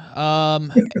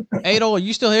 Adol, are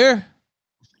you still here?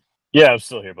 Yeah, I'm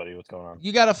still here, buddy. What's going on?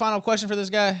 You got a final question for this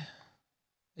guy?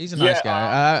 He's a nice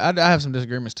guy. I have some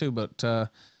disagreements too, but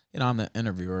I'm the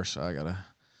interviewer, so I gotta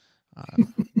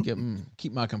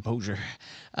keep my composure.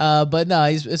 But no,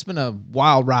 it's been a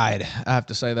wild ride. I have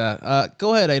to say that.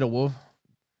 Go ahead, Adol Wolf.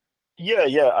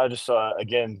 Yeah. I just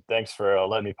again, thanks for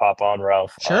letting me pop on,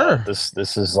 Ralph. Sure. This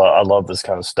is I love this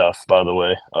kind of stuff. By the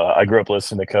way, I grew up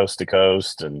listening to Coast to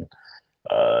Coast and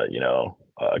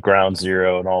Ground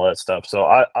Zero and all that stuff. So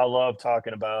I love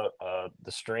talking about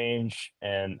the strange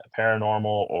and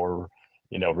paranormal or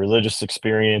religious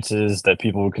experiences that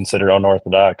people would consider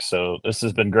unorthodox. So this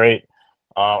has been great.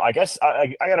 I guess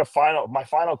I got my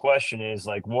final question is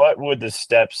like, what would the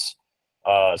steps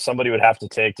somebody would have to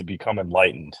take to become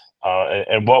enlightened?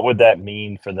 And what would that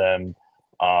mean for them?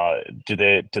 Do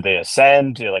they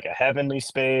ascend to like a heavenly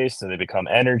space? Do they become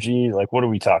energy? Like, what are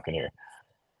we talking here?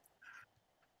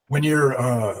 When you're,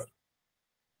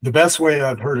 the best way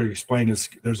I've heard it explained is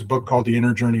there's a book called The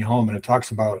Inner Journey Home, and it talks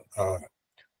about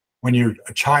when you're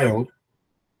a child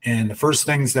and the first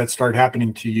things that start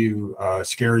happening to you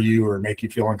scare you or make you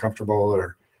feel uncomfortable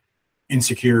or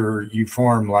insecure, you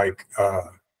form like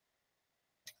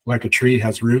a tree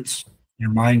has roots. Your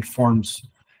mind forms,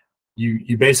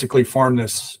 you basically form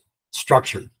this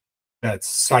structure that's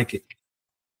psychic,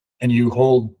 and you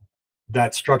hold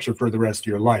that structure for the rest of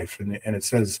your life. And it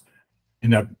says in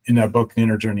that book, The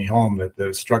Inner Journey Home, that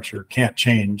the structure can't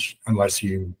change unless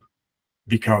you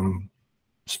become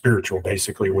spiritual,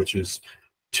 basically, which is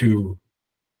to,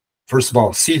 first of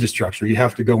all, see the structure. You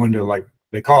have to go into, like,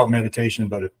 they call it meditation,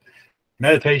 but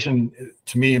meditation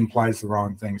to me implies the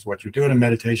wrong things. What you're doing in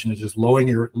meditation is just lowering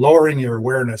your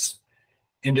awareness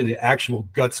into the actual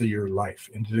guts of your life,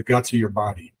 into the guts of your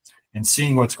body, and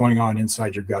seeing what's going on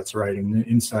inside your guts, right, and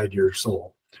inside your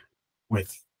soul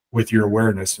with your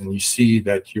awareness. And you see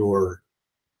that you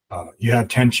have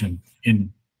tension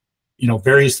in,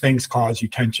 various things cause you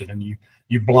tension, and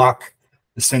you block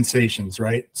the sensations,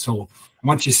 right? So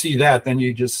once you see that, then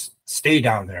you just stay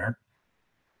down there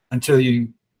until you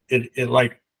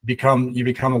become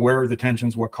aware of the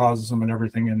tensions, what causes them and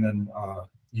everything. And then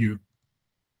you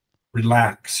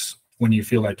relax when you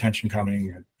feel that tension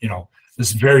coming. This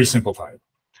is very simplified,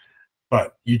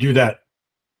 but you do that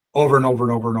over and over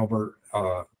and over and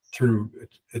over through,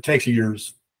 it takes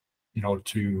years,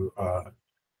 to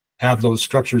have those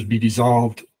structures be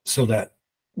dissolved so that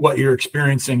what you're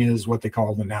experiencing is what they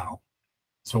call the now.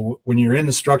 So when you're in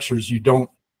the structures, you don't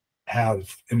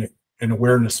have an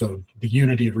awareness of the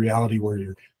unity of reality, where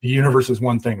the universe is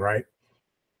one thing, right?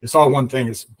 It's all one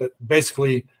thing. But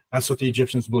basically, that's what the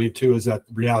Egyptians believe too, is that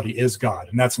reality is God.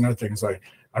 And that's another thing, is I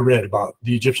read about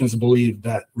the Egyptians believe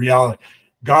that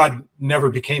God never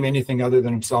became anything other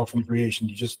than himself in creation.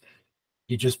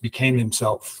 He just became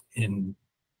himself and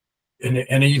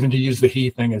even to use the he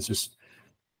thing is just,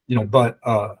 but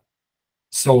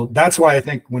so that's why I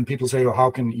think when people say, well,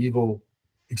 how can evil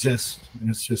exist? And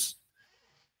it's just,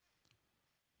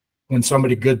 when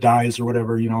somebody good dies or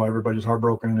whatever, everybody's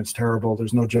heartbroken and it's terrible.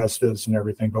 There's no justice and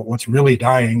everything. But what's really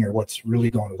dying, or what's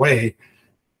really going away,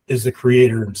 is the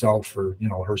creator himself, or,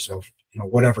 herself,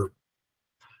 whatever.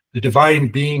 The divine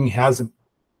being hasn't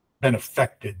been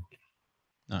affected.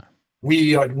 No.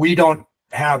 We don't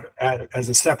have, as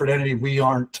a separate entity, we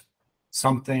aren't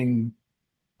something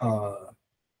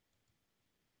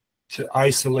to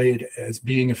isolate as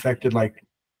being affected, like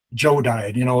Joe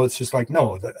died. It's just like,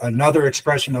 no, another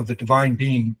expression of the divine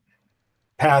being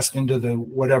passed into the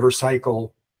whatever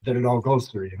cycle that it all goes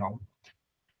through,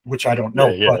 which I don't know.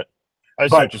 Yeah. But I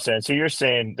see what you're saying. So you're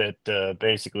saying that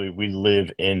basically we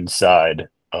live inside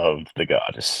of the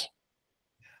goddess.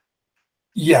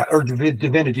 Yeah, or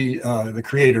divinity, the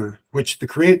creator, which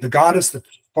the goddess that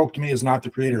spoke to me is not the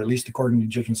creator, at least according to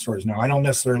Egyptian stories. Now, I don't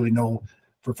necessarily know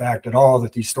for fact at all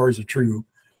that these stories are true,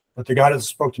 but the goddess that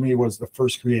spoke to me was the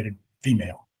first created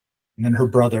female, and then her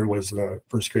brother was the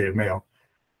first created male.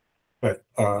 But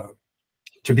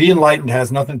to be enlightened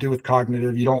has nothing to do with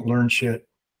cognitive. You don't learn shit.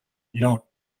 You don't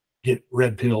get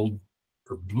red pilled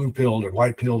or blue pilled or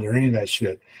white pilled or any of that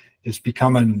shit. It's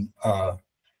becoming,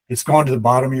 it's going to the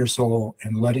bottom of your soul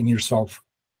and letting yourself.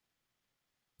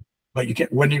 But you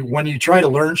can't, when you try to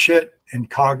learn shit and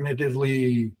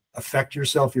cognitively affect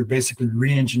yourself, you're basically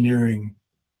re-engineering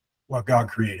what God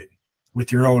created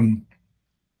with your own.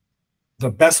 The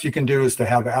best you can do is to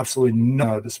have absolutely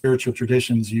the spiritual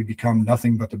traditions. You become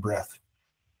nothing but the breath.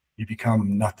 You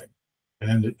become nothing,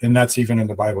 and that's even in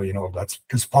the Bible. That's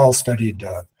because Paul studied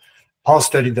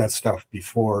that stuff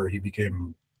before he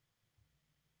became.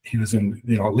 He was in,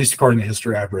 at least according to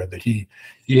history I've read, that he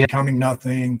becoming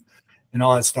nothing, and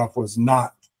all that stuff was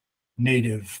not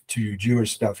native to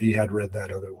Jewish stuff. He had read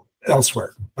that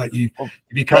elsewhere, but you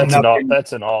become nothing.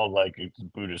 That's in all like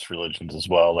Buddhist religions as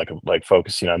well, like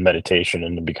focusing on meditation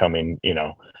and becoming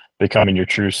your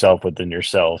true self within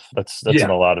yourself. That's in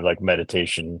a lot of like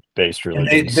meditation based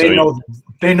religions. And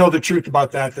they know the truth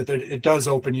about that it does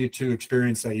open you to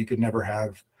experience that you could never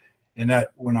have. And that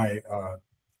when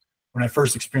I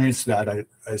first experienced that, I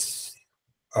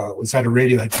was at a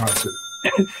Radiohead concert,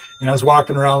 and I was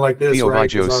walking around like this. Right?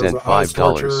 Joe sent $5.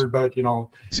 Tortured, but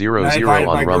 00 on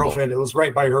my Rumble. Girlfriend. It was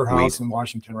right by her house in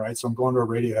Washington, right? So I'm going to a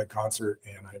Radiohead concert,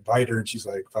 and I invite her, and she's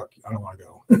like, "Fuck, I don't want to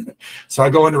go." So I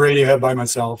go into Radiohead by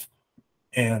myself,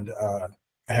 and I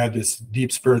had this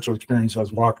deep spiritual experience. I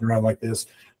was walking around like this.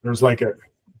 There was like a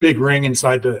big ring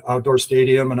inside the outdoor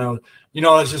stadium, and I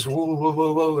was just whoa, whoa,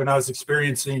 whoa, whoa, and I was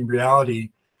experiencing reality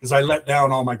because I let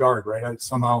down all my guard, right? And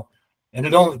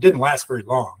it didn't last very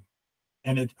long.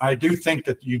 And I do think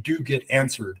that you do get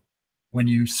answered when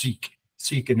you seek,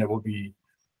 and it will be,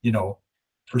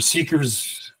 for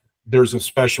seekers, there's a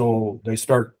special,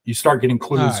 you start getting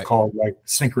clues called like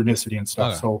synchronicity and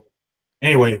stuff. So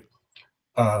anyway,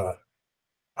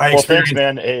 thanks,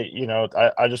 man.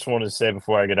 I just wanted to say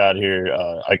before I get out of here,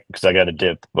 because I got to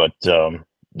dip, but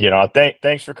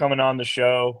thanks for coming on the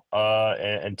show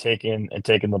and taking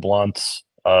the blunts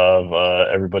of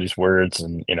everybody's words,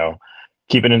 and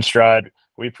keeping in stride.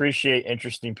 We appreciate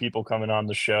interesting people coming on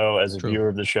the show. As a viewer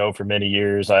of the show for many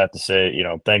years, I have to say,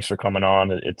 thanks for coming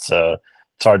on. It's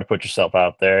hard to put yourself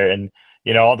out there, and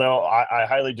although I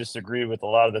highly disagree with a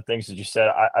lot of the things that you said,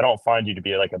 I don't find you to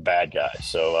be like a bad guy.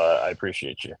 So I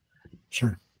appreciate you.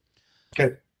 Sure.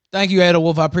 Okay. Thank you, Ada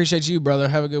Wolf. I appreciate you, brother.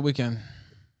 Have a good weekend.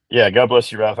 Yeah. God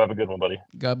bless you, Ralph. Have a good one, buddy.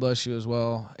 God bless you as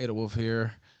well. Ada Wolf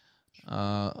here.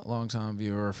 Longtime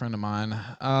viewer, a friend of mine.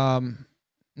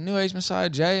 New Age Messiah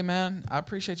Jay, man, I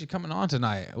appreciate you coming on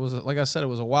tonight. It was, like I said, it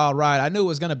was a wild ride. I knew it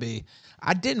was going to be.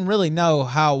 I didn't really know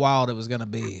how wild it was going to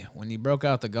be when you broke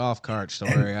out the golf cart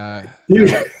story. Dude,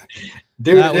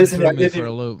 that would throw me for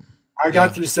a loop. I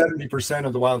got through 70%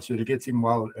 of the wild shit. It gets even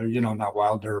wild, not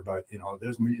wilder, but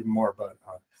there's even more. But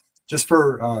just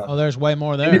for there's way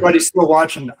more there. Anybody still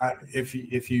watching? I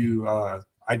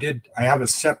have a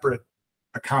separate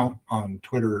account on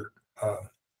Twitter.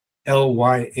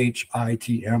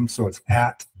 LYHITM, so it's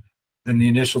at, then the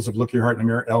initials of Look Your Heart in the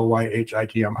Mirror,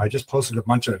 LYHITM. I just posted a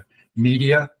bunch of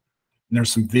media, and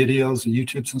there's some videos,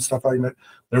 YouTubes and stuff like that.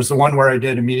 There's the one where I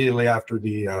did immediately after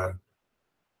the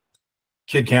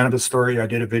Kid Cannabis story. I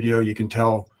did a video. You can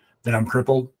tell that I'm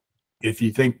crippled. If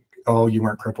you think, oh, you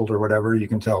weren't crippled or whatever, you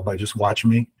can tell by just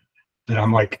watching me that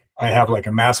I have like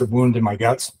a massive wound in my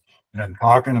guts, and I'm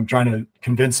talking. I'm trying to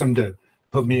convince them to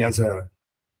put me as a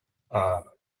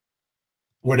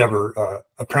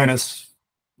apprentice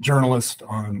journalist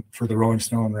for the Rolling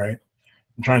Stone, right?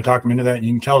 I'm trying to talk them into that, and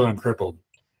you can tell that I'm crippled.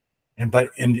 And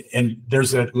there's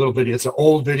that little video. It's an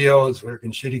old video. It's freaking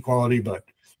shitty quality, but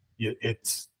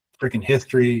it's freaking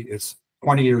history. It's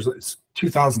 20 years. It's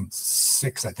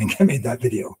 2006, I think I made that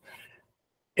video.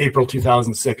 April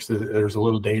 2006. There's a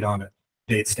little date on it,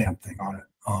 date stamp thing on it.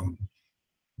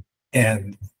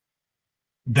 And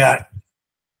that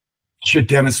should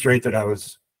demonstrate that I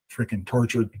was freaking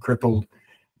tortured, crippled,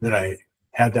 that I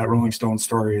had that Rolling Stone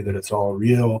story, that it's all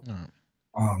real.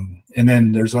 And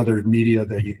then there's other media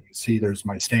that you can see. There's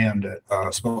my stand at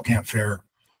Small Camp Fair,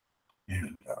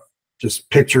 and just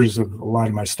pictures of a lot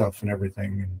of my stuff and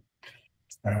everything.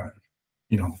 And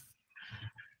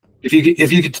if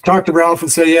you could talk to Ralph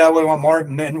and say, yeah, we want more,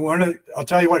 and then I'll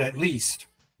tell you what, at least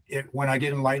when I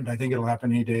get enlightened, I think it'll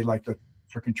happen any day. Like the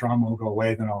freaking trauma will go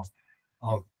away, then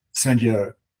I'll send you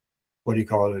a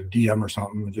DM or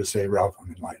something, and just say, Ralph,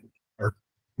 I'm enlightened. Or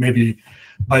maybe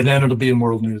by then it'll be in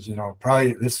world news.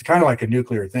 Probably this is kind of like a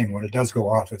nuclear thing. When it does go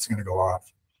off, it's going to go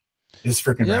off. It's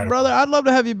freaking radical. Brother, I'd love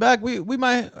to have you back. We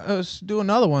might do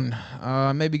another one.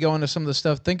 Maybe go into some of the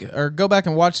stuff. Or go back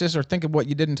and watch this, or think of what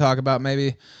you didn't talk about,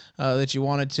 maybe that you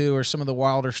wanted to, or some of the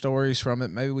wilder stories from it.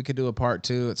 Maybe we could do a part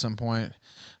 2 at some point.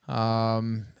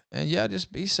 And yeah,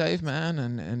 just be safe, man,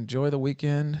 and enjoy the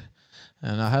weekend.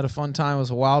 And I had a fun time. It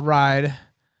was a wild ride.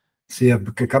 See, I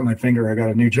cut my finger. I got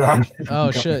a new job.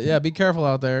 Oh shit! Yeah, be careful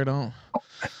out there. Don't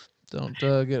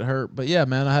get hurt. But yeah,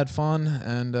 man, I had fun,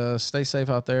 and stay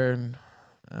safe out there, and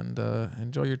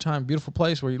enjoy your time. Beautiful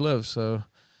place where you live. So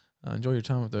enjoy your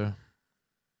time up there.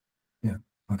 Yeah.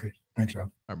 Okay. Thanks,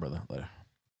 Rob. All right, brother. Later.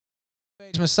 New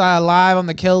Age Messiah live on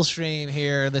the Killstream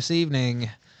here this evening.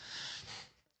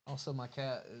 Also, my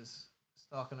cat is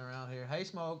stalking around here. Hey,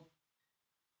 Smoke.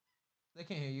 They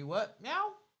can't hear you. What?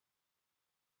 Meow?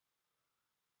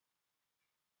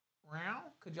 Meow?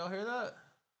 Could y'all hear that?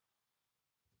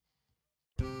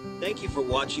 Thank you for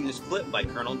watching this clip by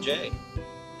Colonel J.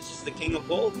 This is the King of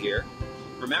Wolf here.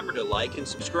 Remember to like and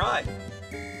subscribe.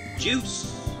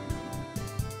 Juice!